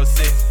deck like a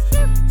 6.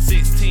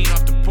 16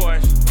 off the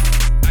Porsche.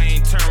 I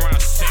ain't turn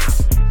around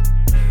since.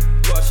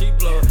 Watch she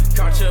blow,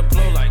 cartel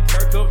blow like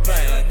Kurt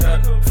Cobain.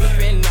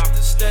 Flipping off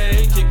the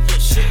stage, kicking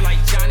shit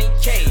like Johnny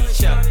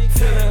Cage.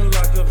 Feeling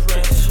like a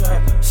prince,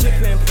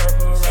 sipping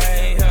purple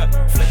rain.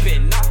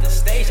 Flipping off the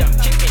stage, I'm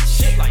kicking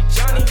shit like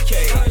Johnny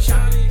Cage.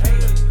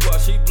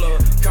 Watch she blow,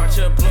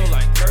 cartel blow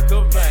like Kurt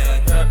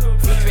Cobain.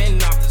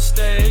 Flipping off the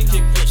stage,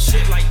 kicking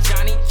shit like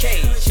Johnny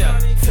Cage.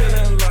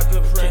 Feeling like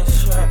a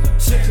prince,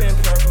 sipping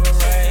purple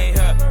rain.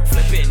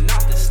 Flipping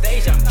off the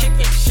stage, I'm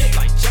kicking shit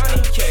like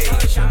Johnny Cage.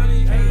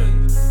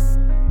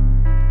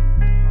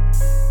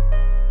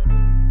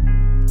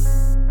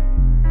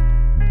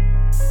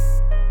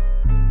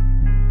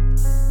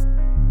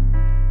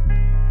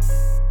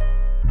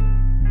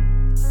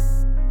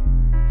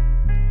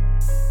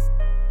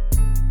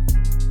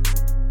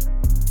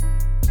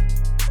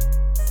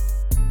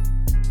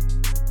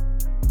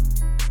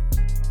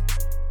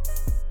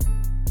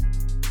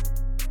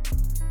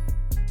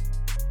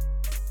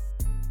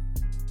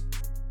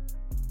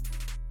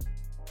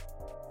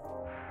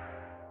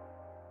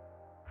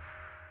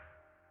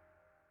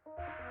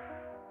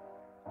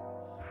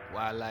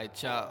 Wildlife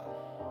Chop,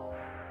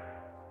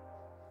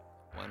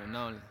 one and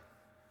only,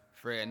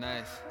 Fred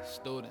Nice,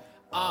 student.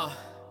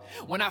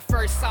 When I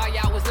first saw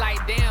y'all was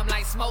like damn,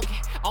 like smoking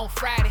on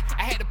Friday.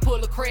 I had to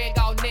pull a Craig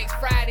off next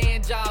Friday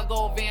and jog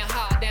over and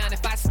hot down.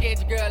 If I scared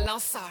you, girl, I'm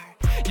sorry.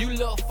 You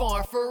look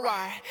foreign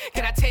Ferrari.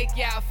 Can I take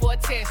you out for a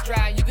test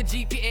drive? You can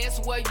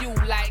GPS where you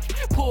like,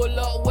 pull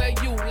up where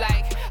you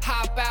like,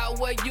 hop out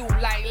where you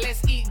like.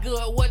 Let's eat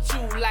good, what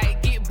you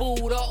like. Get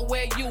booed up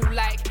where you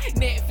like.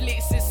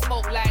 Netflix and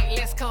smoke like.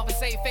 Let's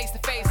conversate face to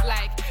face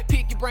like.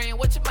 Pick your brain,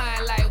 what your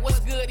mind like. What's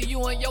good to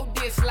you and your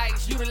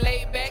dislikes? You the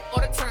laid back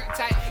or the turn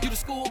type? You the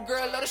school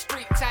girl or the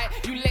street type?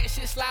 You let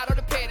shit slide or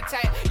the petty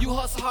type? You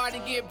hustle hard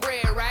and get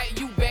bread, right?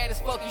 You bad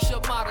as fuck, you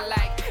should model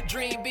like.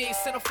 Dream big,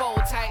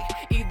 centerfold tight.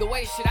 Either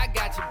way, shit, I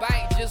got your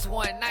bite. Just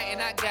one night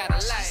and I got a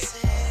light. She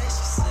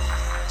said,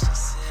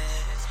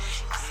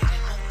 get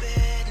in my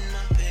bed,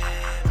 my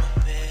bed.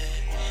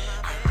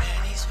 My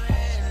panties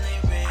red and they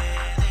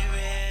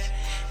red.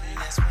 And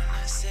that's when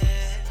I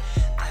said,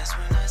 I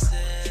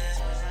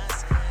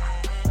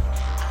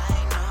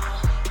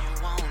know you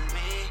want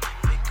me.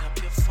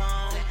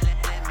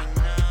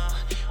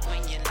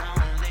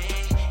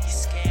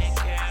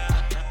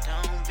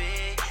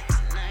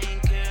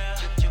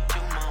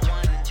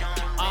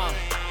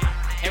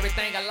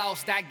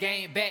 lost, I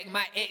gained back.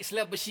 My ex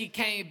left, but she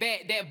came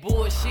back. That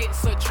bullshit,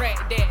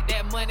 subtract that.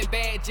 That money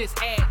bag, just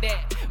add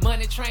that.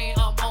 Money train,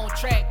 I'm on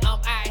track. I'm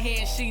out here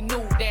and she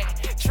knew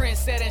that.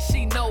 Trendsetter,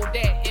 she know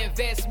that.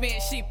 Investment,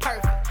 she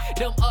perfect.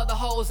 Them other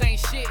hoes ain't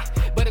shit,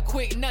 but a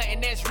quick nut,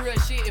 and that's real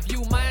shit. If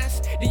you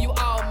mines, then you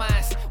all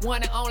mines.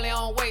 One and only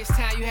on waste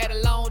time. You had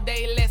a long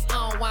day, let's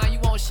unwind. You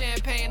want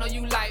champagne or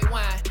you like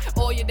wine?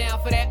 Or you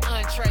down for that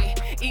entree?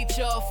 Eat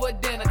you up for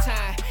dinner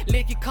time.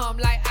 Lick it come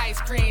like ice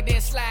cream,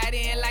 then slide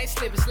in like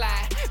slip and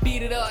slide.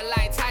 Beat it up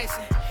like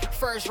Tyson.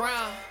 First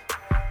round.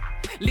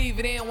 Leave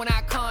it in when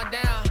I calm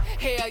down.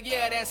 Hell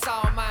yeah, that's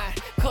all mine.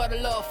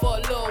 Cuddle up for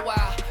a little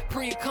while.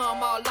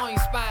 Pre-cum all on your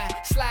spine.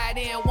 Slide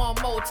in one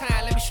more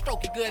time. Let me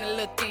stroke you good and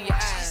look in your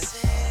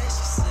eyes.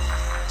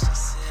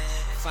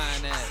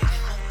 Fine ass.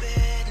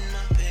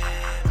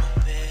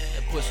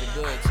 That pussy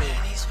good too.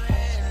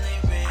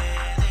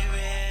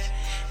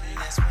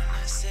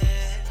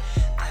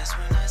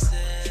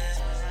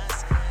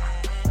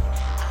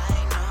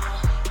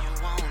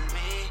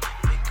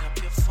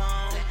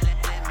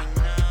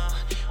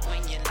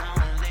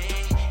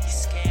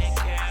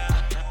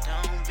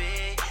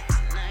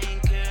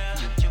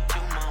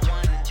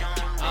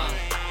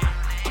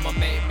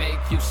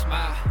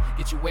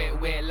 Get you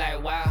wet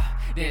like wow.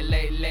 Then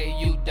lay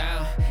you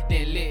down.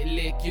 Then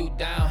lick you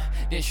down.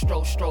 Then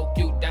stroke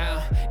you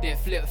down. Then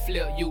flip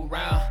you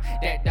round.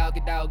 That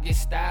doggy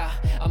style.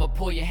 I'ma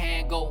pull your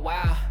hand, go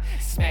wild.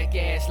 Smack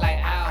your ass like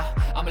ow.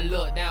 I'ma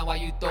look down while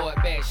you throw it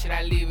back. Should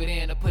I leave it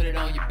in or put it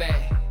on your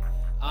back?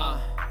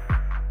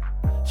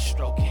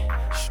 Stroking.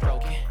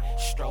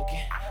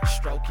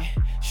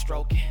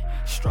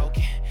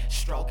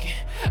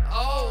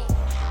 Oh.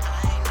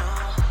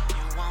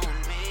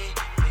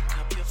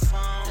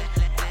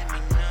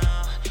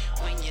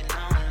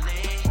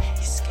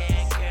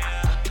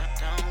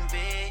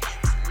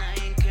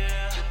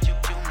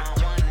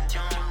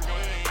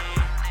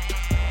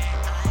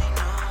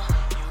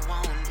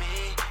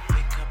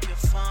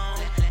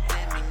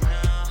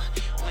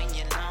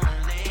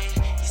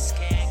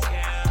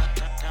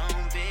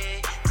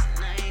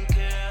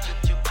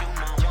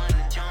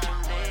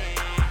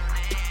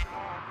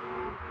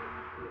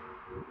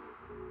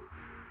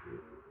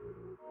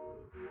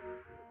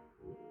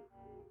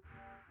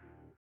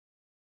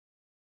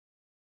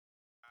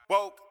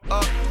 Woke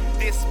up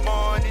this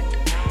morning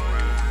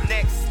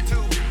next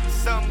to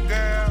some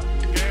girl.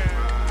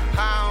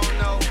 I don't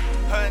know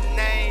her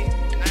name,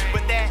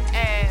 but that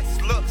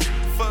ass looks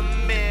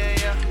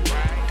familiar.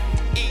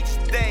 Each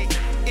day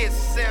is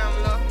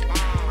similar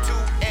to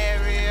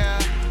every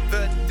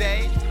other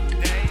day.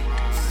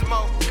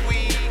 Smoke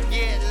weed,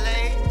 get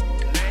laid.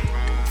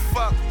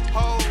 Fuck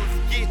hoes,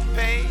 get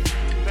paid.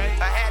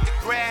 I had to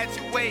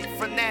graduate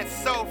from that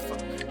sofa.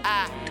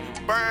 I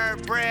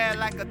burn bread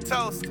like a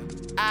toaster.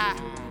 I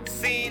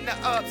seen the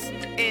ups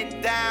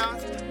and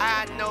downs.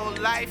 I know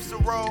life's a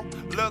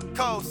roller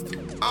coaster.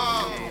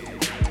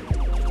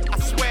 I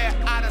swear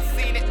I done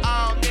seen it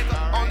all,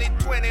 nigga. Only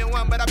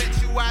 21, but I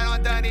bet you I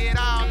done it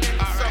all,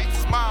 nigga. Something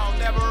small,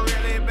 never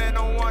really been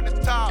the one to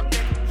talk,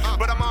 nigga.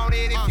 But I'm on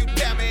it if you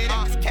tell me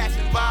that there's cash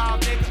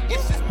involved, nigga.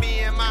 It's just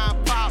me and my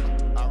Impala.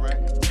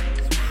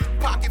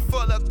 Pocket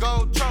full of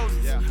gold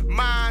trophies,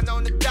 mind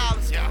on the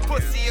dollars.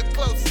 Pussy a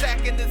close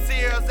second, the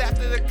zeros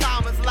after the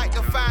commas. Like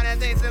the finer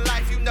things in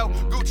life, you know.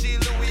 Gucci,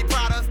 Louis,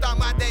 Prada. Start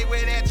my day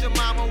with Aunt your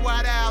mama.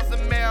 White House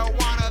and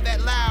marijuana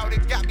that loud.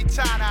 It got me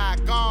China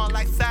gone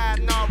like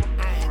sayonara.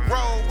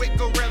 Roll with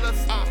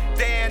gorillas,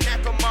 Dan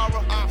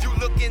Nakamura. You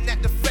looking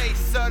at the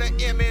face of the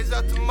image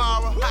of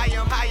tomorrow. I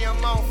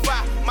am on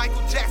fire.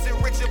 Michael Jackson,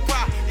 Richard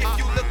Pryor. If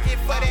you looking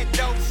for that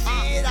dope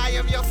shit, I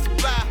am your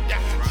supply.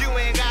 You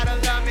ain't gotta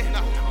love me,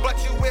 but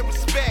you with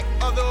respect.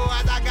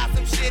 Otherwise, I got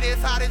some shit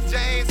as hot as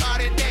James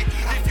Harden neck.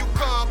 If you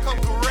come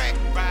correct.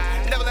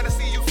 Never let her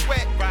see you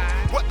sweat.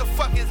 What the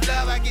fuck is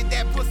love? I get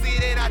that pussy,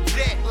 then I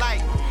jet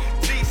like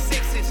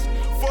G6s,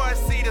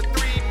 4-seater,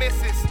 3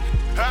 misses.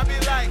 I be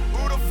like,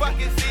 who the fuck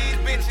is these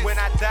bitches? When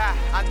I die,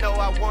 I know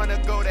I wanna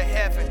go to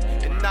heaven.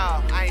 And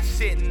no, I ain't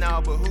shitting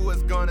no, but who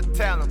is gonna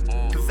tell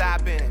them? Cause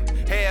I've been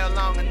here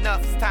long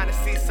enough, it's time to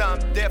see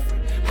something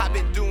different. I've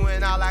been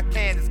doing all I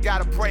can, just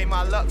gotta pray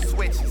my luck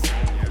switches.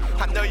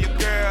 I know your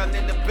girl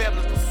in the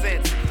biblical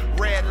sense.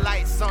 Red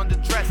lights on the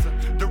dresser,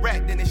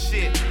 directing the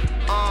shit.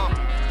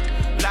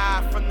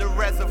 Live from the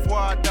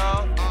reservoir,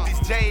 dog. These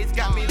J's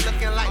got me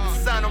looking like the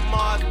son of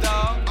Mars,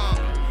 dog.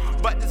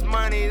 But this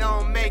money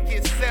don't make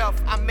itself.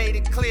 I made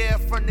it clear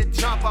from the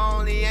jump, I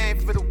only aim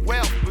for the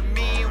wealth. But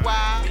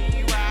meanwhile,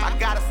 I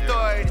got a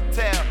story to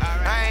tell.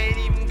 I ain't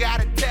even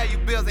gotta tell you,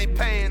 bills ain't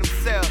paying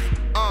themselves.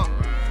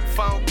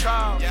 Phone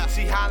call,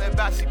 she hollering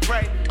about she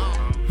pregnant.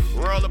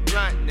 Roll a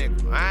blunt,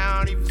 nigga, I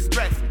don't even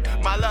stress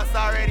it. My luck's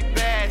already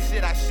bad,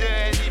 shit, I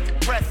shouldn't even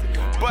press it.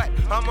 But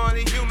I'm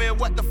only human,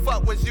 what the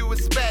fuck was you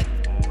expecting?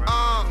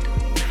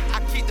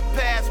 I keep the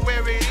past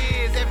where it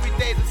is. Every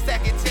day's a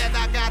second chance.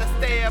 I gotta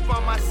stay up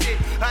on my shit.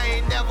 I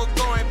ain't never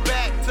going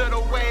back to the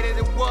way that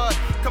it was.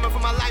 Coming for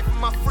my life and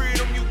my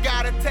freedom, you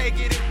gotta take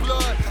it in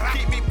blood.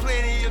 Keep me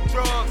plenty of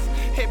drugs.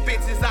 Hit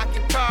bitches I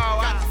can call.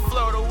 I just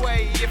float away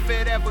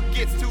it ever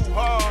gets too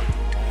hard.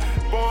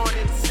 Born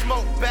in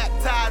smoke,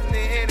 baptized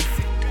in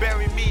Hennessy.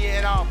 Bury me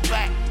in all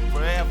black,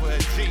 forever a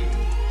G.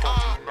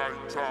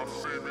 Nighttime,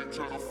 see me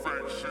to the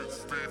fake shit,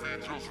 Stevie,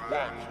 just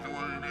watch. You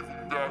ain't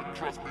even gotta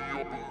trust me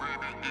or believe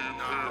me.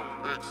 Inhale,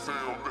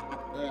 exhale, let the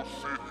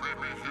bullshit leave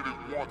me. Hit it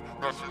once,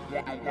 now she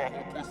wonder why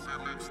her pussy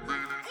lips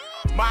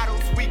steady.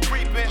 Models we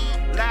creepin',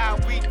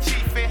 loud we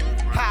chiefin'.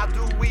 How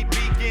do we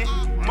begin?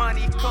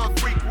 Money come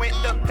frequent,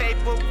 the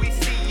paper we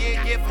see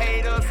it. Give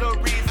haters a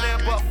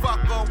reason, but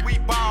fuck 'em, we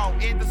ball.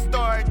 In the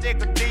story,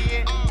 nigga,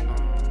 then.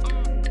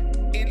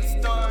 In the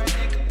story,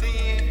 nigga,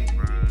 then.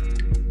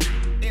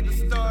 In the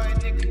story,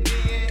 nigga,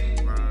 then.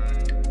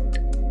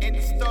 In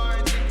the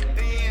story, nigga,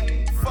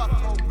 then. Fuck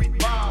 'em, we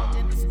ball.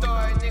 In the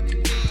story, nigga,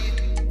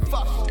 then.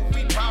 Fuck 'em,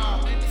 we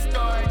ball. In the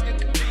story,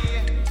 nigga,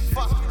 then.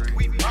 Fuck 'em,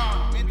 we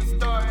ball. In the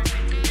story,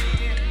 nigga,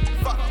 then.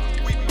 Fuck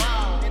 'em, we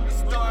ball. In the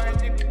story,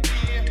 nigga,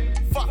 then.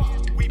 Fuck 'em,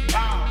 we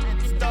ball. In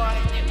the story,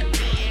 nigga,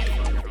 then.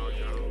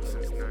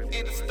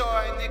 In the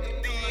story, nigga,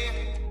 then.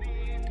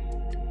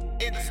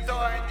 In the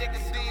story, nigga,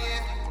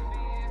 then.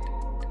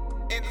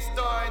 In the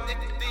story,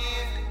 nigga,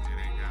 then.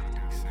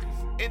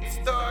 In the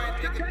story,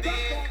 nigga,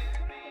 then.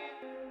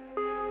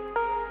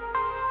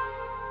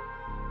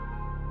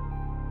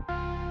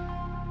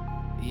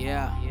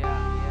 Yeah.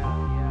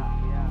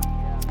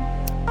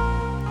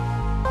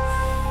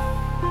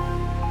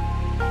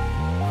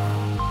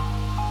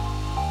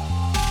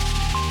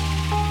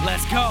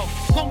 Let's go.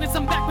 Long as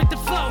I'm back with the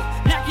flow,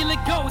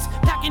 immaculate goes.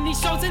 Packing these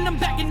shows and I'm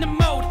back in the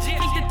mode. Think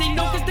that they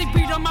know cause they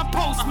read on my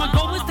posts. My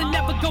goal is to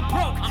never go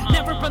broke,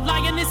 never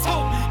rely on this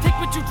hope. Take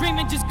what you dream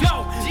and just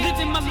go.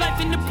 Living my life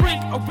in the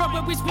brink, a road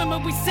where we swim or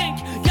we sink.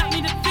 Got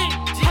me to think,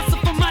 hustle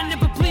for mine,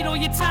 never bleed all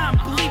your time.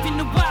 Believe in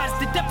the wise,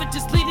 the deaf are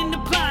just leading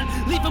the blind.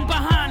 Leave them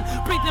behind,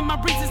 breathing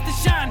my reasons to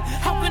shine.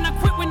 How can I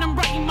quit when I'm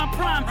writing my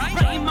prime?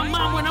 Writing my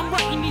mind when I'm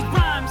writing these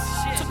rhymes.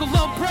 Took a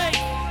little break.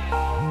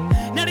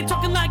 Now they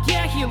talking like,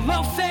 yeah, he a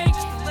little fake.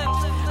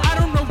 I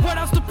don't know what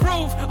else to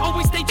prove.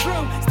 Always stay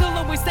true, still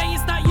always say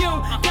it's not you.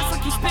 Guess I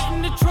keep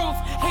spitting the truth.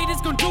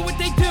 Haters gon' do what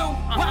they do.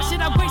 Why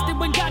should I waste it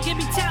when God gave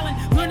me talent?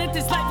 Learn that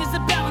this life is a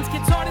balance.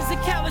 Gets hard as a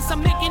callus.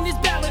 I'm making this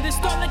ballad and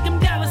start like I'm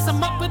Dallas.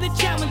 I'm up for the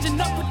challenge and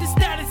up with the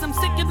status. I'm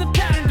sick of the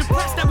pattern.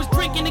 Depressed, I was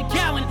drinking a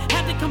gallon.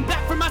 Had to come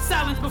back from my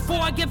silence before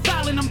I get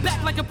violent. I'm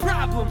back like a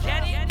problem.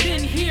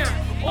 Been here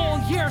all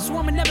year, so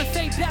I'ma never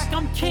fade back.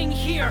 I'm king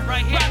here,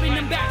 robbing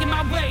them back in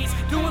my ways.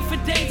 Do it for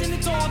days and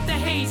it's all up the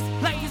haze.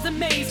 Life is a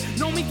maze.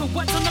 Know me for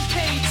what's on the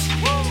page.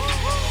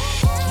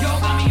 Yo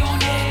got me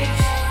on edge.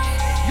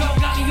 Yo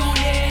got me on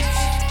edge.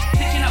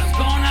 Thinking I was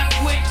gone, I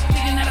quit.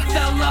 Thinking that I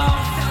fell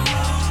off.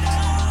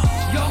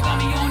 Yo got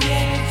me on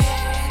edge.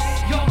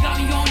 Yo got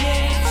me on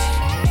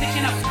edge.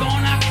 Thinking I was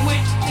gone, I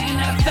quit. Thinking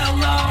that I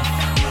fell off.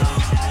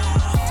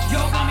 Yo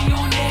got me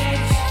on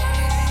edge.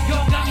 Yo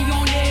got me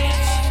on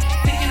edge.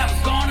 Thinking I was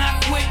gone, I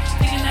quit.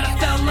 Thinking that I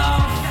fell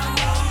off.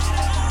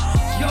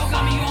 Yo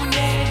got me on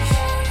edge.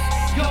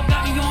 Yo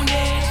got me on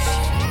edge.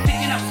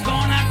 Thinking I was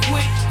gone, I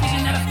quit.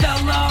 Thinking that I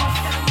fell off.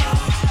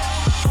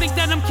 Think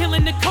that I'm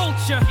killing the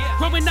culture.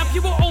 Growing up,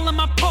 you were all on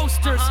my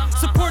posters.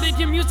 Supported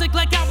your music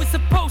like I was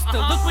supposed to.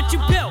 Look what you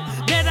built.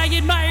 That I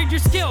admired your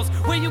skills.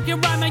 Where you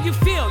can rhyme how you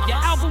feel. Your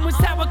album was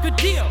how I could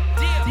deal.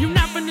 You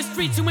not from the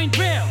streets, you ain't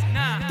real.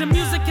 The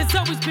music has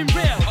always been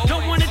real.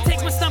 Don't wanna take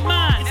what's not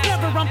mine. It's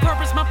never on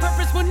purpose. My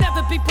purpose will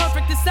never be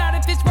perfect. Decide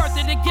if it's worth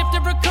it. A gift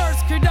or a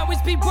curse could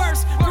always be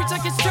worse. Preach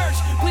like it's church.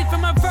 Bleed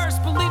from my verse.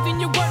 Believe in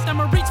your worth.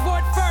 I'ma reach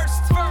for it first.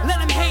 Let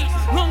them hate.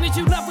 Long as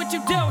you love what you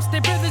do.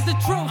 Stay real is the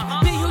truth.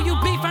 Be who you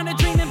be. Find a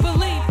dream and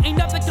believe. Ain't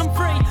nothing come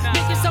free.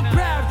 Make yourself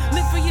proud.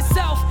 Live for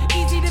yourself.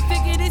 Easy to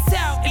figure this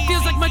out. It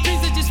feels like my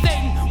dreams are just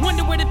fading.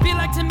 Wonder what it'd be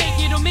like to make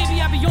it. Or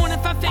maybe I'll be on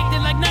if I faked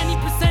it. Like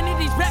 90% of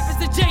these rappers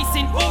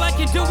adjacent. All I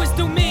can do is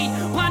do me.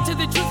 Blind to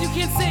the truth you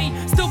can't see.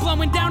 Still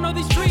blowing down all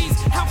these trees.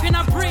 How can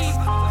I breathe?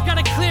 Got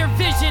a clear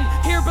vision.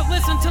 Hear but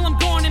listen till I'm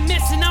gone and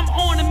missing. I'm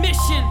on a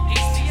mission.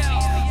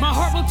 My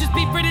heart will just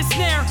beat for the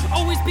snare.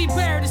 Always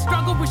beware. The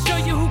struggle will show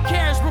you who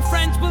cares. Real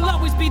friends will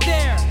always be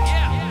there.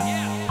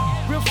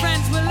 Real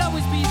friends will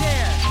always be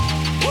there.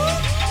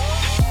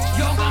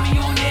 Yo got me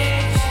on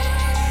edge.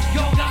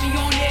 Yo got me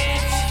on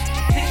edge.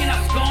 Thinking I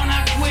was gone,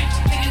 I quit.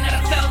 Thinking that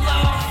I fell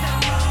off.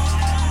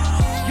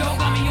 Yo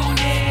got me on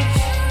edge.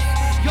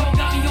 Yo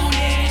got me on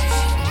edge.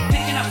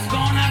 Thinking I was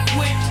gone, I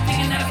quit.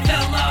 Thinking that I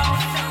fell off.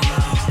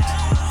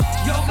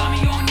 Yo got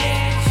me on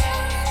edge.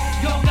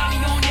 Yo got me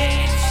on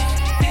edge.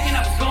 Thinking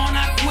I was gone,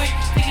 I quit.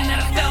 Thinking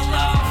that I fell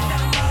off.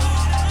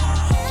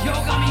 Yo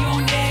got me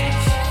on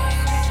edge.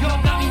 Yo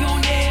got me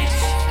on edge.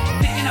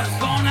 Thinking I was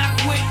gone, I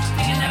quit.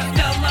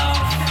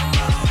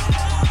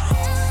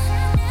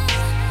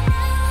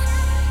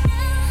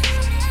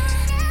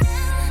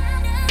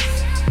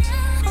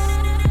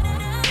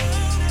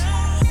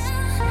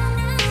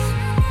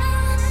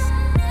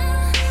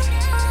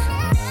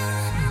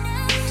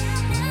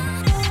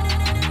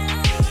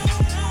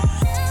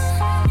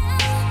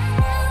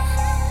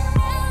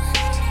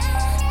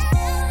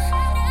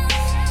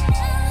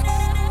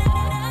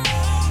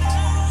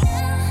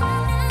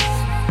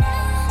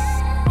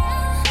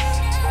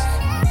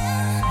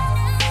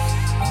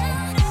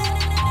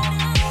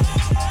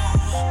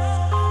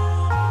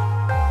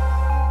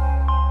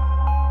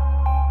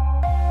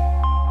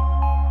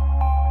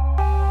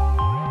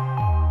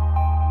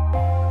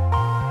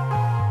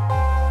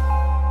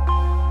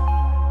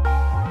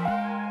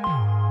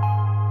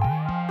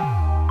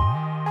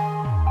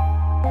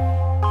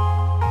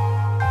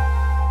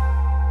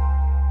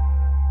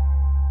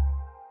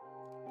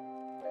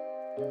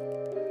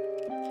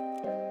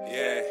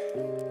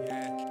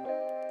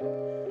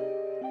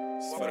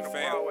 It's for the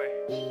fam.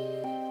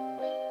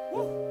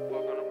 Woo.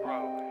 Welcome to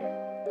Broadway.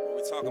 What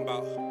we talking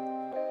about?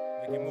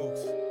 Making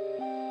moves.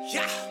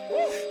 Yeah.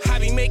 I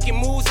be making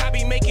moves, I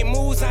be making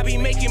moves, I be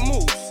making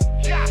moves.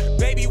 Yeah.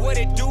 Baby, what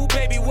it do?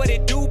 Baby, what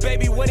it do?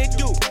 Baby, what it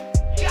do?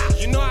 Yeah.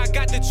 You know I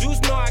got the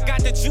juice, no, I got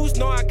the juice,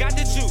 no, I got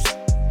the juice.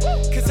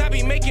 Cause I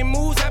be making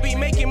moves, I be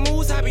making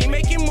moves, I be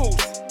making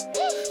moves.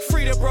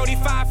 Free the Brody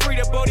 5, free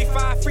the Brody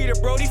 5, free the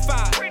Brody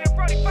 5.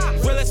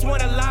 Realest one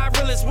alive,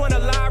 realest one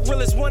alive,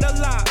 realest one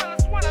alive.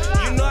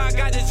 You know I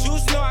got the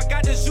juice, no, I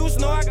got the juice,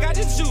 no, I got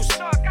the juice.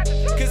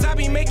 Cause I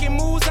be making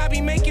moves, I be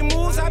making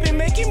moves, I be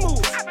making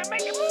moves.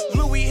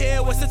 Louis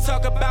here, what's to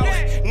talk about?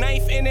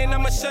 Ninth inning,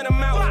 I'ma shut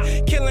him out.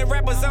 Killing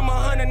rappers, I'm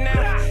 100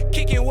 now.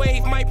 Kicking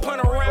wave, might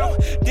punt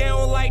around. They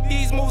don't like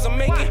these moves I'm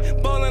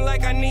making. Ballin'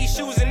 like I need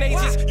shoes and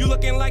ages. You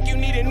looking like you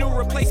need a new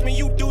replacement.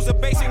 You dudes are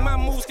basic, my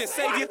moves can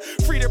save you.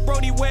 Free the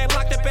Brody where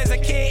locked up as a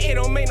kid, it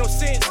don't make no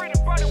sense.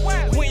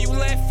 When you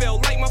left,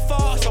 felt like my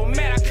fault, so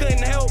mad I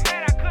couldn't help.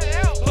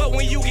 But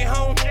when you get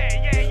home,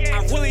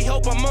 I really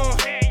hope I'm on.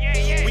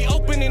 We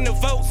opening the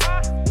votes.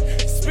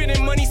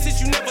 Spending money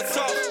since you never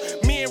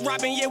talked. Me and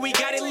Robin, yeah, we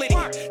got it litty.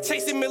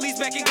 Chasing Millie's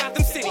back in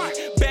Gotham City.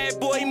 Bad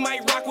boy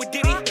might rock with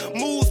Diddy.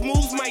 Moves,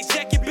 might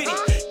jack your bitty.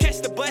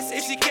 Catch the bus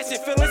if she catching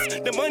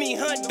feelings. The money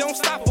hunt don't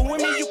stop for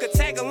women. You can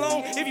tag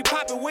along if you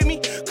pop it with me.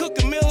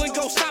 Cook a meal and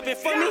go shop it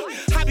for me.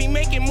 I be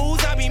making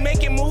moves, I be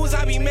making moves,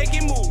 I be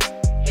making moves.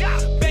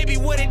 Baby,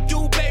 what it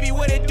do? Baby,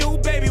 what it do?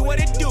 Baby, what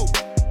it do?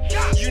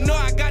 You know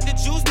I got the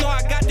juice, no,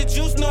 I got the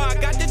juice, no, I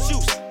got the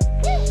juice.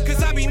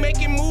 Cause I be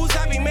making moves,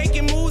 I be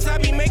making moves, I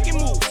be making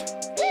moves.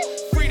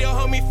 Free the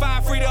homie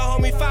 5, free the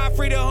homie 5,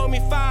 free the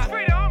homie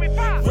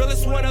 5.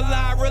 Realest one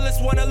alive,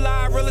 realest one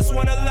alive, realest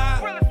one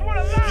alive.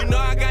 You know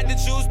I got the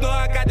juice, no,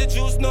 I got the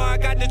juice, no, I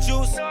got the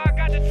juice.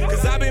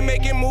 Cause I been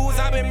making moves,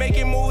 I been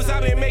making moves, I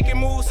been making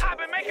moves.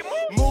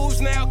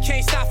 Moves now,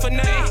 can't stop for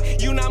nothing.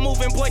 You not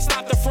moving, boy,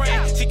 stop the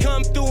frame. She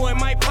come through and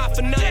might pop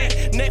for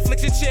nothing.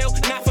 Netflix and chill,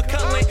 not for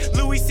cuddling.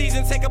 Louis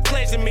season, take a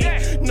pledge to me.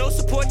 No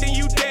support, then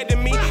you dead to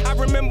me. I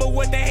remember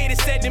what the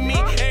haters said to me.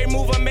 Every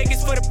move I make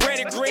is for the bread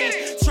and green.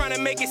 Trying to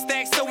make it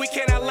stack so we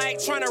cannot like.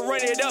 Trying to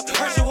run it up.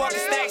 Hershey walking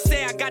stack,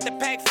 say I got the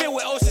pack filled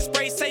with ocean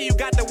spray. Say you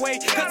got the way,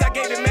 cause I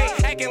gave it made.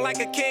 Acting like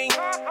a king,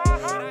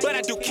 but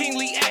I do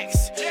kingly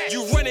acts.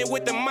 You running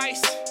with the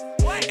mice.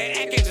 And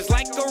acting just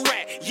like a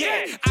rat,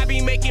 yeah. I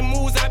be making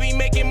moves, I be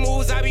making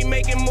moves, I be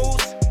making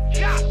moves.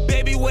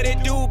 Baby, what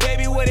it do?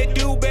 Baby, what it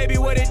do? Baby,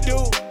 what it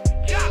do?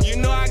 You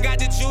know I got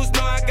the juice,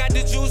 no, I got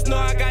the juice, no,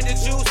 I got the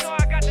juice.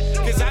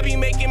 Cause I be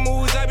making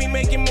moves, I be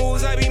making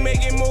moves, I be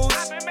making moves.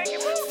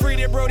 Free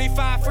the Brody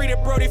 5, free the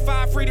Brody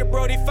 5, free the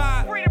Brody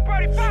 5.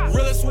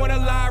 Realest one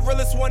alive,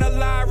 realest one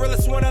alive,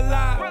 realest one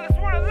alive.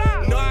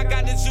 No, I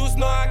got the juice,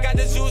 no, I got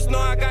the juice, no,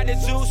 I got the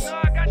juice.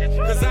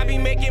 Cause I be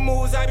making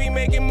moves, I be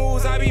making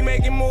moves, I be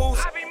making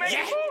moves.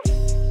 Yeah.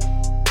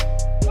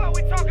 What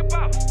we talking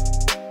about?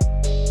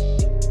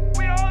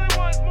 We the only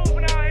ones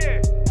moving out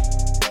here.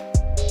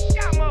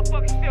 Y'all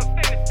motherfuckers still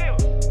standing still.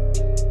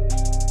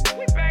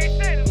 We bang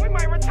standing, we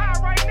might retire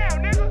right now,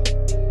 nigga.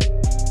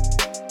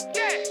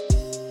 Yeah.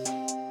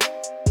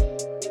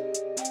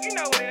 You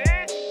know what it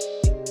is.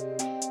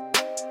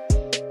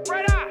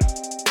 Red Eye.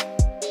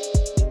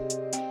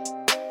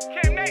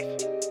 Cam Nation.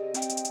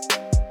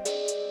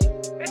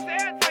 It's the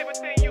air type of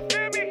thing, you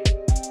feel me?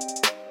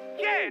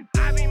 Yeah,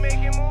 I be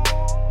making moves.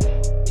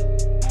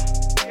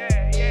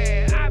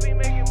 Yeah, I be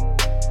making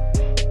moves.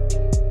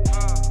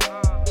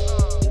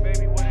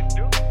 Baby, what it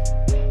do?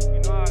 You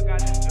know I got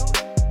this juice.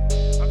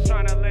 I'm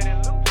trying to let it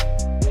loose.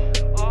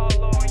 All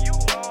on you,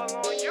 all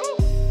on you.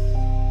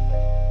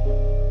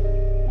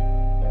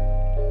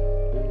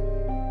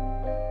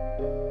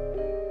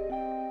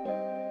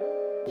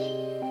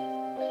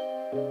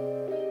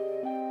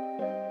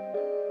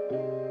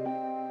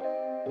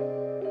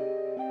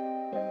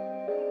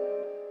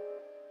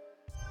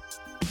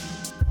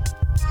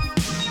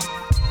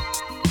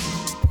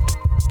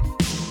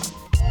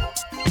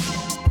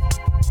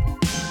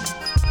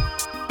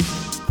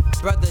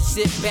 Brother,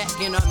 sit back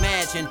and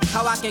imagine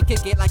how I can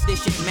kick it like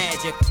this shit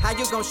magic. How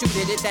you gon' shoot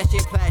it if that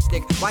shit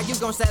plastic? Why you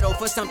gon' settle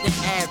for something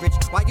average?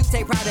 Why you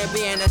take pride in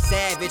being a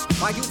savage?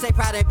 Why you take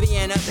pride in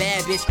being a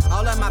bad bitch?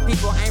 All of my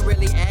people ain't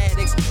really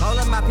addicts. All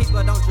of my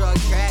people don't drug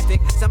traffic.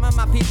 Some of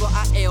my people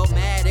are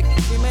illmatic.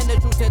 Screaming the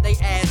truth till they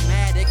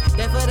asthmatic.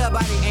 Death for the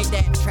body ain't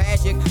that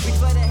tragic. Reach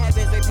for the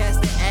heavens, way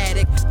past the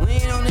attic. We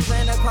ain't on this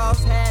land to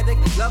cause havoc.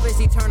 Love is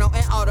eternal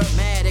and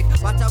automatic.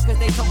 Watch out cause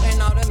they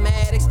toting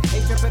automatics.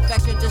 Nature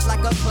perfection just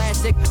like a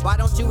classic. Why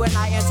don't you and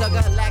I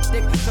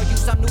intergalactic? Show you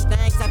some new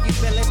things, have you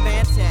feeling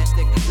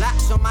fantastic?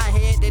 Locks on my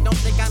head, they don't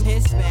think I'm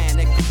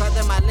Hispanic.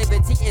 Brother, my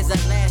liberty is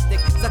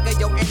elastic. Sucker,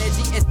 your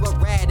energy is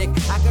sporadic.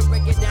 I could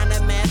break it down to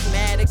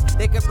mathematics.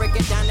 They could break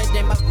it down to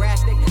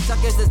demographic.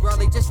 Suckers is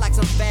worldly just like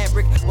some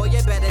fabric. Boy,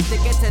 you better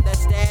stick it to the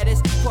status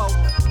quo.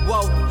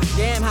 Whoa,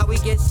 damn how we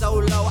get so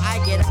low.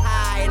 I get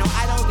high, no,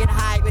 I don't get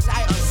high, bitch,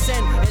 I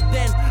ascend. And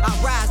then I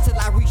rise till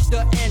I reach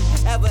the end.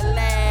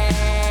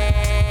 Everlasting.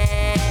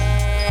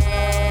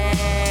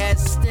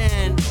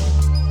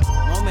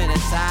 Moment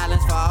of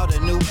silence for all the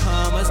new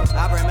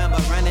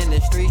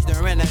streets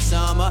during the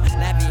summer.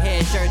 Nappy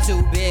head shirt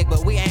too big,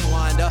 but we ain't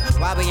wonder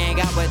why we ain't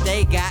got what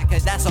they got,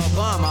 cause that's a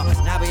bummer.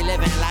 Now we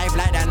living life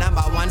like the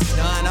 #1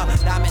 stunner.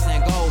 Diamonds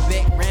and gold,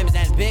 big rims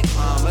and big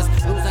Hummers.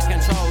 Losing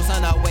control,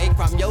 son, awake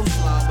from your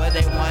slumber.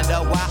 They wonder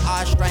why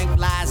our strength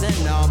lies in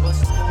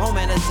numbers.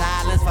 Moment of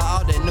silence for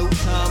all the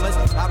newcomers.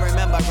 I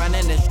remember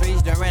running the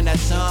streets during the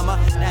summer.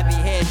 Nappy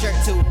head shirt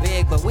too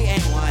big, but we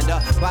ain't wonder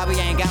why we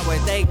ain't got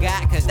what they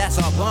got, cause that's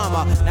a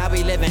bummer. Now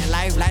we living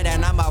life like the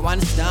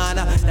 #1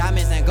 stunner.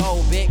 Diamonds and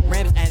gold, big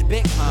rims and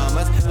big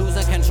Hummers.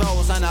 Losing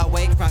control, son,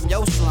 awake from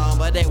your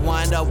slumber. They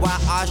wonder why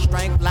our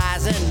strength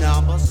lies in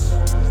numbers.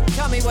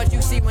 Tell me what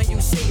you see when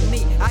you see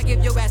me. I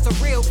give your ass a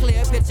real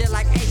clear picture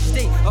like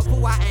HD of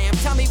who I am.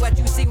 Tell me what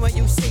you see when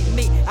you see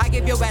me. I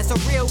give your ass a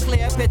real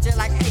clear picture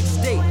like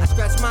HD. I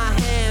stretch my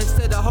hands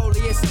to the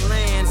holiest of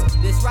lands.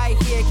 This right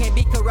here can't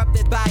be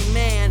corrupted by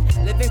man.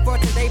 Living for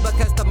today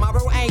because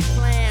tomorrow ain't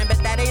planned.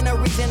 But that ain't a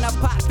reason to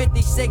pop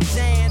 56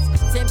 Zans.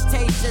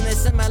 Temptation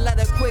is similar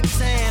to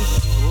quicksand.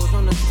 Rules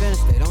on the fence,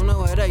 they don't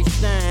know where they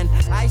stand.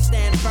 I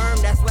stand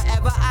firm, that's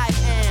wherever I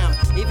am.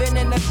 Even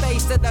in the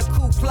face of the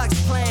Ku Klux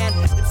Klan.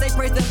 Them say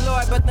praise the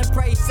Lord, but them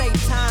praise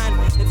Satan.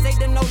 Them say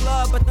they no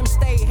love, but them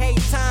stay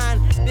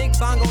hatin'. Big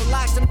bongo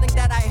locks, them think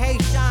that I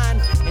hate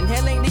shine.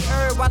 Inhaling the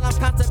herb while I'm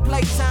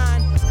contemplating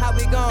how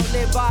we gon'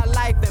 live our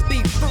life and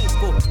be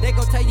fruitful. They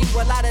gon' tell you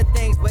a lot of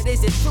things, but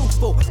is it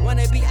truthful?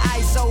 Wanna be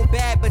I so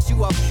bad, but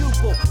you a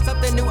pupil.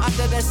 Something new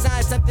under the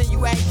sun, something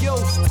you ain't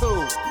used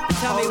to.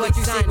 Tell me what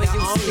you see when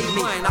you see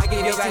me. I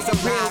give you guys a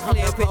real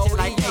clear picture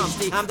like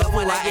HD. I'm the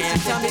one that I am.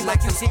 Tell me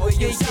what you see when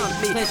you see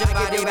me.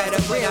 I give you guys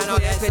a real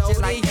clear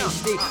picture like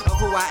HD of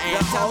who I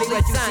am. Tell me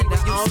what you see when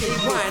you see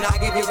me. I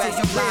give you guys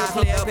a real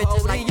clear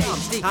picture like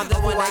HD. I'm the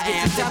one that I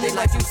am. Tell me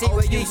what you see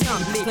when you see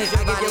me.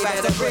 I give you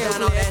guys a real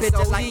clear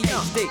picture like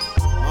HD.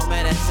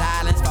 Moment of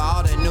silence for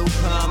all the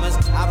newcomers.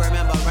 I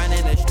remember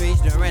running the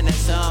streets during the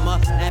summer.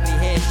 Nappy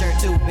head shirt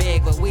too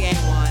big, but we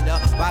ain't wonder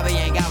why we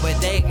ain't got what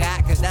they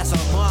got, cause that's a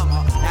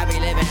bummer. Now we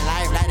living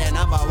life like the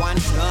 #1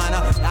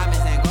 stunner.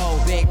 Diamonds and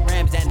gold, big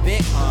rims and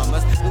big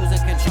Hummers. Losing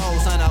control,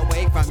 son,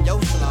 awake from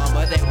your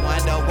slumber. They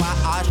wonder why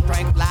our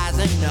strength lies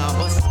in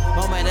numbers.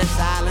 Moment of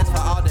silence for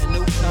all the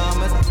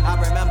newcomers. I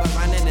remember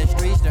running the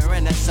streets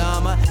during the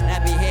summer.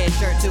 Nappy head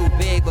shirt too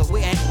big, but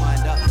we ain't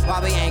wonder why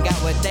we ain't got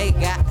what they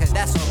got, cause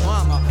that's a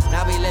bummer.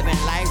 Now we living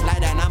life like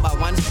the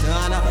 #1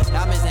 stunner.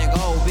 Diamonds and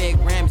gold, big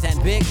rims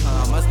and big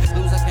Hummers.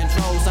 Losing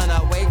control, son,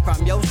 away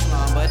from your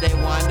slumber. They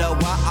wonder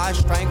why our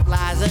strength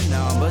lies in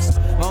numbers.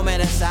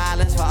 Moment of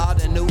silence for all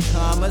the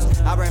newcomers.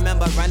 I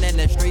remember running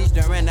the streets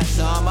during the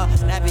summer.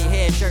 Nappy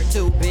head shirt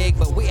too big,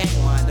 but we ain't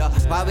wonder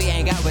why we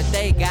ain't got what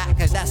they got,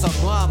 cause that's a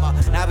bummer.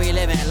 Now we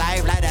living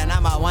life like the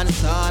 #1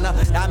 stunner.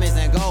 Diamonds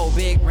and gold,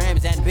 big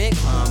rims and big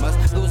Hummers.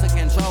 Losing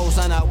control,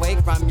 son,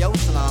 awake from your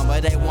slumber.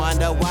 They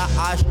wonder why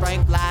our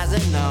strength lies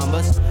in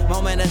numbers.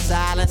 Moment of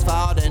silence for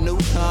all the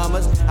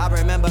newcomers. I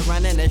remember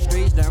running the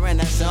streets during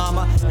the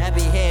summer.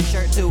 Nappy head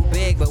shirt too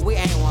big, but we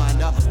ain't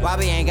wonder why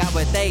we ain't got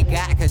what they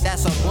got, cause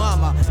that's a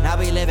bummer. Now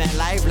we living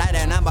life like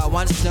the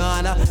 #1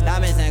 stunner.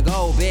 Diamonds and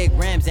gold, big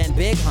rims and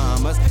big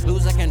Hummers.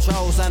 Losing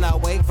control, son,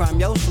 awake from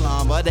your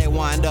slumber. They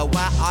wonder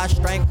why our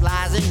strength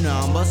lies in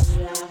numbers.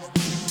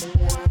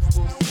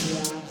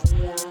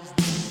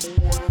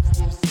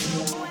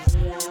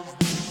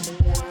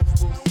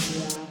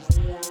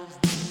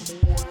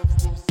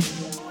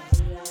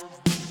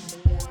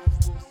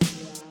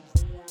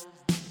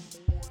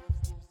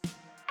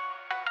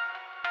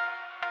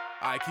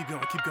 Alright, keep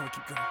going.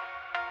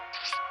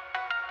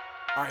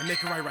 Alright,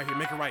 make it right here,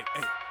 make it right.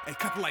 Hey,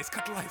 cut the lights.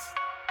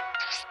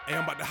 Hey,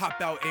 I'm about to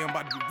hop out. Hey, I'm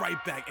about to be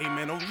right back. Hey,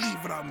 man, don't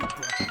leave without me,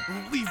 bro.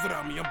 Don't leave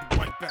without me. I'll be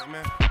right back,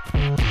 man.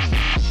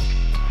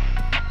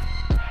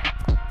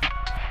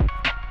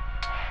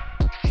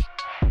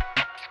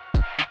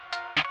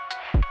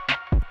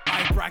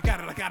 Alright, bro, I got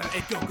it.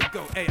 Hey,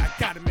 go. Hey, I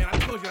got it, man. I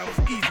told you that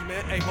was easy,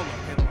 man. Hey, hold on.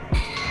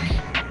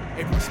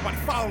 Hey, bro, somebody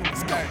follow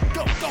us. Go.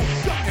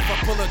 If I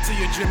pull up to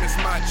your gym, it's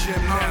my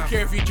gym now. I don't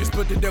care if you just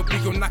put it up, we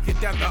gon' knock it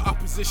down. The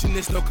opposition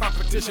is no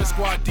competition.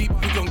 Squad deep,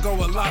 we gon' go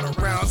a lot of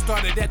rounds.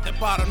 Started at the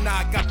bottom, now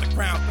I got the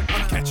crown.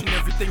 I'm catching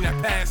everything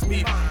that passed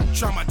me.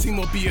 Try my team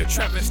will be a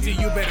travesty.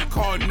 You better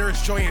call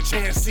Nurse Joy and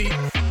Chancey.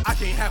 I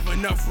can't have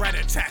enough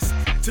rat-a-tats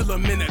till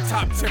I'm in the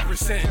top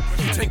 10%.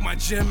 You take my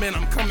gym and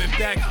I'm coming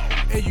back.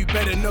 And you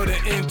better know the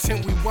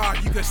intent. We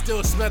wild, you can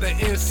still smell the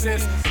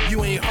incense.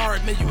 You ain't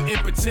hard, man, you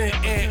impotent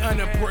and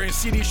unimportant.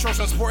 See these shorts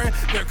I'm sporting,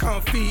 they're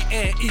comfy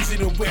and easy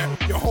to wear.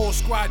 Your whole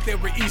squad, they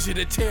were easy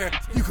to tear.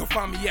 You can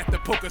find me at the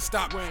poker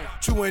stop.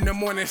 2 in the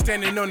morning,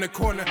 standing on the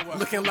corner,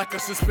 looking like a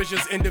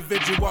suspicious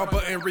individual.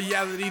 But in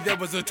reality, there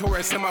was a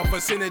tourist in my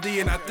vicinity,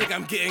 and I think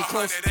I'm getting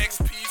close. 100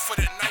 XP for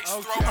the nice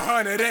throw.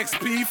 100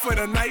 XP for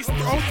the nice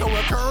throw. Throw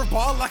a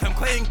curveball like I'm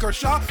Clayton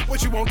Kershaw.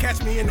 What, you won't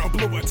catch me in no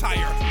blue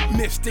attire.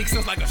 Mystic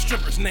sounds like a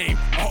stripper's name.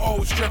 An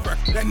old stripper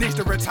that needs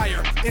to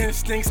retire.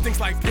 Instinct stinks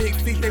like pig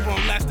feet. They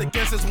won't last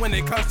against us when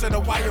it comes to the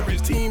wire.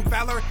 Is team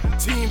valor,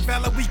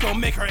 we gon'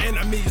 make our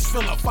enemies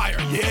feel a fire.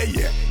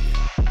 Yeah.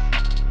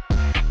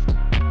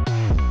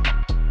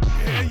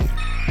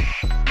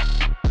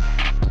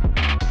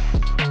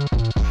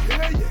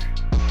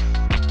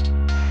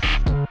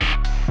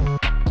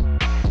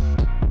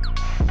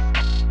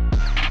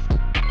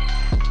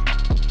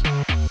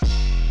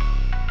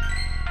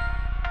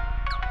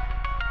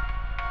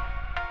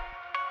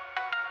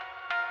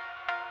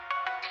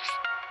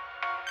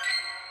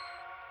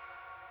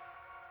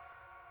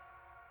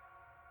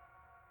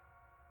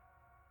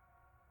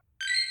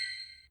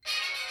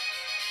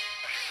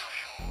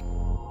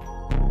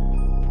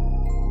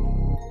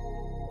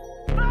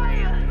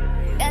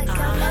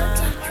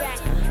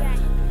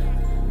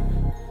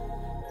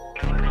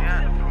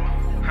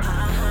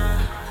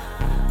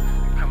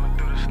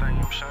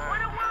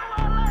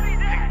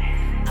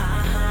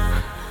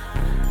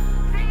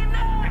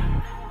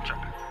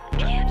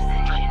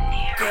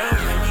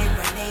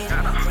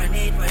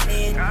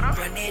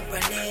 it,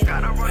 run it,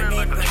 run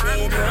it, run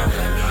it, girl,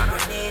 run it,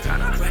 run it,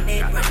 run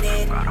it, run it,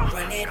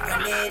 run it, run it,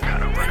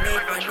 run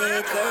it, run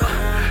it, girl.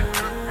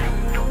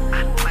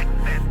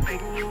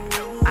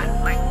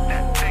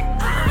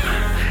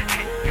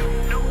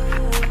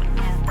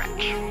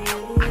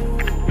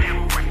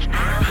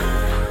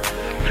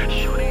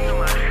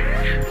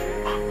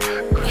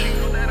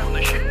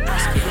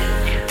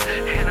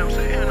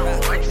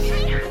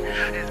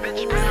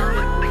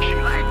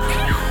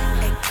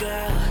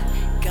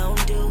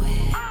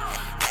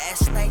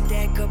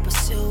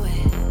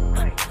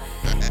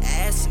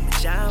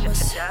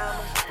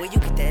 Where you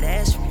get that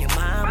ass from your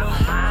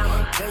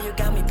mama? Girl, you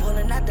got me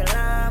pulling out the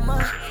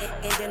llama.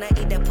 And then I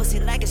eat that pussy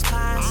like it's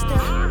pasta.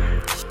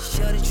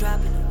 Shorty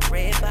dropping the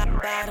red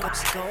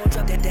bottoms. Gon'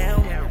 drop that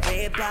down with the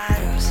red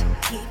bottoms.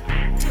 Keep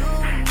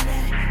doing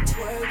that,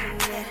 twerking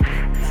that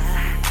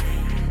body.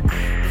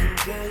 And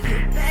girl, you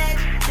bad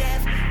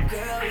deaf.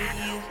 Girl,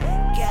 you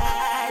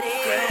got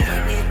it. Girl,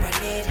 run it,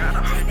 run it,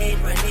 run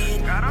it, run it,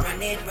 run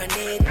it, run it, run it,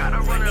 run it. Girl,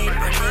 run it,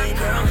 run it,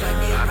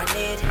 run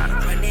it,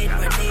 run it,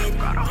 run it, run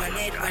it.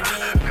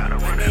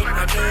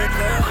 Run it,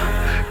 girl.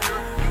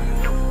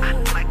 I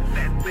like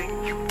that thing,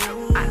 you know.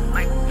 I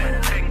like that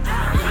thing.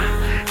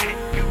 And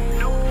you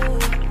know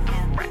I like the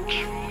wrench,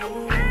 you know.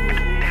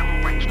 Damn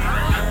wrench.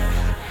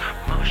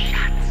 More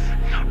shots,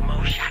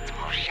 more shots,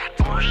 more shots,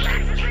 more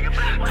shots.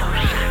 More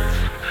shots,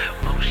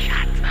 more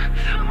shots,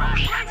 more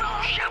shots,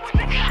 more shots,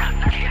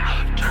 more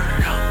shots.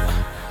 Turn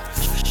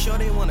up. Sure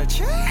they wanna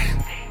chat?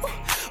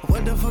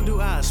 What the fuck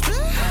do I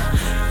spend?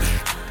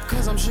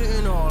 Cause I'm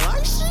shitting all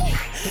icy.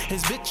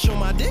 His bitch on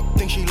my dick,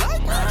 think she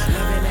like me.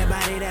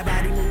 Loving that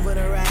body moving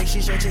her right.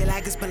 She stretch it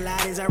like it's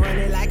Pilates. I run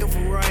it like a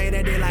Ferrari.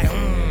 That they like,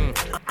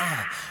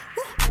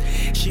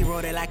 She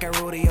rode it like a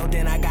rodeo,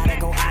 then I gotta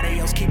go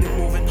adios. Keep it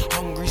moving,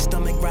 hungry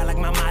stomach, right like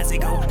my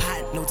Mazigo.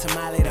 Hot, no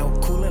tamale though,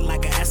 cooling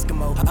like an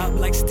Eskimo. Up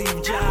like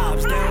Steve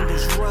Jobs, down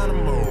just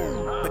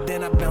Geronimo. But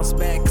then I bounce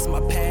back, cause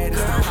my pad is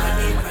the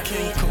pot. My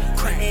King Kong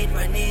crack. Run it,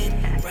 run it,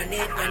 run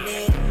it, run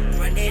it,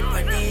 run it,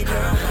 run it,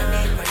 girl, run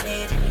it, run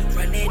it,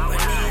 run it, run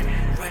it.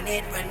 Run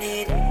it, run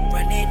it,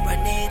 run it,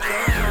 run it,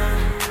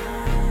 girl.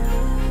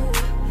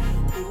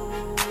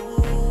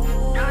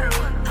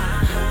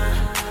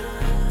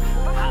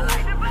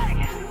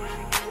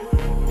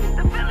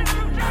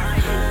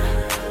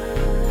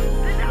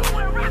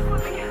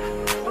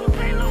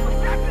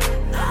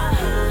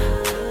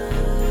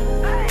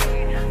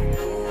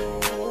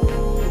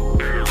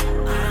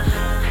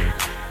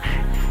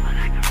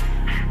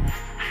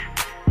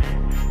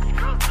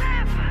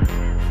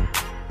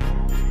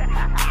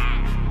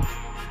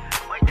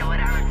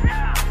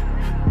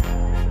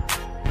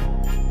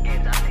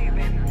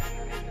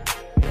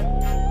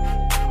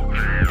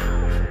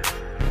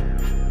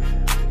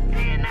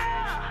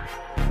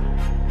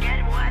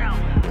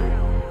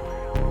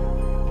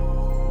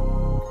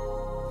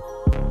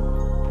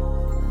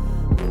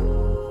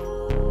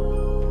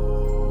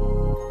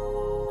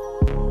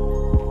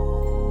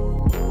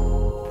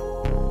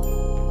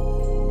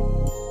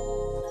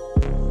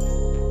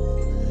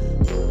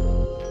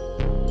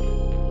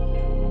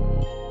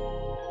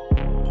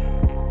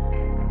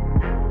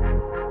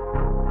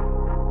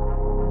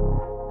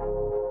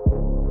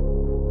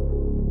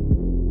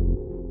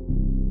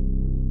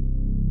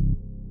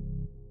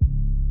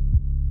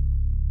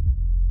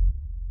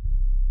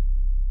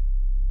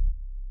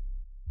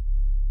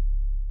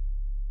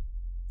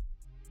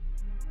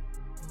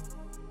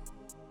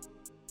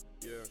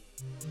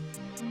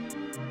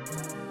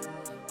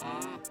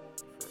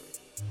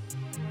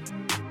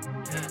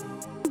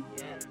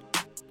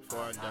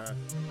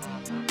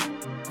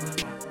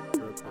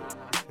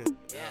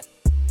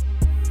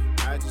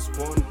 I just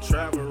wanna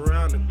travel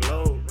around the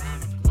globe.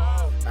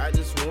 I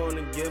just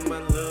wanna give my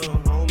little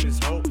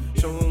homies hope.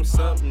 Show them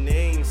something they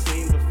ain't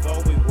seen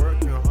before. We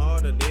working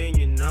harder than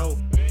you know.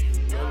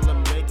 Will I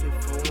make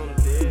it for them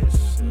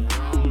this?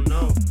 I don't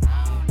know.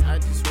 I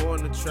just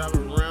wanna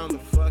travel around the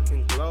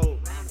fucking globe.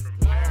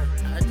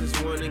 I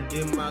just wanna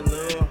give my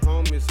little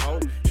homies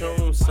hope. Show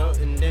them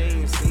something they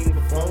ain't seen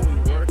before.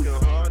 We working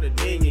harder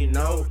than you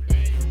know.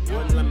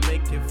 Will I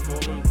make it for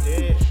them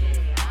dead?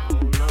 I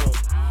don't know.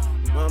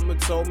 Mama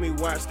told me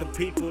watch the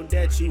people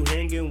that you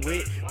hanging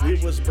with. We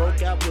was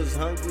broke, I was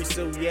hungry,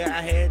 so yeah,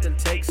 I had to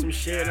take some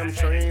shit. I'm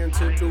trying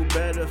to do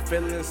better,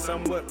 feeling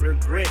somewhat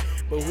regret.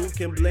 But who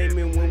can blame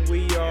me when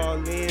we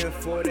all in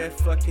for that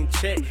fucking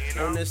check?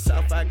 On the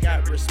south I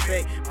got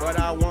respect, but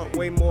I want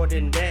way more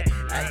than that.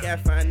 I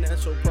got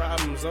financial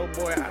problems, oh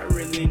boy, I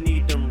really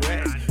need them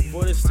racks.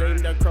 For the same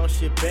that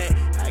cross your back,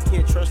 I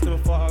can't trust them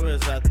far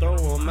as I throw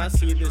them. I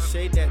see the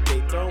shade that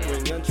they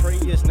throwing. Young Trey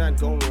is not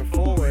going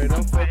forward.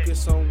 I'm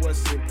focused on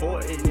what's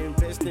important,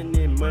 investing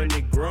in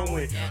money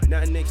growing.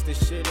 Not next to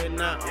shit and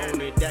not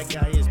own it. That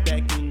guy is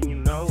back and you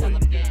know it.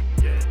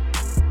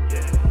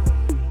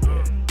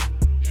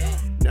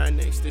 Not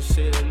next to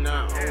shit and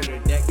not own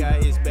it. That guy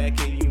is back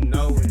and you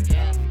know it.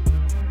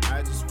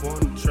 I just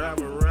wanna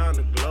travel around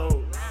the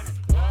globe.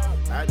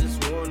 I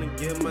just wanna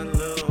give my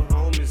little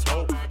homies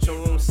hope.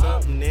 Show them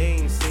something they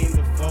ain't seen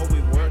before.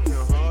 We working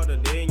harder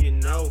than you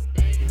know.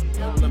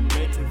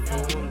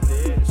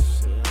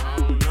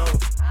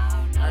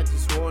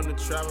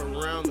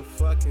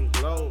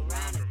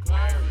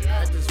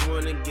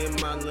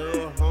 give my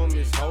little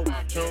homies hope.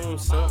 Show them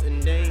something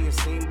they ain't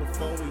seen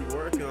before. We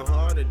working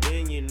harder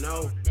than you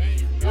know.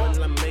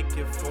 Will I make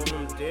it for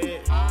them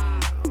dead? I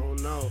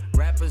don't know.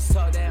 Rappers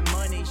talk that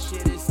money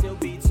shit, it still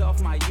beats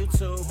off my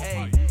YouTube.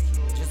 Hey,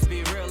 just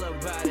be real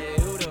about it.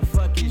 Who the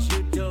fuck is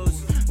you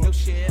dudes? New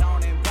shit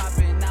on and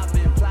poppin', I've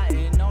been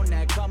plotting on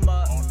that come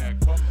up.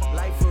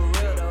 Like for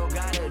real though,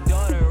 got a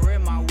daughter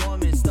in my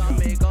woman's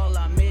stomach. All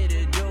I'm here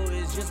to do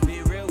is just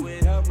be real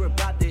with her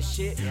about this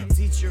shit.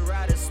 Teach her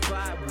how to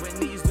spot when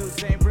these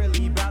dudes ain't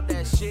really about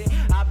that shit.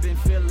 I've been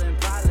feeling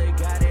pilot,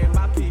 got it.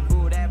 My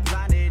people that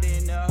blinded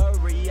in a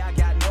hurry. I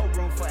got no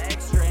room for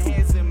extra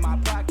hands in my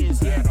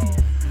pockets. Yeah,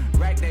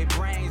 rack they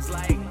brains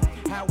like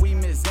how we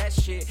miss that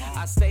shit.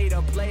 I stayed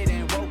up late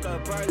and woke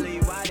up early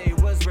while they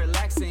was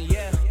relaxing.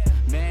 Yeah,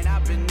 man,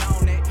 I've been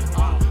on it.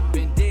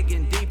 Been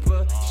digging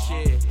deeper.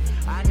 Shit,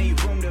 I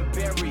need room to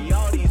bury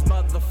all these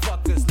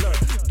motherfuckers.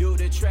 Look, do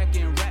the track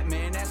and rap,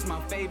 man. That's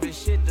my favorite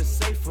shit to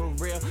say for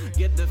real.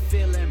 Get the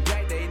feeling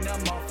back, they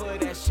numb off of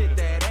that shit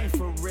that ain't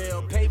for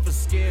real. Paper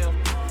skill,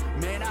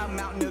 man, I'm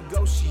out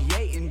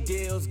negotiating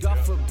deals. God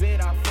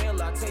forbid I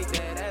fail, I take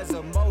that as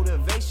a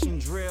motivation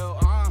drill.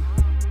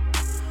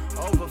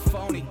 Over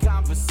phony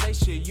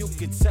conversation, you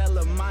could tell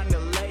them I'm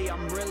delay.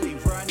 I'm really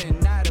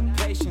running out of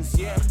patience,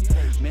 yeah.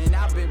 Man,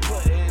 I've been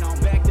putting on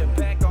back to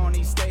back on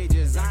these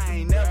stages. I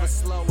ain't never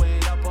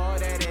slowing up, all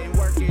that ain't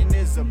working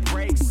is a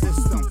brake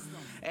system.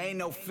 Ain't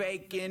no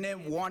faking it,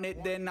 want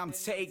it, then I'm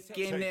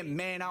taking it.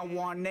 Man, I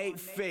want 8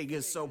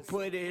 figures, so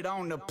put it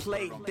on the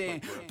plate,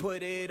 then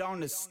put it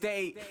on the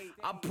state.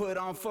 I put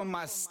on for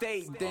my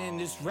state, then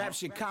this rap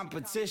shit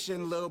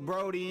competition, lil'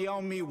 Brody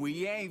on me,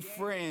 we ain't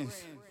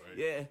friends.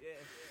 Yeah,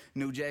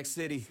 New Jack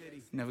City,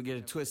 never get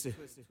it twisted.